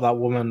who shot that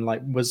woman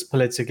like was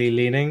politically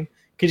leaning?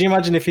 Could you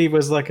imagine if he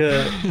was like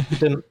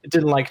didn't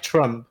like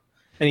Trump?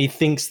 And he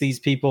thinks these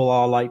people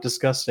are like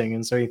disgusting,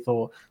 and so he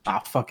thought,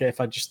 fuck it,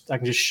 I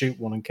can just shoot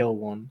one and kill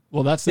one.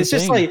 Well, that's the thing.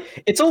 Just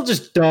like it's all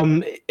just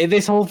dumb.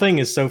 This whole thing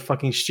is so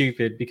fucking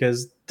stupid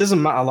because it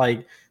doesn't matter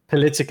like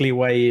politically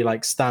where you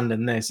like stand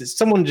in this. It's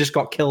someone just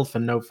got killed for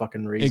no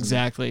fucking reason.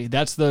 Exactly.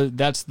 That's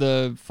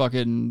the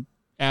fucking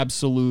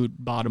absolute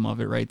bottom of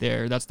it right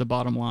there. That's the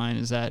bottom line,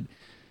 is that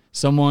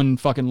someone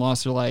fucking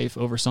lost their life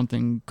over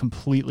something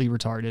completely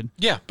retarded.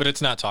 Yeah, but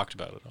it's not talked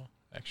about at all,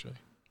 actually.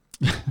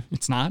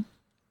 It's not?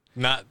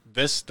 Not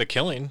the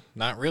killing,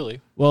 not really.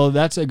 Well,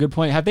 that's a good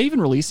point. Have they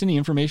even released any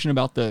information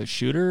about the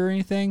shooter or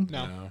anything?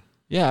 No.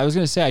 Yeah, I was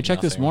going to say, I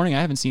checked this morning. I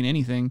haven't seen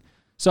anything.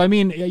 So, I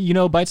mean, you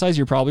know, Bite Size,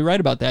 you're probably right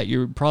about that.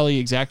 You're probably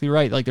exactly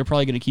right. Like, they're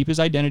probably going to keep his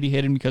identity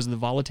hidden because of the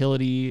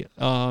volatility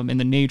and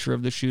the nature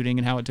of the shooting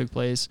and how it took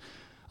place,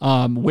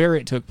 where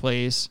it took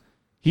place.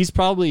 He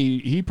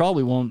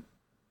probably won't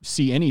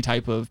see any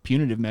type of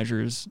punitive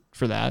measures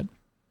for that.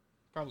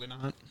 Probably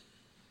not.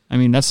 I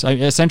mean, that's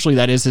essentially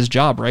that is his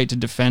job, right? To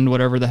defend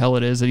whatever the hell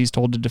it is that he's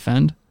told to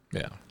defend.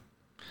 Yeah.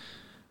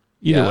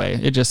 Either way,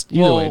 it just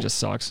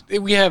sucks.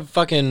 We have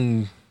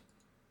fucking,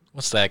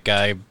 what's that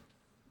guy?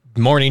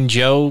 Morning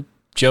Joe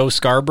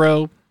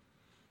Scarborough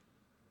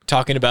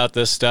talking about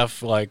this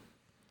stuff like,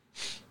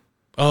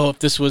 oh, if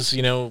this was,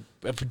 you know,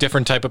 a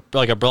different type of,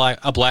 like a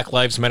Black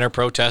Lives Matter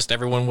protest,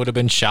 everyone would have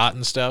been shot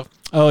and stuff.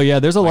 Oh yeah,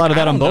 there's a lot of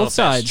that on both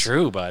sides. That's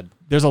true, bud.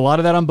 There's a lot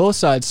of that on both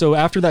sides. So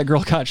after that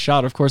girl got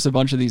shot, of course, a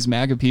bunch of these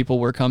MAGA people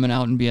were coming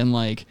out and being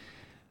like,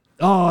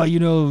 oh, you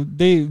know,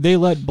 they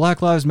let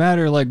Black Lives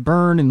Matter like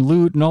burn and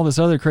loot and all this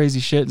other crazy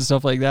shit and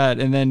stuff like that.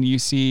 And then you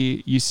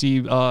see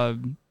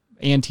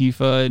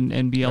Antifa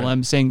and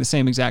BLM saying the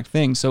same exact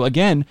thing. So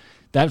again,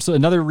 that's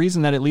another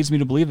reason that it leads me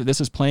to believe that this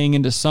is playing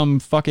into some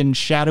fucking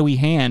shadowy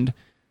hand.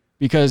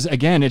 Because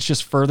again, it's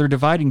just further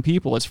dividing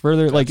people. It's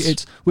further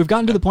we've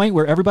gotten to the point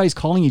where everybody's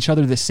calling each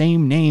other the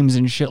same names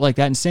and shit like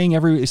that, and saying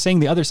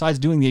the other side's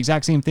doing the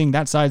exact same thing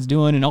that side's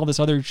doing, and all this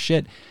other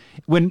shit.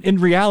 When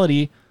in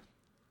reality,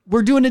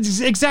 we're doing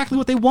exactly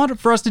what they wanted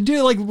for us to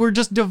do. Like, we're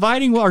just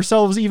dividing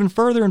ourselves even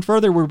further and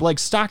further. We're like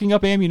stocking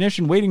up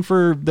ammunition, waiting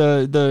for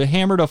the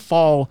hammer to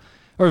fall,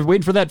 or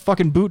waiting for that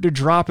fucking boot to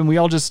drop, and we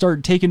all just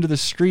start taking to the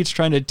streets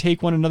trying to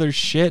take one another's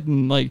shit,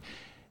 and like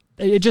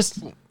it just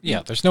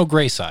there's no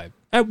gray side.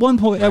 At what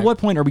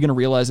point are we going to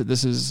realize that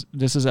this is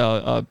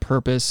a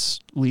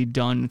purposely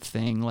done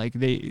thing? Like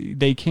the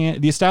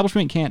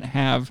establishment can't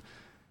have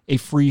a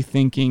free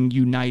thinking,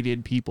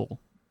 united people.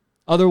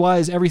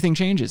 Otherwise, everything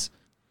changes.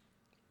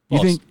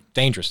 It's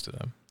dangerous to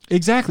them.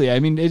 Exactly. I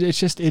mean, it's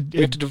just you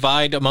have to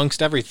divide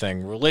amongst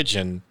everything: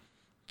 religion,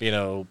 you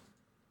know,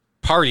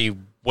 party,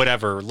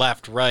 whatever,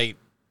 left, right,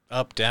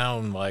 up,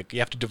 down. Like, you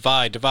have to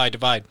divide.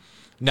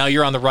 Now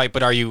you're on the right,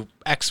 but are you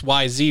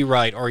XYZ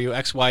right or are you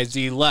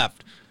XYZ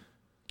left?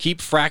 Keep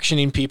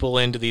fractioning people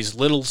into these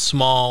little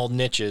small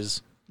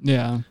niches.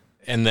 Yeah.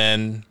 And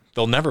then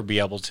they'll never be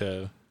able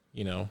to,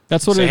 you know,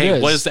 that's what say, it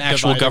is. What is the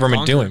actual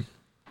government doing?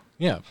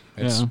 Yeah.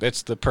 Yeah.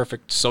 It's the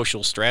perfect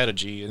social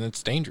strategy, and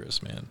it's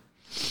dangerous, man.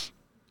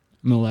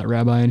 I'm going to let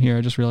Rabbi in here.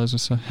 I just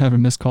realized I have a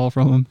missed call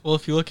from him. Well,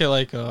 if you look at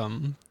like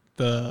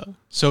the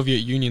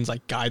Soviet Union's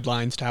like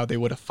guidelines to how they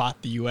would have fought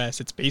the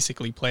U.S., it's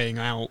basically playing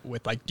out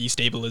with like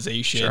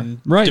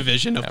destabilization,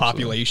 division of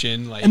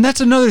population. Like, and that's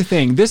another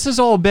thing. This has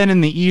all been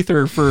in the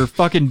ether for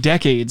fucking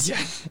decades,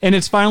 and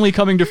it's finally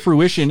coming to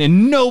fruition.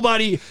 And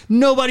nobody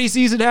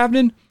sees it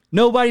happening.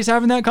 Nobody's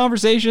having that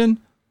conversation.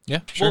 Yeah,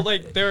 sure. Well,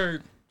 like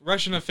they're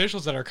Russian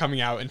officials that are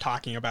coming out and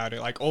talking about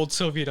it, like old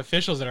Soviet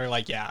officials that are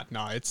like, yeah,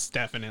 no, it's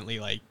definitely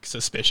like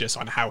suspicious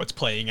on how it's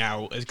playing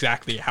out,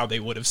 exactly how they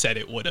would have said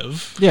it would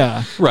have.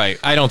 Yeah. Right.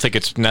 I don't think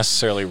it's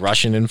necessarily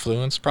Russian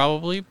influence,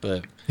 probably,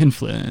 but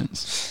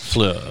influence.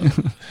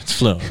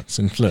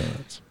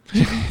 Influence.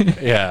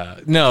 Yeah.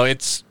 No,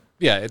 it's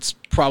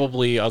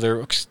probably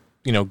other,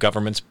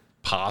 governments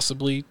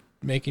possibly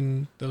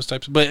making those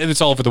types, but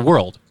it's all over the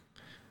world.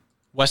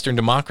 Western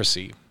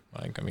democracy,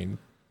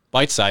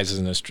 bite size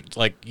isn't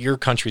like your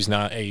country's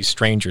not a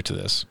stranger to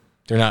this.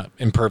 They're not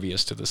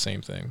impervious to the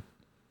same thing.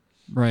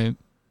 Right.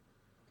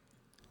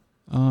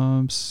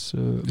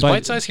 So is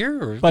Bite Size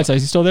here? Or Bite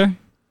Size, you still there?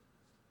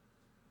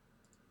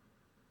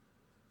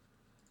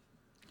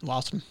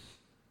 Lost him.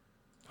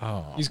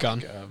 Oh, he's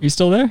gone. You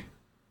still there?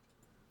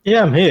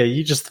 Yeah, I'm here.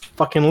 You just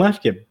fucking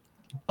left, you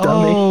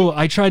dummy. Oh,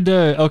 I tried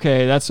to.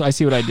 Okay, I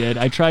see what I did.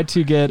 I tried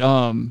to get.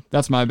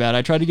 That's my bad.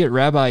 I tried to get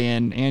Rabbi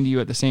in and you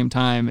at the same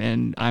time,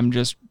 and I'm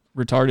just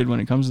retarded when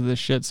it comes to this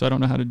shit, so I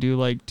don't know how to do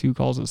like 2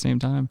 calls at the same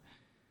time.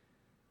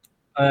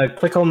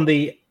 Click on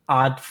the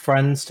add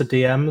friends to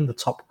DM in the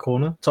top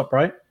corner, top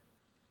right.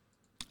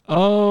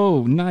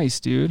 Oh, nice,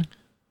 dude.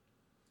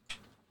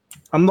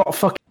 I'm not a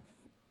fucking.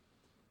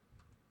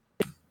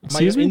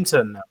 Excuse me?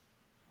 Intern now.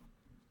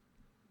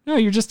 No,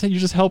 you're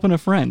just helping a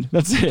friend.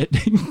 That's it.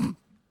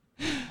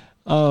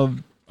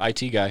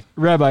 IT guy.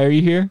 Rabbi, are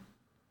you here?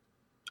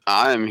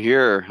 I'm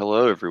here.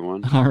 Hello,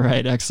 everyone. All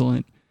right,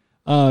 excellent.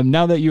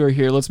 Now that you are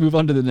here, let's move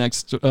on to the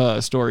next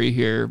story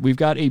here. We've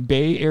got a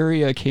Bay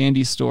Area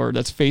candy store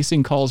that's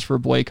facing calls for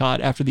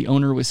boycott after the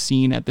owner was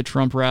seen at the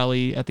Trump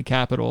rally at the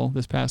Capitol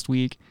this past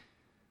week.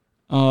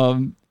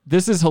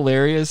 This is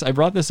hilarious. I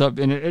brought this up,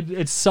 and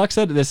it sucks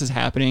that this is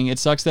happening. It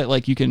sucks that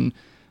like you can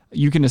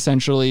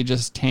essentially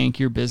just tank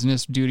your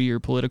business due to your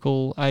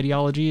political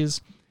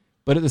ideologies.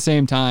 But at the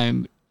same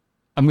time,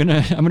 I'm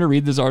gonna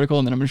read this article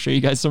and then I'm gonna show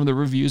you guys some of the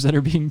reviews that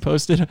are being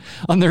posted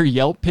on their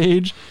Yelp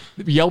page.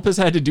 Yelp has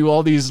had to do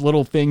all these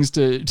little things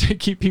to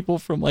keep people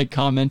from like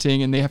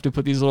commenting, and they have to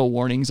put these little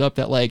warnings up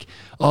that like,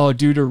 oh,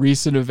 due to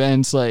recent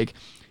events, like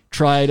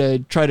try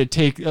to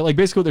take, like,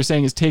 basically what they're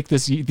saying is take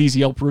these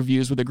Yelp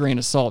reviews with a grain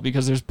of salt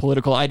because there's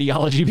political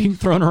ideology being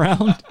thrown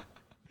around.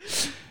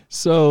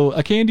 So,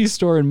 a candy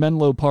store in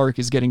Menlo Park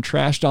is getting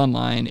trashed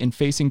online and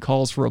facing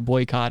calls for a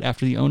boycott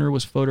after the owner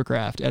was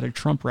photographed at a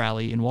Trump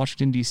rally in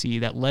Washington, D.C.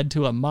 that led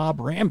to a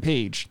mob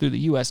rampage through the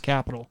U.S.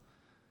 Capitol.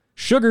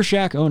 Sugar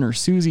Shack owner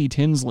Susie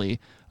Tinsley's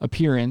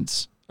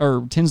appearance at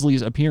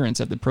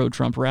the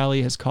pro-Trump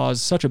rally has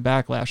caused such a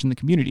backlash in the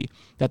community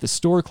that the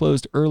store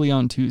closed early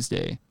on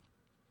Tuesday.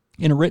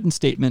 In a written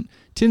statement,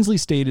 Tinsley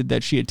stated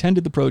that she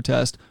attended the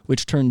protest,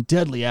 which turned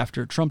deadly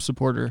after a Trump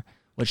supporter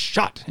was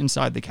shot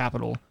inside the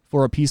Capitol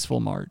for a peaceful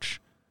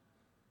march.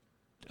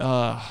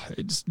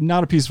 It's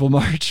not a peaceful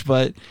march,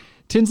 but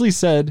Tinsley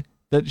said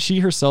that she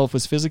herself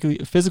was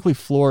physically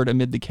floored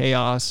amid the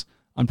chaos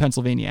on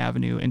Pennsylvania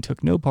Avenue and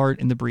took no part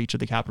in the breach of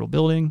the Capitol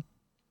building.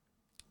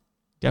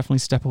 Definitely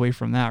step away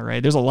from that,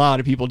 right? There's a lot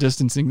of people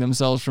distancing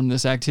themselves from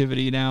this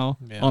activity now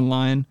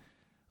online.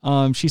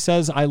 She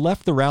says, I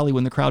left the rally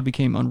when the crowd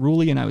became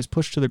unruly and I was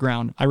pushed to the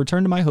ground. I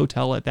returned to my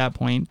hotel at that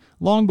point,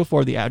 long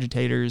before the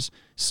agitators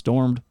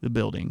stormed the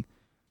building.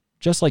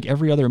 Just like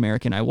every other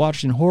American, I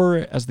watched in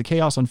horror as the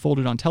chaos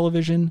unfolded on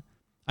television.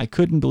 I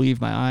couldn't believe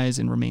my eyes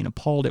and remain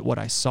appalled at what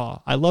I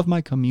saw. I love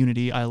my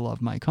community, I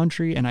love my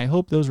country, and I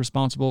hope those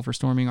responsible for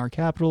storming our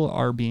Capitol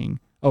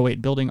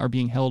building are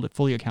being held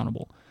fully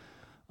accountable.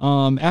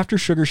 After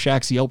Sugar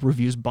Shack's Yelp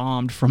reviews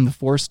bombed from the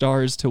 4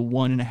 stars to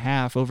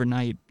 1.5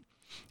 overnight,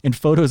 and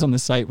photos on the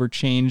site were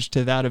changed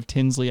to that of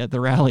Tinsley at the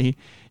rally,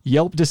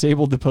 Yelp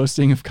disabled the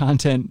posting of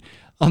content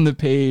on the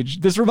page.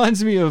 This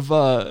reminds me of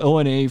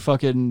O&A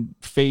fucking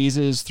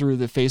phases through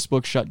the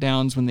Facebook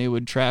shutdowns when they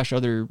would trash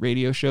other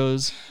radio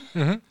shows.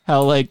 Mm-hmm.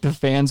 How like the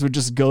fans would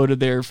just go to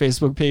their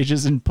Facebook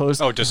pages and post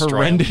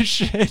horrendous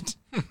shit.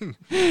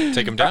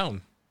 Take them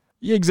down.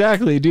 Yeah,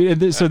 exactly,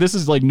 dude. So this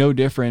is like no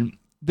different.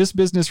 This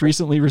business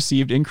recently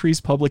received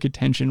increased public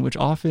attention, which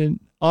often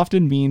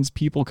means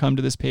people come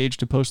to this page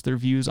to post their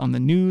views on the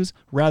news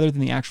rather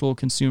than the actual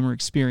consumer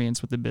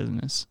experience with the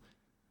business.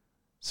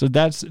 So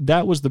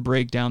that was the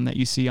breakdown that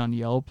you see on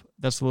Yelp.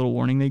 That's the little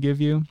warning they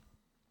give you.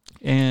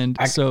 And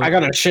I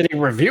got a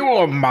shitty review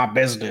of my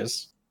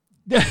business.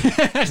 Did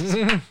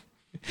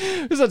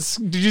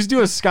you just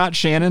do a Scott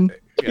Shannon?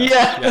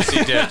 Yes,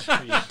 he did.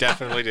 He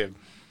definitely did.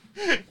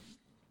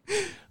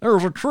 There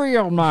was a tree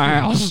on my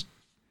house.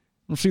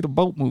 We'll see the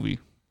boat movie.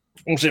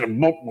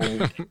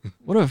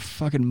 What a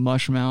fucking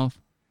mush mouth.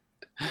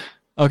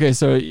 Okay,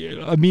 so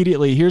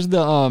immediately here's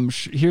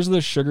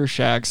the Sugar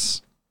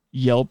Shack's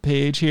Yelp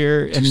page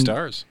here. 2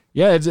 stars.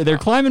 Yeah, they're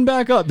climbing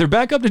back up. They're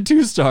back up to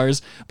 2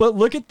 stars. But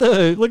look at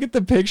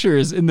the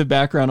pictures in the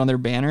background on their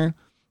banner.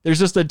 There's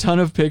just a ton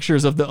of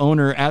pictures of the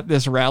owner at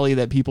this rally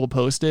that people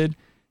posted,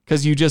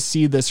 because you just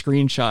see the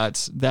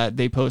screenshots that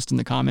they post in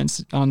the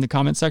comments on the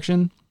comment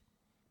section.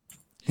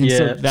 And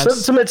yeah, so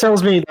something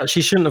tells me that she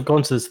shouldn't have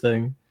gone to this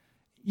thing.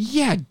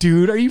 Yeah,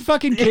 dude, are you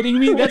fucking kidding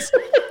me?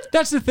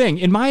 That's the thing.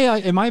 In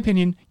my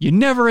opinion, you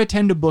never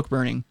attend a book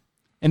burning.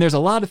 And there's a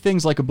lot of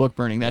things like a book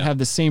burning that have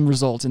the same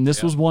results, and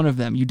this was one of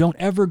them. You don't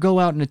ever go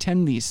out and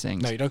attend these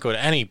things. No, you don't go to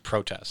any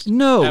protest.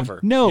 No, ever.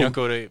 no. You don't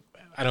go to.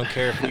 I don't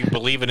care if you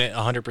believe in it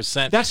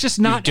 100%. That's just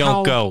not you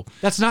don't go.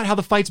 That's not how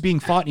the fight's being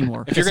fought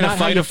anymore. If you're going to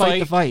fight a fight,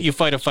 the fight, you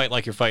fight a fight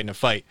like you're fighting a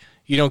fight.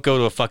 You don't go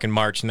to a fucking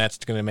march, and that's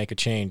going to make a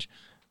change.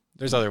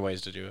 There's other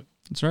ways to do it.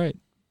 That's right.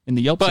 In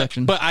the Yelp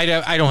section. But I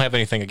don't have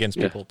anything against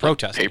people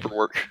protesting.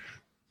 Paperwork.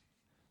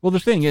 Well, the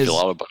thing is, fill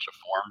out a bunch of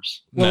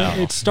forms. Well,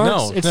 it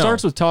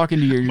starts with talking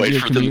to your Wait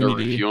for them to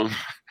community. review them.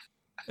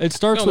 It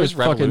starts with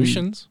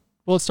revolutions.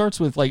 Well, it starts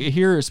with like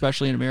here,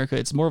 especially in America,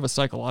 it's more of a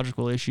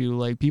psychological issue.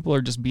 Like people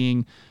are just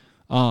being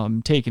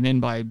taken in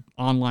by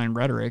online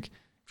rhetoric,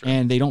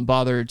 and they don't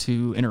bother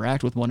to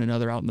interact with one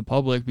another out in the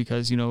public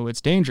because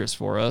it's dangerous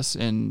for us.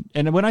 And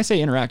when I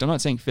say interact, I'm not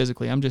saying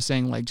physically. I'm just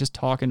saying like just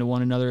talking to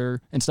one another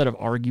instead of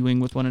arguing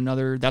with one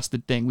another. That's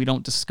the thing. We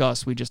don't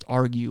discuss. We just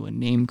argue and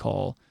name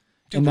call.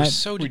 Dude, and we're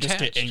so detached.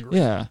 We just get angry.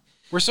 Yeah.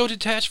 We're so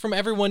detached from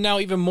everyone now,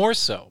 even more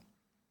so.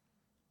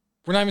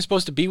 We're not even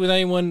supposed to be with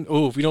anyone.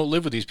 Oh, if you don't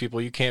live with these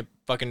people, you can't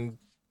fucking,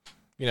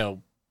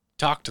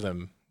 talk to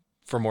them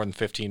for more than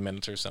 15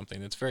 minutes or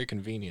something. It's very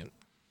convenient.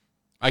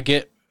 I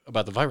get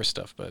about the virus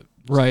stuff, but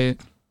right.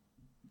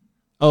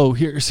 Oh,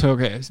 here's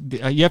okay.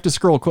 You have to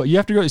scroll. You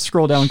have to go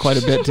scroll down quite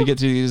a bit to get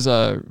to these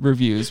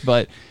reviews,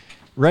 but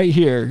right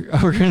here,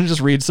 we're gonna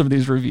just read some of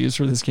these reviews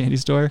for this candy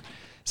store.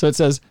 So it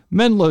says,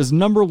 Menlo's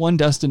 #1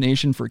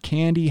 destination for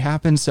candy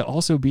happens to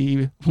also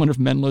be one of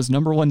Menlo's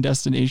 #1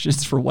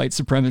 destinations for white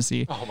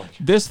supremacy. Oh my God.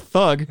 This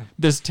thug,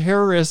 this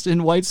terrorist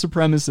and white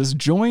supremacist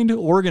joined,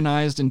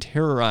 organized, and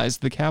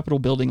terrorized the Capitol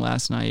building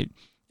last night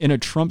in a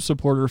Trump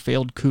supporter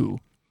failed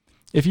coup.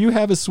 If you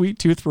have a sweet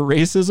tooth for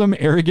racism,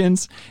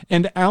 arrogance,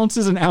 and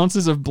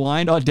ounces of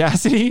blind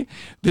audacity,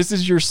 this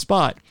is your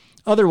spot.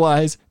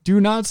 Otherwise,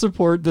 do not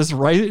support this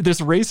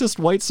racist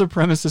white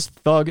supremacist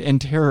thug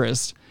and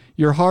terrorist.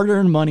 Your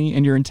hard-earned money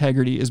and your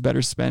integrity is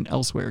better spent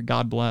elsewhere.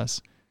 God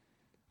bless.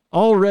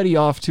 Already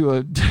off to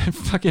a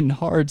fucking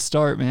hard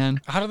start,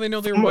 man. How do they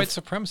know they were white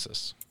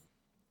supremacists?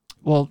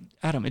 Well,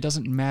 Adam, it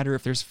doesn't matter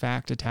if there's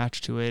fact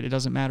attached to it. It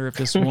doesn't matter if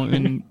this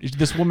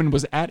woman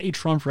was at a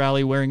Trump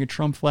rally wearing a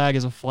Trump flag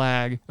as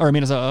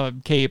a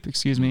cape,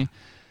 excuse me.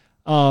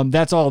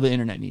 That's all the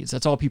internet needs.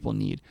 That's all people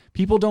need.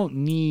 People don't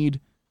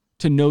need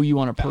to know you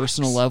on a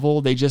personal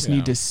level. They just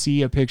need to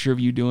see a picture of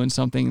you doing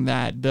something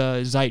that the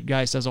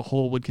zeitgeist as a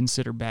whole would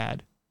consider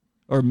bad,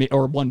 or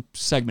one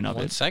segment of it.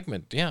 One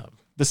segment, yeah.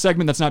 The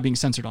segment that's not being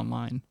censored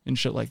online and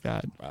shit like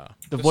that. Wow.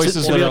 The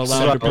voices that are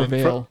allowed to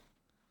prevail.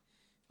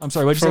 I'm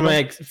sorry, what'd you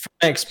say? From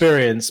my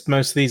experience,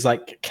 most of these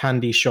like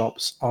candy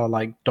shops are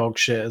like dog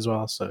shit as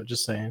well. So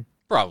just saying.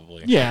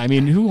 Probably. Yeah, I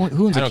mean, who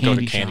owns a candy shop? I don't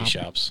go to candy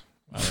shops.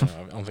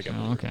 I don't think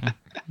I'm. Okay,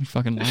 you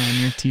fucking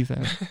lying your teeth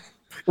out.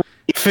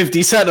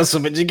 50 cents or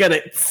something, you get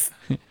it.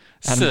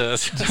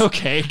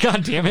 Okay,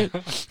 god damn it.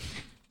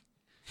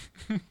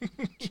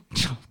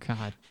 Oh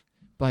god.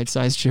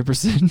 Bite-sized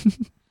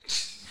Chipperson.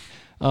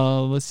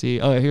 Let's see.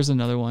 Oh, here's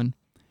another one.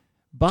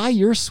 Buy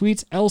your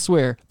sweets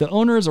elsewhere. The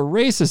owner is a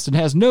racist and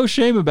has no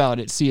shame about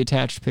it. See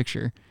attached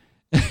picture.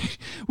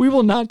 We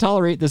will not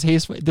tolerate this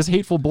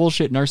hateful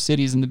bullshit in our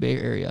cities in the Bay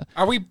Area.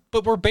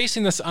 But we're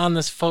basing this on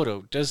this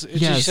photo. Does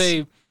she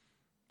say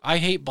I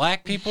hate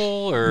black people,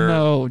 or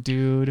no,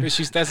 dude?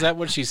 Is that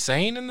what she's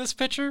saying in this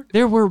picture?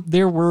 There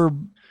were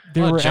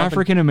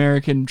African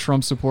American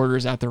Trump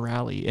supporters at the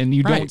rally, and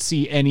you don't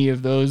see any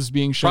of those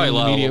being shown in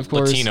the media. Of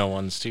course, Latino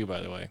ones too,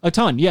 by the way. A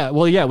ton, yeah.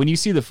 Well, yeah. When you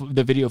see the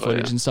video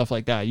footage and stuff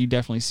like that, you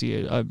definitely see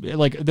it.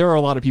 Like there are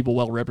a lot of people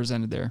well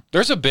represented there.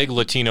 There's a big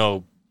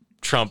Latino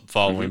Trump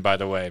following, by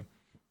the way.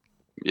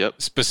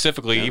 Yep.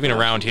 Specifically, even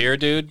around here,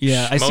 dude.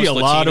 Yeah, I see a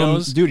lot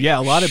of dude. Yeah,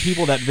 a lot of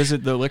people that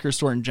visit the liquor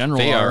store in general.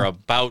 They are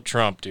about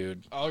Trump,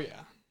 dude. Oh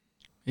yeah.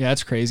 Yeah,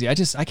 it's crazy. I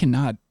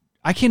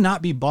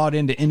cannot be bought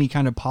into any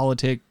kind of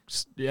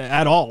politics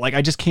at all. Like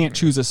I just can't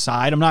choose a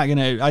side. I'm not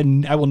gonna.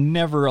 I will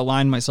never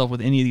align myself with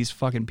any of these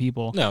fucking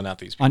people. No, not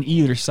these people. On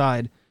either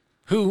side.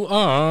 Who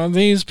are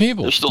these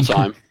people? There's still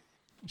time.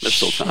 There's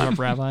still time. Shut up,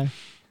 Rabbi.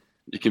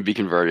 You can be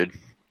converted.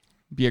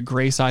 Be a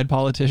gray side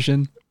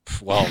politician.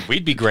 Well,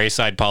 we'd be gray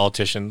side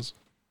politicians.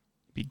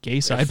 Be gay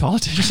side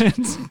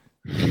politicians.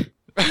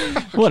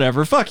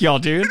 Whatever. Fuck y'all,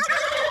 dude.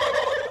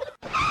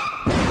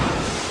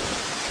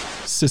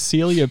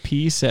 Cecilia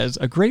P. says,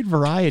 a great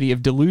variety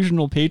of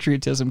delusional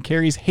patriotism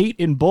carries hate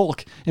in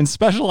bulk and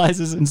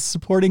specializes in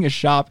supporting a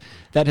shop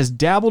that has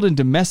dabbled in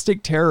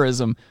domestic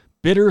terrorism.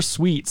 Bitter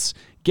sweets.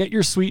 Get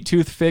your sweet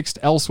tooth fixed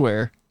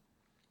elsewhere.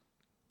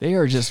 They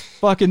are just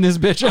fucking this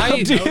bitch up,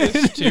 I dude.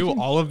 noticed, too,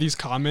 all of these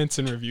comments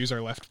and reviews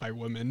are left by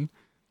women.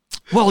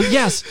 Well,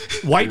 yes.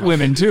 White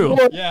women, too.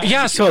 Yeah.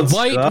 Yes,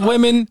 white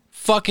women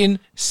fucking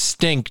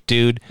stink,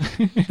 dude.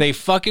 They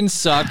fucking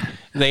suck.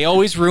 They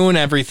always ruin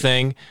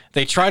everything.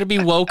 They try to be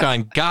woke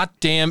on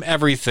goddamn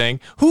everything.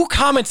 Who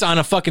comments on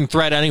a fucking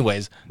thread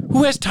anyways?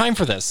 Who has time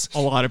for this?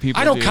 A lot of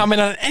people I don't do.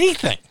 comment on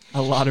anything.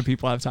 A lot of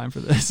people have time for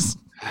this.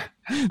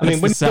 I mean,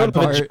 when you don't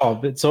have a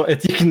job,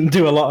 you can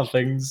do a lot of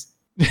things.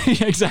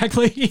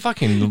 Exactly.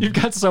 Fucking. You've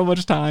got so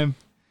much time.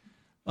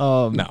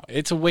 No,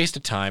 it's a waste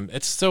of time.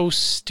 It's so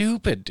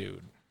stupid,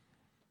 dude.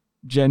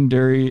 Jen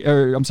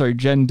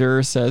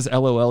Durr says,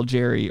 LOL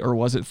Jerry, or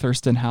was it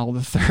Thurston Howell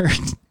III?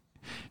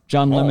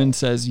 John Lemon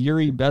says,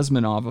 Yuri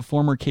Bezmenov, a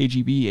former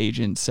KGB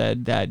agent,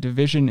 said that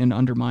division and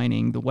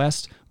undermining the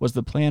West was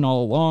the plan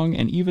all along,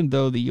 and even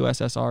though the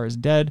USSR is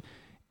dead,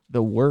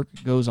 the work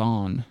goes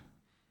on.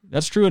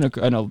 That's true in a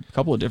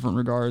couple of different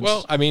regards.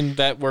 Well, I mean,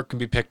 that work can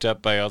be picked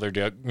up by other,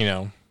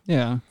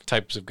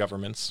 types of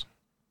governments.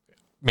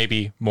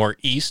 Maybe more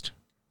east.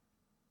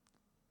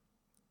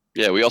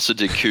 Yeah, we also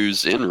did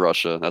coups in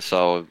Russia. That's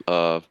how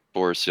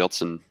Boris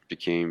Yeltsin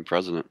became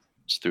president.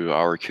 It's through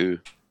our coup.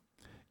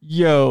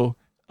 Yo.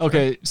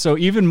 Okay, so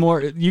even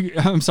more.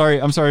 I'm sorry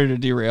to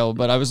derail,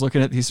 but I was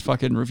looking at these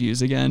fucking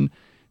reviews again.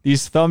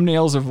 These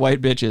thumbnails of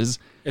white bitches.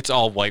 It's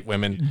all white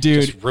women,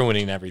 dude, just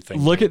ruining everything.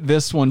 Look at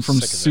this one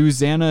from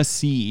Susanna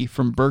C.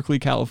 from Berkeley,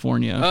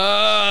 California.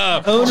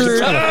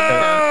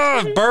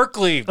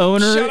 Berkeley.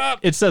 Owner. Shut up.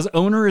 It says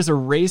owner is a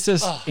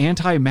racist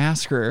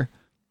anti-masker.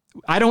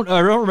 I don't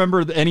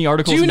remember any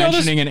articles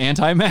mentioning an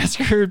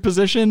anti-masker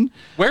position.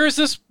 Where is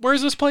this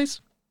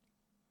place?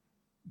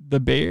 The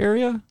Bay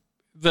Area.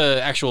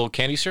 The actual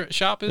candy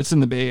shop is. It's in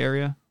the Bay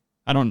Area.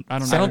 I don't know. I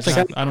don't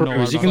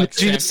know. You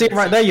can see it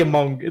right there, you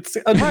mong. It's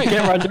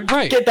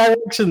right. Get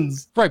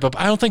directions. Right, but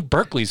I don't think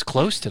Berkeley's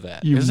close to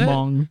that. You is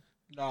mong. It?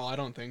 No, I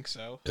don't think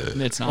so.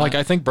 It's not. Like,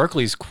 I think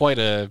Berkeley's quite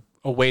a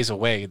ways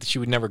away. That you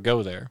would never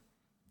go there.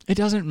 It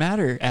doesn't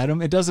matter,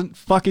 Adam. It doesn't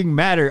fucking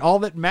matter. All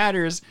that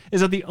matters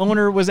is that the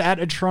owner was at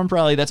a Trump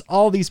rally. That's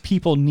all these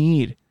people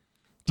need.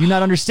 Do you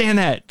not understand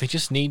that? They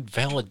just need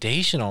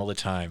validation all the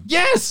time.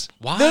 Yes.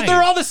 Why?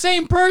 They're all the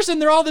same person.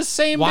 They're all the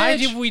same. Why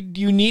bitch.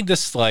 do you need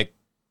this like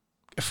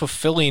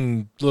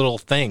fulfilling little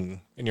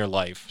thing in your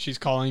life? She's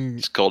calling.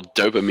 It's called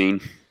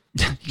dopamine.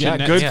 Yeah,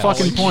 good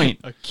fucking point.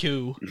 A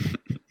coup.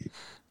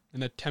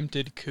 An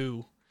attempted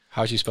coup.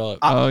 How'd you spell it?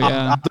 Oh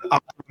yeah. I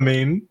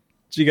mean,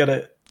 you got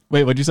it.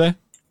 Wait, what'd you say?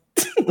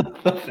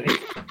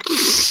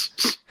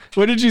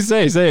 What did you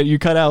say? Say it. You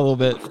cut out a little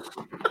bit.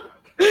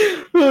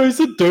 Oh, I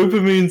said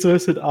dopamine, so I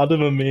said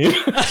adamamine.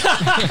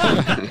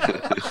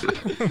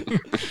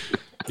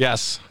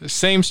 Yes,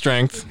 same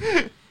strength,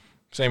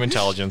 same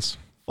intelligence.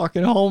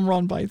 Fucking home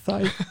run by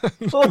Thyke.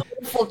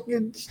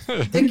 Fucking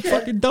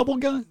double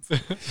guns.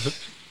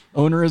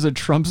 Owner is a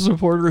Trump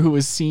supporter who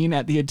was seen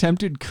at the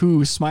attempted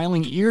coup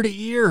smiling ear to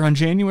ear on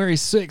January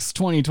 6,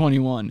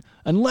 2021.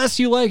 Unless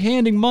you like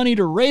handing money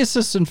to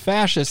racists and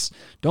fascists,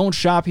 don't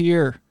shop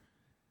here.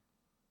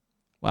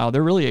 Wow,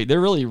 they're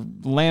really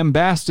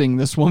lambasting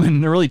this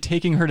woman. They're really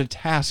taking her to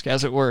task,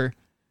 as it were.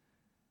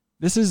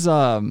 This is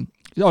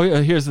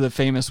here's the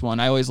famous one.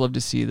 I always love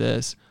to see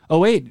this. Oh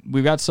wait,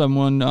 we've got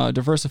someone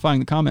diversifying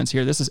the comments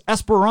here. This is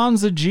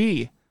Esperanza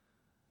G.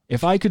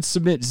 If I could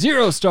submit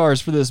 0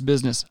 stars for this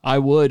business, I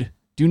would.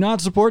 Do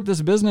not support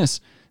this business.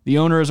 The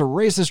owner is a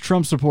racist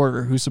Trump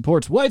supporter who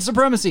supports white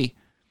supremacy.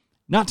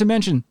 Not to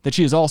mention that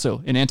she is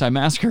also an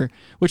anti-masker,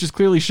 which is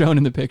clearly shown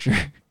in the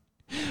picture.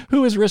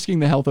 Who is risking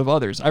the health of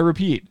others? I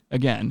repeat,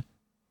 again,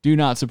 do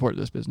not support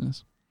this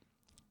business.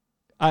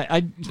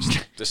 I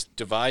just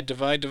divide,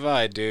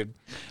 dude.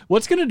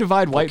 What's going to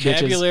divide white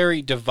bitches? Vocabulary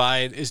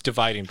is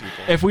dividing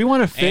people. If we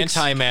want to fix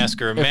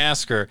anti-masker,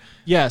 masker,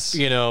 yes,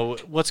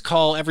 let's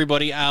call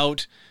everybody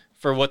out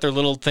for what their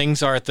little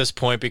things are at this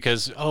point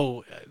because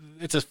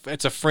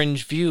it's a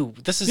fringe view.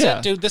 This is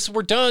it, dude.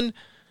 We're done.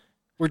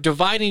 We're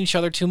dividing each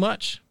other too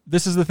much.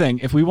 This is the thing.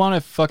 If we want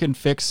to fucking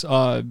fix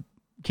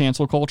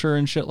cancel culture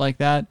and shit like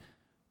that,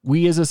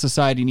 we as a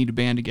society need to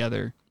band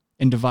together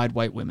and divide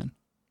white women.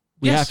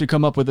 We have to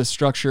come up with a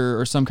structure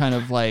or some kind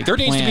of like there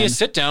needs plan. to be a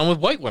sit down with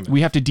white women.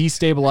 We have to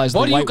destabilize the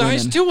white women. What are you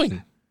guys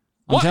doing?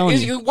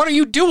 What are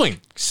you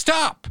doing?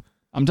 Stop.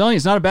 I'm telling you,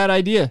 it's not a bad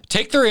idea.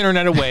 Take their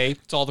internet away.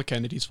 It's all the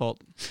Kennedy's fault.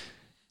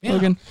 Yeah.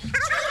 Logan.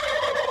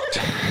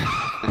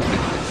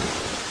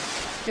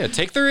 Yeah,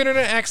 take their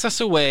internet access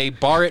away,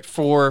 bar it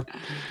for,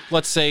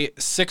 let's say,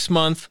 6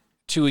 month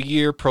to a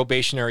year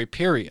probationary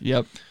period.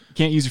 Yep. You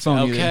can't use your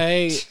phone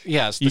okay. either.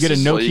 Yes. You get a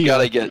Nokia. Well,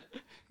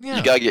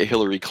 you gotta get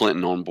Hillary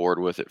Clinton on board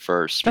with it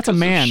first. That's a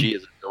man.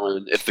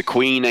 If the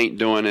Queen ain't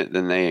doing it,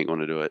 then they ain't going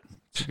to do it.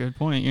 That's a good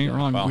point. You ain't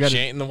wrong. Well, she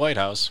ain't in the White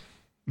House.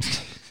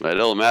 But it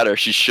don't matter.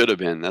 She should have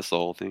been. That's the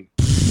whole thing.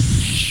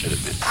 She should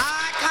have been.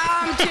 I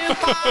come too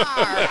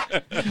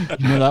far.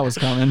 You know that was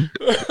coming.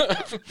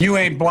 You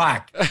ain't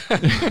black.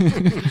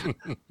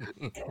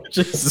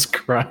 Jesus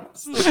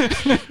Christ.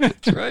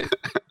 That's right.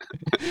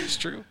 It's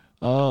true.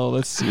 Oh,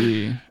 let's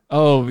see.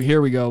 Oh,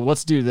 here we go.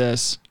 Let's do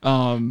this.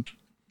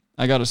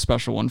 I got a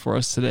special one for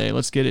us today.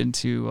 Let's get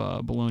into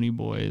Baloney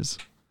Boys.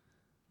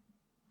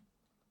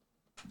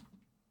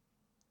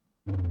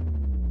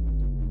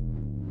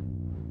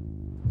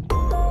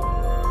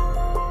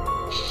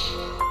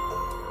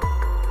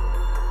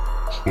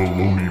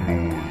 Baloney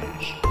Boys.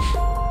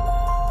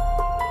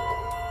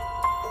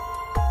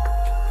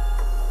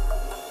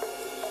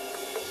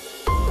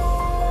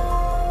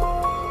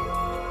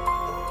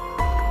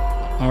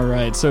 All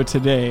right, so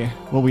today,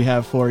 what we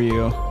have for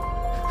you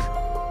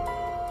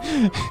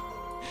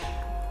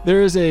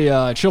There is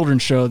a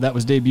children's show that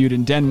was debuted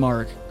in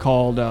Denmark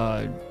called,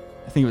 I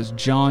think it was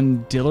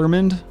John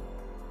Dillermand.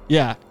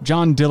 Yeah,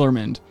 John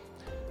Dillermand.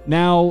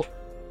 Now,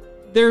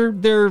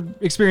 they're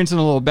experiencing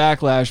a little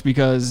backlash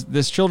because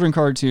this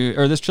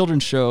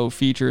children's show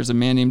features a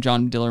man named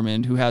John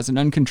Dillermand who has an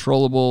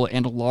uncontrollable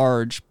and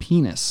large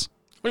penis.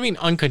 What do you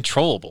mean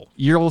uncontrollable?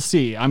 You'll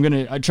see.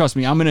 Trust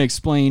me, I'm gonna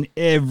explain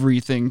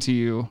everything to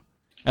you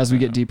as we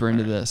get deeper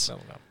into this.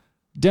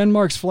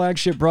 Denmark's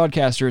flagship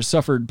broadcaster has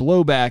suffered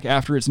blowback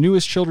after its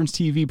newest children's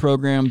TV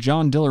program,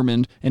 John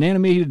Dillermand, an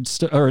animation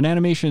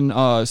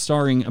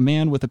starring a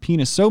man with a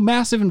penis so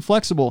massive and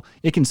flexible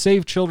it can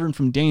save children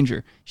from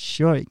danger.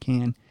 Sure it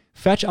can.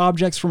 Fetch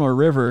objects from a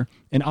river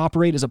and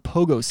operate as a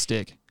pogo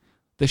stick.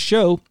 The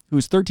show,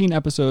 whose 13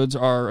 episodes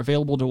are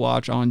available to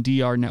watch on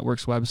DR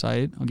Network's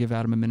website, I'll give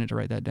Adam a minute to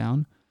write that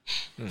down,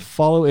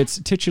 follow its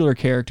titular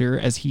character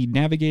as he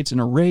navigates an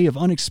array of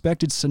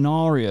unexpected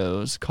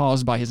scenarios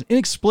caused by his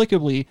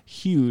inexplicably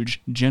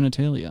huge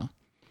genitalia.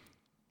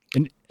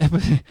 In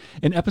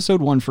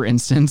episode 1, for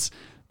instance,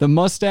 the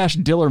mustache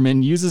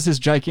Dillermand uses his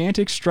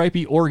gigantic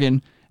stripy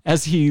organ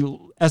as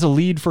a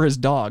lead for his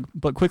dog,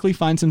 but quickly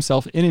finds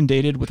himself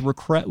inundated with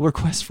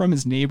requests from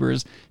his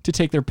neighbors to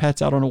take their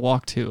pets out on a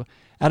walk too.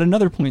 At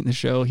another point in the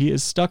show, he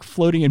is stuck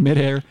floating in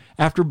midair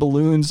after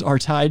balloons are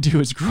tied to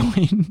his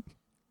groin.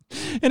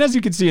 And as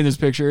you can see in this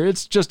picture,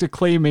 it's just a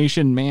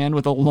claymation man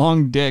with a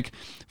long dick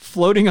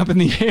floating up in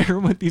the air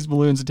with these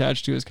balloons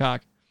attached to his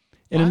cock.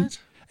 And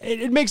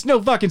it makes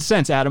no fucking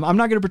sense, Adam. I'm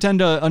not going to pretend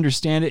to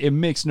understand it. It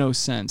makes no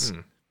sense.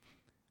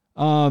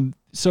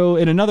 So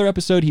in another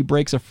episode, he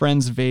breaks a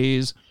friend's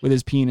vase with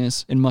his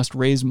penis and must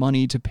raise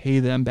money to pay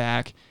them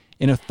back.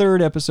 In a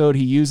third episode,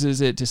 he uses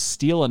it to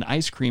steal an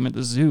ice cream at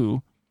the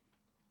zoo.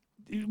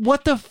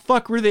 What the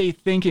fuck were they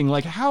thinking?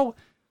 Like, how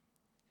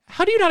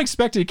do you not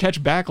expect to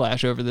catch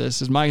backlash over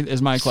this? Is my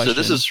question. So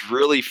this is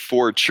really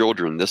for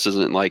children. This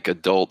isn't like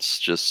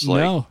adults. This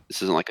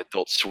isn't like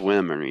Adult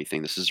Swim or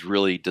anything. This is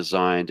really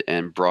designed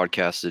and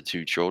broadcasted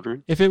to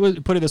children. If it was,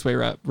 put it this way,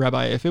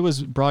 Rabbi, if it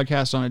was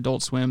broadcast on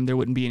Adult Swim, there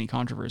wouldn't be any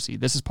controversy.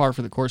 This is par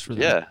for the course for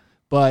them. Yeah,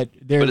 but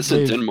it's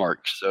in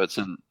Denmark,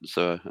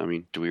 so I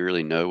mean, do we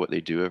really know what they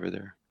do over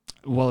there?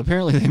 Well,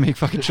 apparently they make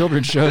fucking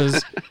children's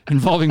shows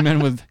involving men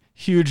with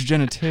huge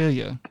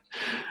genitalia.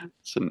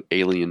 It's an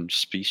alien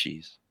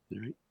species.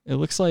 Right. It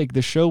looks like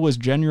the show was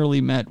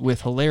generally met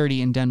with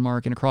hilarity in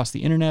Denmark and across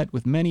the internet,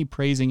 with many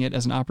praising it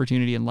as an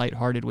opportunity and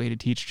lighthearted way to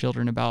teach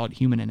children about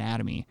human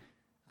anatomy.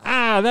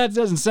 That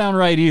doesn't sound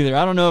right either.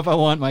 I don't know if I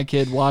want my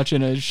kid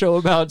watching a show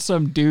about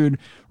some dude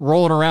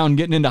rolling around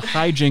getting into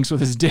hijinks with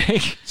his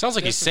dick. Sounds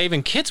like he's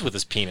saving kids with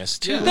his penis,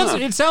 too.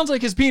 It sounds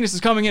like his penis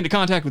is coming into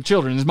contact with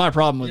children is my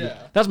problem with it.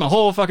 That's my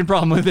whole fucking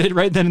problem with it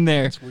right then and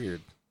there. It's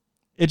weird.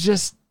 It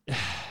just...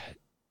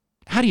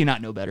 How do you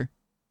not know better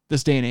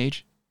this day and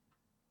age?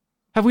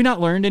 Have we not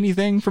learned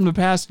anything from the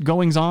past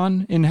goings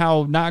on in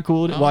how not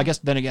cool it is? Well, I guess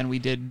then again we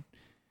did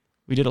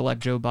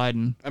elect Joe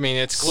Biden. I mean,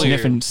 it's clear.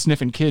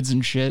 Sniffing kids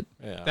and shit.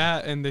 Yeah.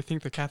 That, and they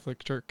think the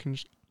Catholic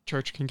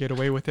Church can get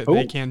away with it.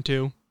 They can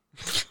too.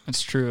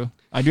 That's true.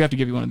 I do have to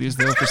give you one of these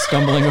though for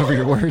stumbling over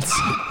your words.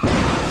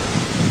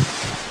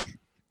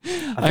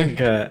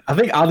 I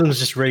think Adam's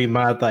just really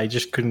mad that he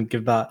just couldn't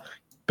give that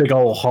big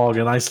old hog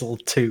a nice little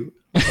toot.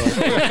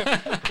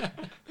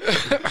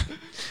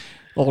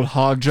 Old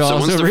hog jaws. So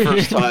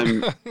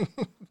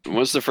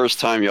when's the first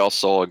time y'all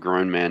saw a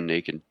grown man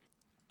naked?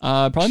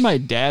 Probably my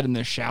dad in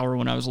the shower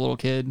when I was a little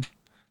kid.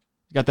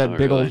 Got that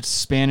big old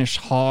Spanish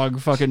hog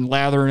fucking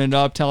lathering it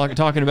up,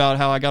 talking about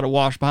how I got to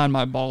wash behind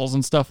my balls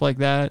and stuff like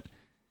that.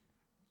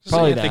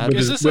 Probably that.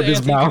 Is this an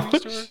Anthony Cumia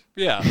story?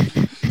 Yeah.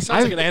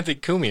 Sounds like an Anthony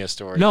Cumia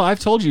story. No, I've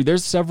told you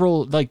there's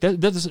several, like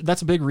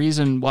that's a big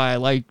reason why I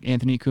like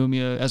Anthony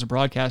Cumia as a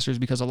broadcaster, is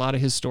because a lot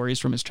of his stories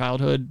from his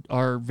childhood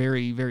are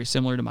very, very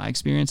similar to my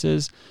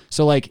experiences.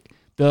 So like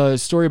the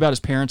story about his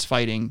parents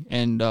fighting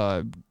and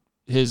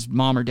his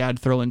mom or dad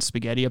throwing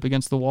spaghetti up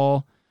against the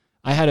wall.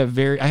 I had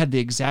the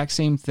exact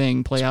same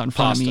thing play out in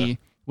front of me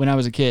when I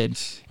was a kid,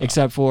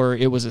 except for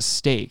it was a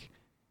steak.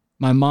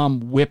 My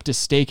mom whipped a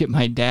steak at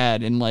my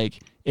dad and like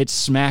it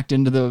smacked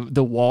into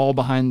the wall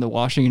behind the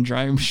washing and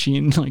drying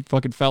machine, like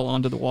fucking fell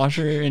onto the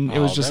washer, and it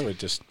was just... That would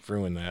just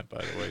ruin that,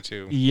 by the way,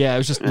 too. Yeah, it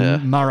was just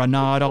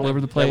marinade all over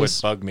the place.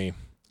 That would bug me.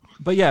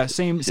 But yeah,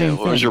 same thing.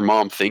 What was your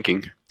mom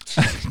thinking?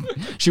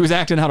 She was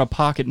acting out of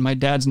pocket, and my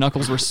dad's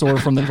knuckles were sore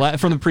from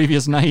the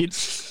previous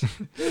night.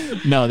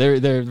 No,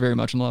 they're very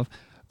much in love.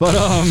 But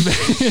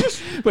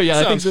but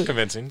yeah, sounds I think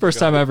convincing. First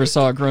time I ever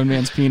saw a grown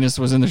man's penis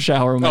was in the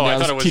shower when my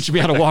dad was teaching me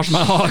how to wash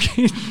my hog.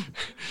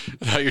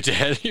 I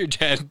thought your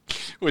dad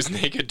was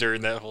naked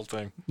during that whole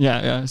thing.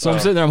 Yeah. So I'm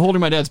sitting there, I'm holding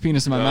my dad's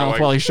penis in my mouth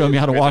while he's showing me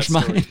how to wash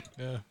mine.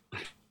 Yeah.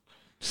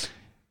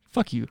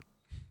 Fuck you.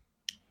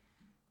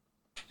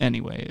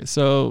 Anyway,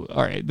 so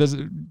all right,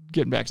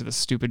 getting back to the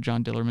stupid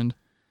John Dillermand.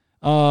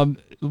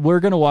 We're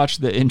gonna watch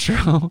the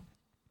intro.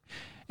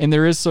 And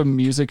there is some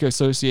music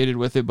associated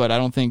with it, but I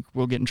don't think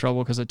we'll get in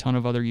trouble because a ton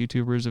of other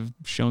YouTubers have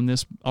shown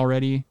this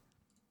already.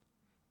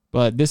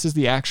 But this is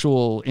the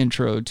actual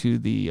intro to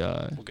the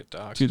We'll get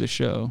doxxed. to the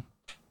show.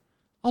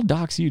 I'll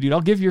dox you, dude.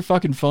 I'll give your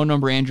fucking phone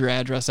number and your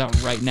address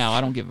out right now. I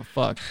don't give a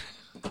fuck.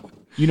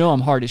 You know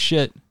I'm hard as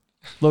shit.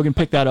 Logan,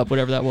 pick that up,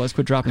 whatever that was.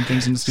 Quit dropping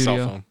things in the studio.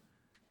 Cell phone.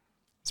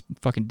 It's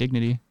fucking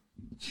dignity.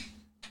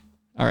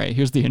 All right,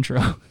 here's the intro.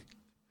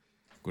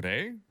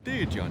 Goddag,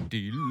 det er John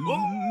D.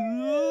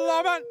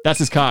 That's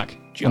his cock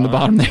on the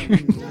bottom there.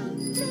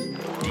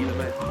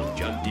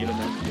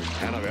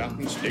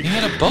 He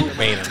had a boat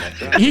made in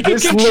it. He can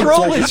This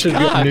control looks like it his should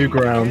cock. get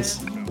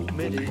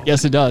Newgrounds.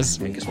 Yes, it does.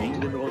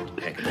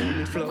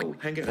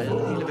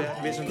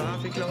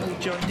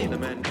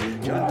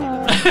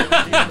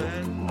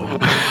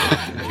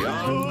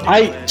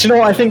 Do you know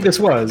what I think this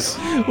was?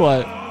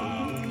 What?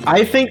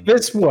 I think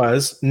this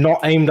was not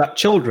aimed at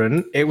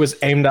children. It was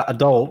aimed at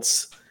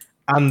adults.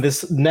 And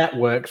this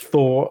network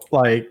thought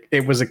like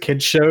it was a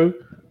kid's show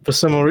for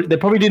some reason. They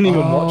probably didn't even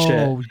watch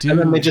it. dude. And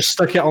then they just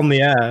stuck it on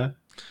the air.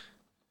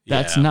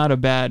 That's Yeah. not a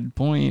bad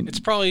point. It's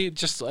probably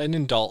just an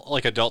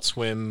Adult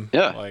Swim,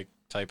 like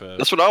type of.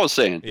 That's what I was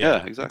saying. Yeah,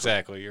 exactly.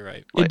 Exactly. You're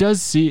right. It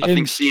does see. I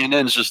think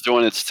CNN's just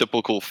doing its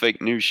typical fake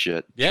news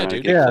shit. Yeah, trying to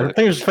dude. get Yeah, I credit.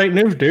 think it was fake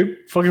news, dude.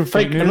 Fucking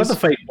fake news? another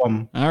fake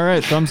one. All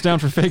right, thumbs down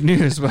for fake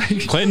news.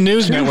 Clinton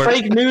News Two Network.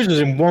 fake news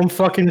in one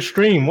fucking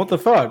stream. What the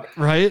fuck?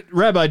 Right,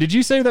 Rabbi? Did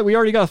you say that we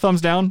already got a thumbs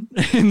down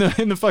in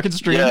the fucking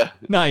stream? Yeah.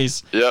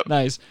 Nice. Yep.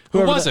 Nice. Who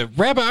Whoever was that- it?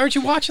 Rabbi, aren't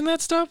you watching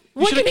that stuff?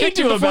 You What should've can he kicked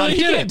him do before about it?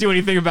 He did can't do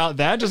anything about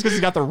that just because he's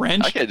got the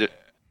wrench. I can't do.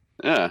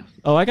 Yeah.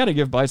 Oh, I gotta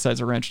give Bite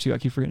Size a wrench too. I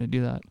keep forgetting to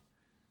do that.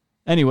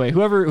 Anyway,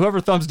 whoever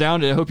thumbs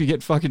down it, I hope you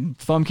get fucking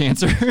thumb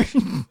cancer.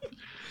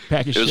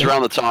 Package It was shit.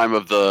 around the time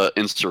of the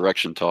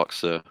insurrection talk,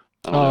 so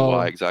I don't know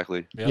why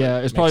exactly. Yeah,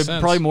 it's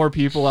probably more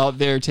people out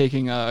there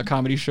taking a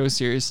comedy show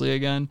seriously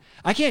again.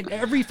 I can't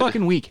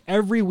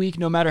every week,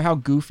 no matter how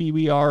goofy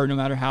we are, no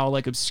matter how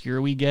like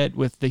obscure we get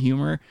with the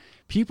humor,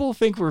 people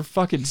think we're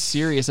fucking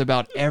serious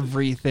about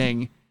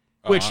everything.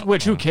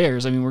 Which who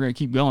cares? I mean, we're gonna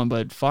keep going,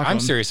 but fuck. I'm 'em.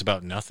 serious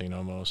about nothing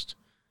almost.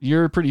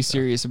 You're pretty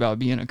serious about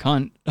being a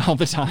cunt all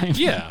the time.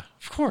 Yeah,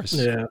 of course.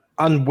 Yeah,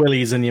 and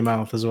willies in your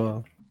mouth as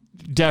well.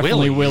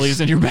 Definitely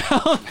willies in your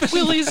mouth.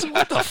 Willies?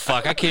 What the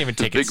fuck? I can't even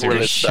take it Big serious.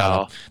 Willis Shut style.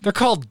 up. They're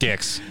called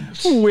dicks.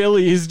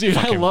 Willies, dude.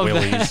 I Fucking love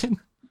willies.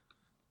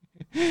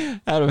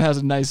 that. Adam has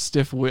a nice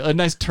a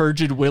nice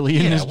turgid willy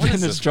in Yeah, his, what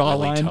is in his this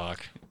willy jawline.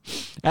 talk?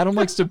 Adam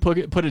likes to put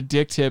a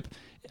dick tip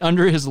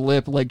under his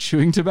lip like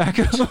chewing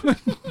tobacco.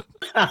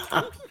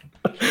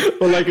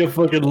 Or like a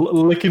fucking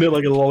licking it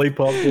like a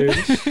lollipop,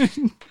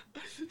 dude.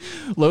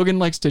 Logan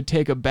likes to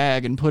take a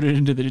bag and put it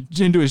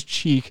into his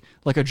cheek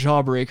like a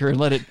jawbreaker and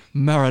let it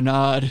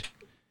marinade.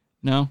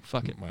 No,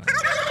 fuck it.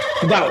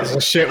 That was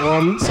a shit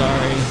one.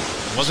 Sorry,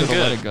 Wasn't Should've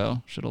let good. it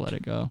go. Should have let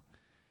it go.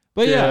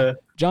 But yeah, Yeah.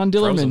 John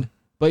Dillerman. Frozen.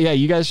 But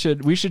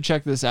yeah, we should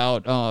check this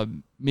out.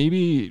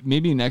 Maybe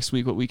next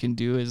week what we can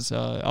do is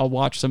I'll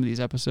watch some of these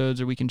episodes,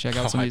 or we can check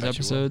out some I of these bet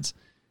you will. episodes.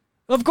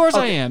 Of course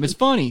I am. It's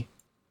funny.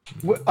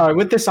 All right,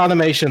 with this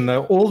animation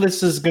though, all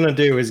this is going to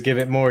do is give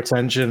it more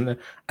attention,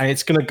 and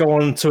it's going to go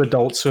on to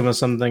Adult Swim or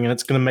something, and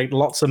it's going to make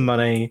lots of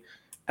money.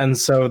 And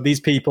so these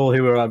people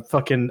who are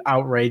fucking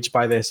outraged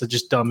by this are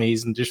just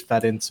dummies and just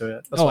fed into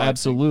it. That's Oh, what I think.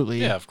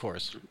 absolutely. Yeah, of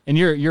course. And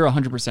you're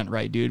 100%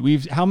 right,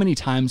 dude. How many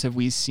times have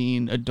we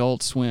seen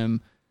Adult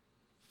Swim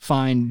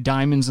find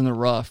diamonds in the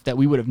rough that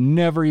we would have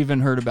never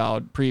even heard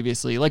about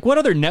previously? Like, what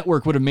other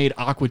network would have made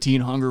Aqua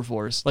Teen Hunger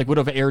Force? Like, would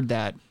have aired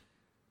that?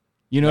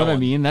 You know No what I one.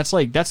 mean?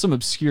 That's some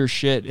obscure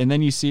shit. And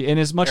then you see, and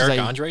as much Eric as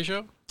Andre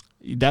show?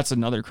 that's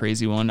another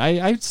crazy one.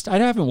 I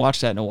haven't watched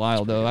that in a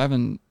while though. I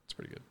haven't. It's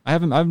pretty good.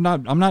 I'm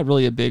not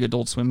really a big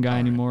Adult Swim guy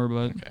anymore.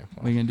 But Okay.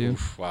 what are you gonna do?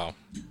 Oof, wow.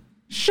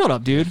 Shut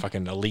up, dude.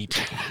 Fucking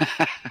elite.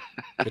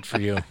 Good for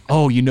you.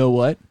 Oh, you know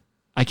what?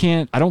 I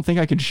don't think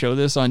I can show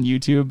this on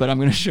YouTube, but I'm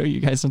going to show you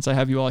guys since I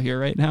have you all here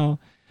right now.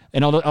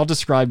 And I'll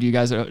describe to you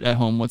guys at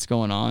home what's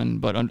going on,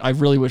 but I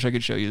really wish I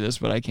could show you this,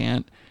 but I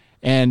can't.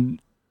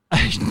 And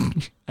I'm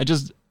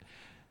just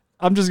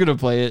going to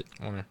play it.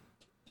 Okay.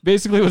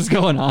 Basically what's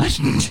going on.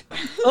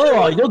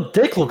 Oh, your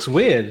dick looks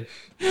weird.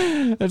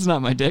 That's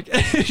not my dick.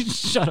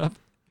 Shut up.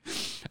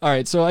 All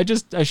right, so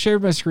I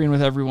shared my screen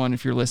with everyone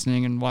if you're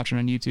listening and watching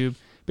on YouTube.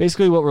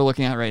 Basically what we're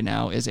looking at right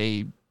now is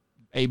a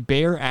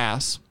bare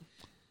ass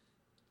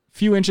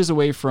few inches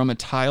away from a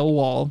tile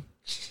wall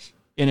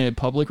in a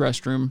public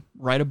restroom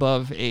right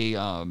above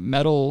a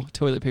metal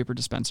toilet paper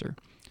dispenser.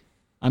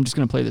 I'm just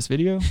going to play this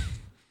video.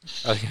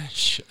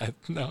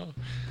 No.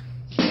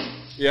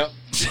 Yep.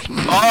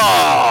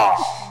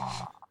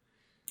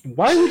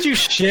 Why would you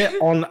shit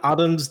on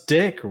Adam's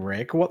dick,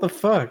 Rick? What the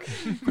fuck?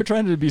 We're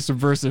trying to be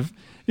subversive.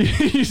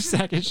 You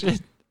sack of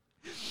shit.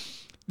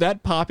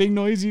 That popping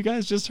noise you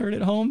guys just heard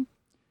at home,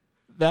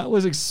 that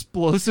was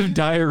explosive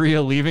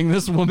diarrhea leaving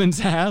this woman's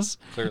ass.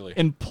 Clearly.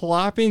 And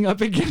plopping up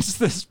against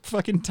this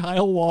fucking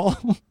tile wall.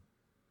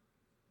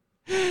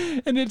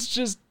 And it's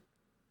just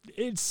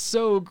It's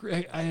so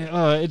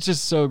it's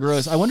just so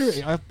gross. I wonder.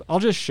 I'll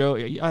just show.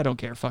 I don't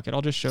care. Fuck it.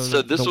 I'll just show.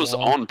 So this the was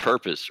wall. on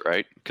purpose,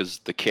 right? Because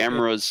the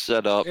camera is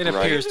set up. It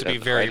appears to be at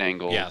the very right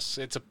angle. Yes,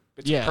 it's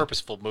It's a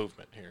purposeful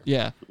movement here.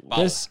 Yeah.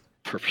 Wow.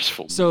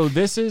 Purposeful. So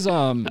this is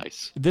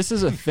nice. This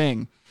is a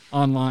thing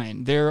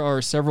online. There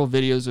are several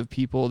videos of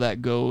people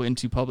that go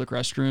into public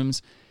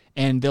restrooms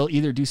and they'll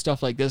either do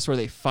stuff like this where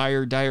they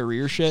fire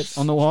diarrhea shit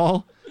on the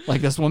wall,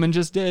 like this woman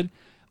just did,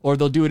 or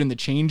they'll do it in the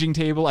changing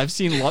table. I've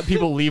seen a lot of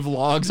people leave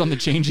logs on the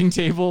changing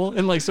table,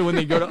 and like so when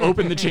they go to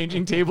open the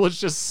changing table, it's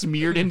just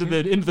smeared into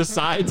the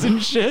sides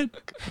and shit.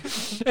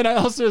 And I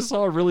also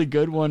saw a really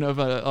good one of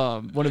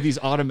one of these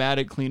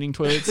automatic cleaning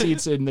toilet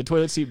seats, and the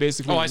toilet seat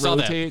basically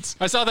rotates.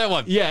 I saw that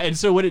one. Yeah, and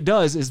so what it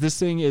does is this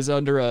thing is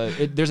under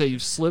there's a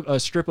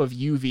strip of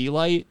UV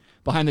light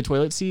behind the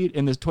toilet seat,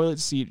 and the toilet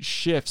seat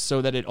shifts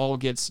so that it all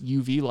gets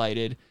UV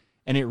lighted,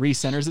 and it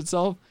recenters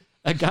itself.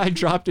 A guy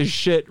dropped his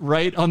shit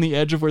right on the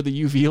edge of where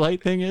the UV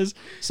light thing is.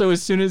 So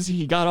as soon as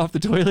he got off the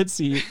toilet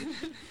seat,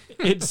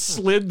 it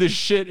slid the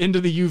shit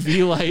into the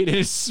UV light and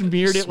it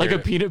smeared it like a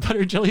peanut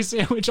butter jelly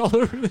sandwich all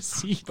over the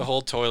seat. The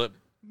whole toilet.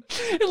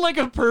 In like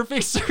a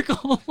perfect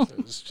circle.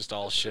 It was just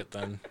all shit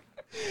then.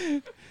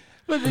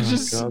 But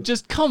it's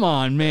just come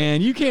on,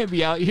 man. You can't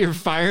be out here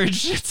firing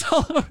shit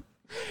all over.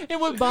 And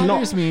what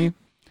bothers me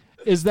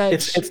is that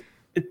it's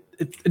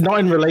not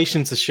in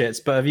relation to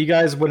shits, but have you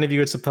guys, whenever you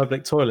go to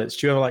public toilets,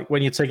 do you ever like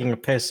when you're taking a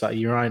piss at a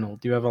urinal,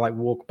 do you ever like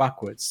walk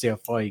backwards, see how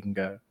far you can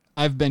go?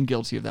 I've been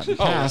guilty of that in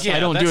the past.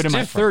 I don't do it in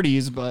my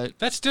 30s, but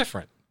that's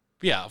different.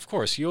 Yeah, of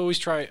course. You always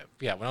try.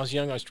 Yeah, when I was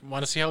young, I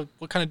want to see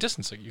what kind of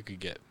distance you could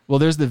get. Well,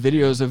 there's the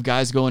videos of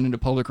guys going into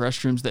public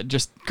restrooms that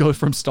just go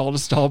from stall to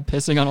stall,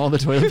 pissing on all the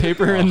toilet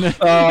paper in the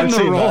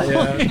roll.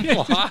 That, yeah.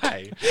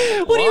 Why?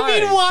 What do you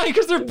mean why?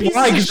 Because they're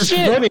pieces of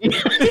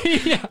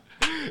shit. Yeah.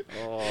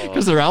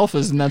 Because they're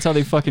alphas, and that's how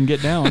they fucking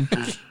get down.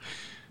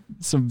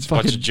 Some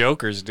fucking bunch of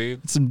jokers,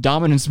 dude. Some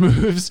dominance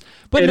moves.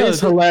 But it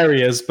is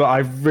hilarious, but I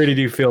really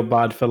do feel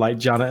bad for like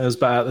janitors.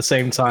 But at the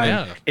same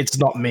time, it's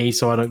not me,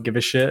 so I don't give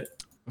a shit.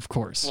 Of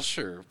course. Well,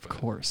 sure. Of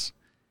course.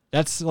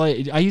 That's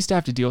like I used to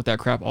have to deal with that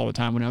crap all the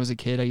time when I was a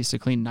kid. I used to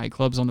clean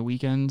nightclubs on the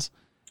weekends.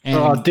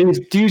 And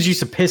dudes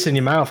used to piss in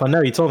your mouth. I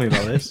know you told me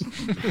about this.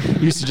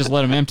 Used to just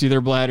let them empty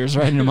their bladders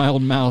right into my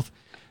old mouth.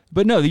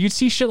 But no, you'd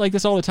see shit like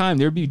this all the time.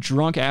 There'd be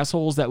drunk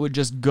assholes that would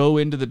just go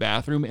into the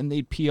bathroom and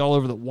they'd pee all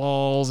over the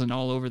walls and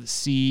all over the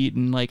seat.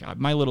 And like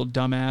my little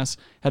dumbass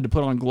had to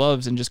put on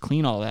gloves and just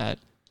clean all that.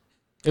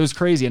 It was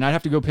crazy. And I'd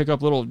have to go pick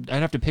up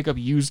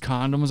used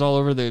condoms all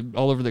over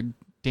the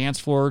dance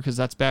floor, because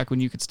that's back when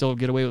you could still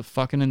get away with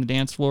fucking in the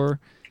dance floor.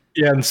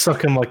 Yeah, and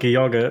suck them like a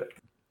yogurt.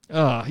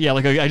 Yeah,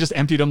 like I just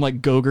emptied them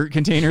like Go-Gurt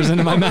containers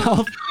into my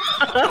mouth.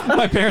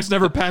 My parents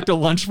never packed a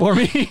lunch for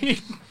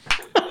me.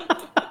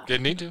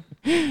 Didn't need to.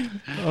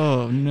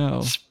 Oh no!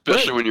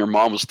 Especially when your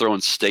mom was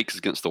throwing steaks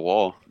against the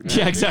wall.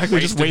 Yeah, exactly.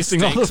 Just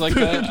wasting all the food. Like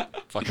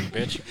that. Fucking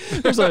bitch.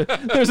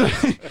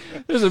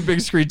 There's a big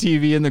screen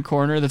TV in the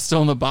corner that's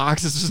still in the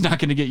box. It's just not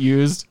going to get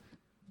used.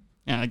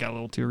 Yeah, I got a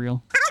little too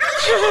real.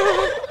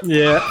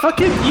 Yeah,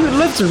 fucking you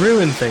live to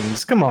ruin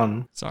things. Come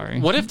on. Sorry.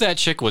 What if that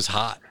chick was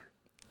hot?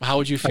 How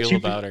would you feel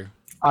about her?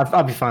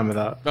 I'd be fine with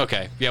that.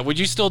 Okay. Yeah. Would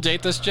you still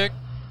date this chick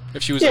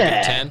if she was like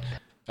a 10?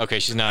 Okay,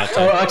 she's not a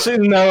 10. Oh,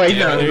 actually, no.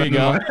 There you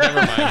go.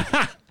 Never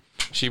mind.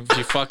 She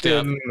fucked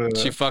up.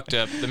 She fucked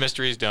up. The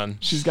mystery's done.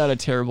 She's got a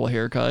terrible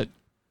haircut.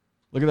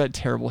 Look at that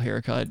terrible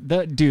haircut.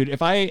 That dude.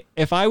 If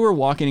I were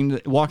walking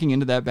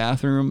into that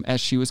bathroom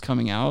as she was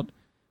coming out,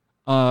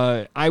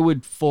 I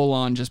would full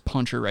on just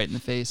punch her right in the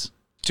face.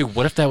 Dude,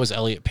 what if that was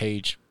Elliot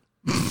Page?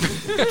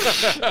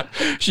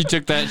 She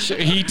took that.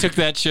 He took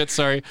that shit.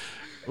 Sorry.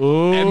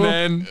 Ooh. And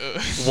then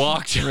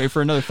walked. Ready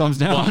for another thumbs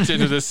down. Walked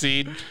into the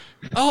scene.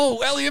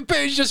 Oh, Elliot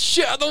Page just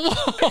shit on the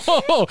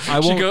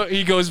wall.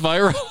 He goes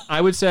viral.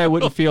 I would say I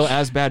wouldn't feel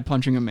as bad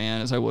punching a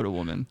man as I would a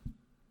woman.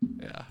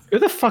 Yeah. Who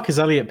the fuck is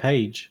Elliot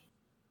Page?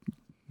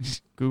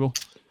 Google.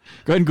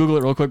 Go ahead and Google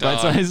it real quick. Bite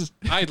size.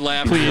 I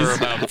laughed for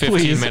about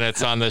 15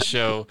 minutes on this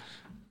show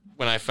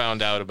when I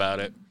found out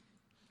about it.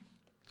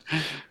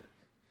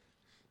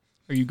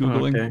 Are you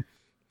Googling? Okay.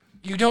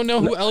 You don't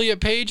know who Elliot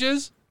Page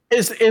is?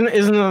 Isn't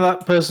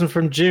that person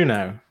from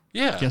Juno?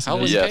 Yeah. Yes,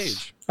 Elliot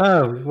Page.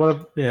 Oh,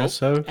 well, yeah,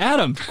 so.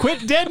 Adam,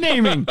 quit dead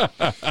naming.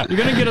 You're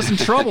going to get us in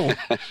trouble.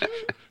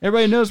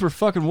 Everybody knows we're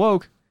fucking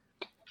woke.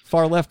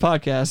 Far Left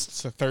Podcast.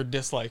 It's the third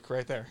dislike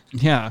right there.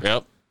 Yeah.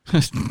 Yep.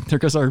 There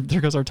goes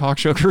our talk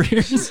show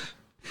careers.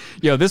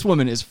 Yo, this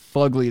woman is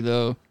fugly,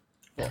 though.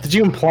 Did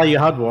you imply you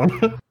had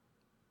one?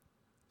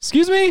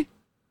 Excuse me?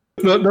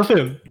 No,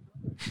 nothing.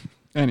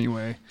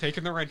 Anyway.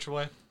 Taking the wrench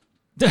away.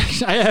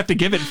 I have to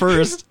give it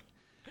first.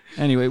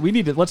 Anyway,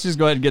 let's just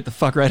go ahead and get the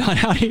fuck right on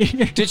out of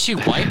here. Did she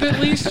wipe at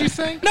least, you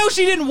think? No,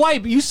 she didn't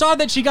wipe. You saw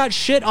that she got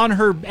shit on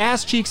her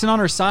ass cheeks and on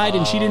her side,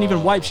 and she didn't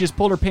even wipe. She just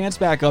pulled her pants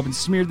back up and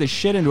smeared the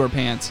shit into her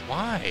pants.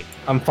 Why?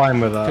 I'm fine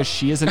with that. Because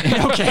she is an...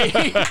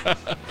 Okay.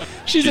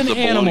 she's an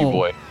animal.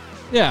 Boy.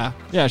 Yeah,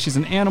 she's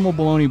an animal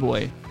baloney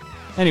boy.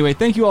 Anyway,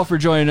 thank you all for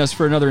joining us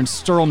for another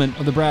installment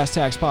of the Brass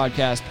Tacks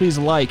Podcast. Please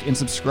like and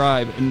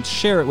subscribe and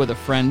share it with a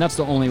friend. That's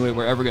the only way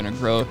we're ever going to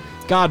grow.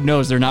 God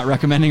knows they're not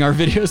recommending our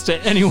videos to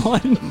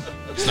anyone.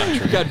 That's not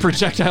true. We got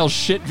projectile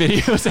shit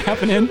videos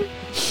happening.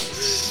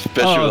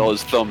 picture with all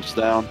his thumbs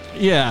down.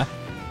 Yeah.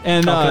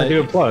 And can I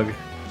do a plug?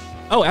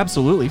 Oh,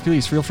 absolutely.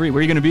 Please feel free. Where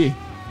are you going to be?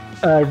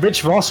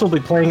 Rich Voss will be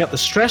playing at the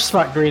Stress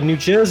Factory in New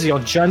Jersey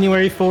on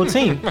January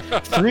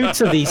 14th through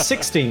to the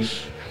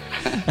 16th.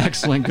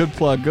 Excellent. Good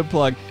plug. Good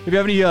plug. If you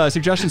have any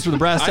suggestions for the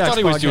Brass Tacks I thought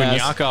he was podcast, doing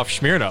Yakov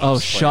Smirnoff. Oh,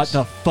 shut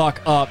the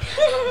fuck up.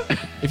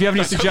 If you have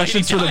any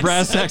suggestions for the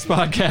Brass Tacks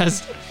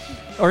podcast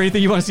or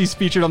anything you want to see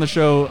featured on the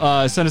show,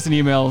 send us an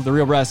email,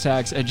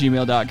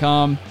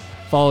 therealbrasstacks@gmail.com.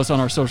 Follow us on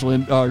our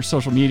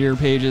social media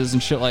pages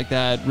and shit like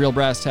that. Real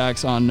Brass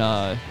Tacks on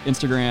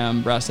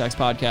Instagram, Brass Tacks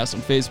Podcast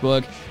on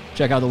Facebook.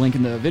 Check out the link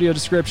in the video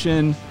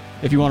description.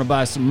 If you want to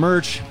buy some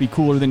merch, be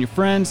cooler than your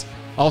friends.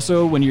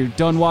 Also, when you're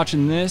done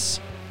watching this,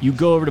 you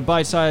go over to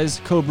Bite Size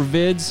Cobra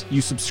Vids,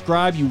 you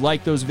subscribe, you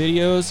like those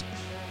videos,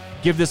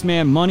 give this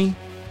man money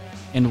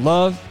and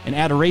love and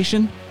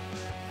adoration.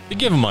 You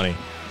give him money.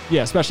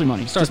 Yeah, especially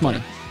money. Just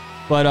money.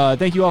 But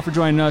thank you all for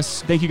joining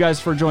us. Thank you guys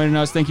for joining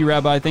us. Thank you,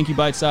 Rabbi. Thank you,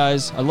 Bite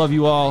Size. I love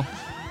you all.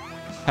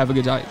 Have a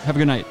good night. Have a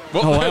good night.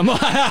 Oh,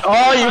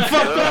 you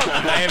fucked up.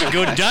 Have a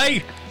good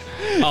day.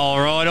 All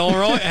right.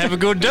 Have a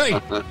good day.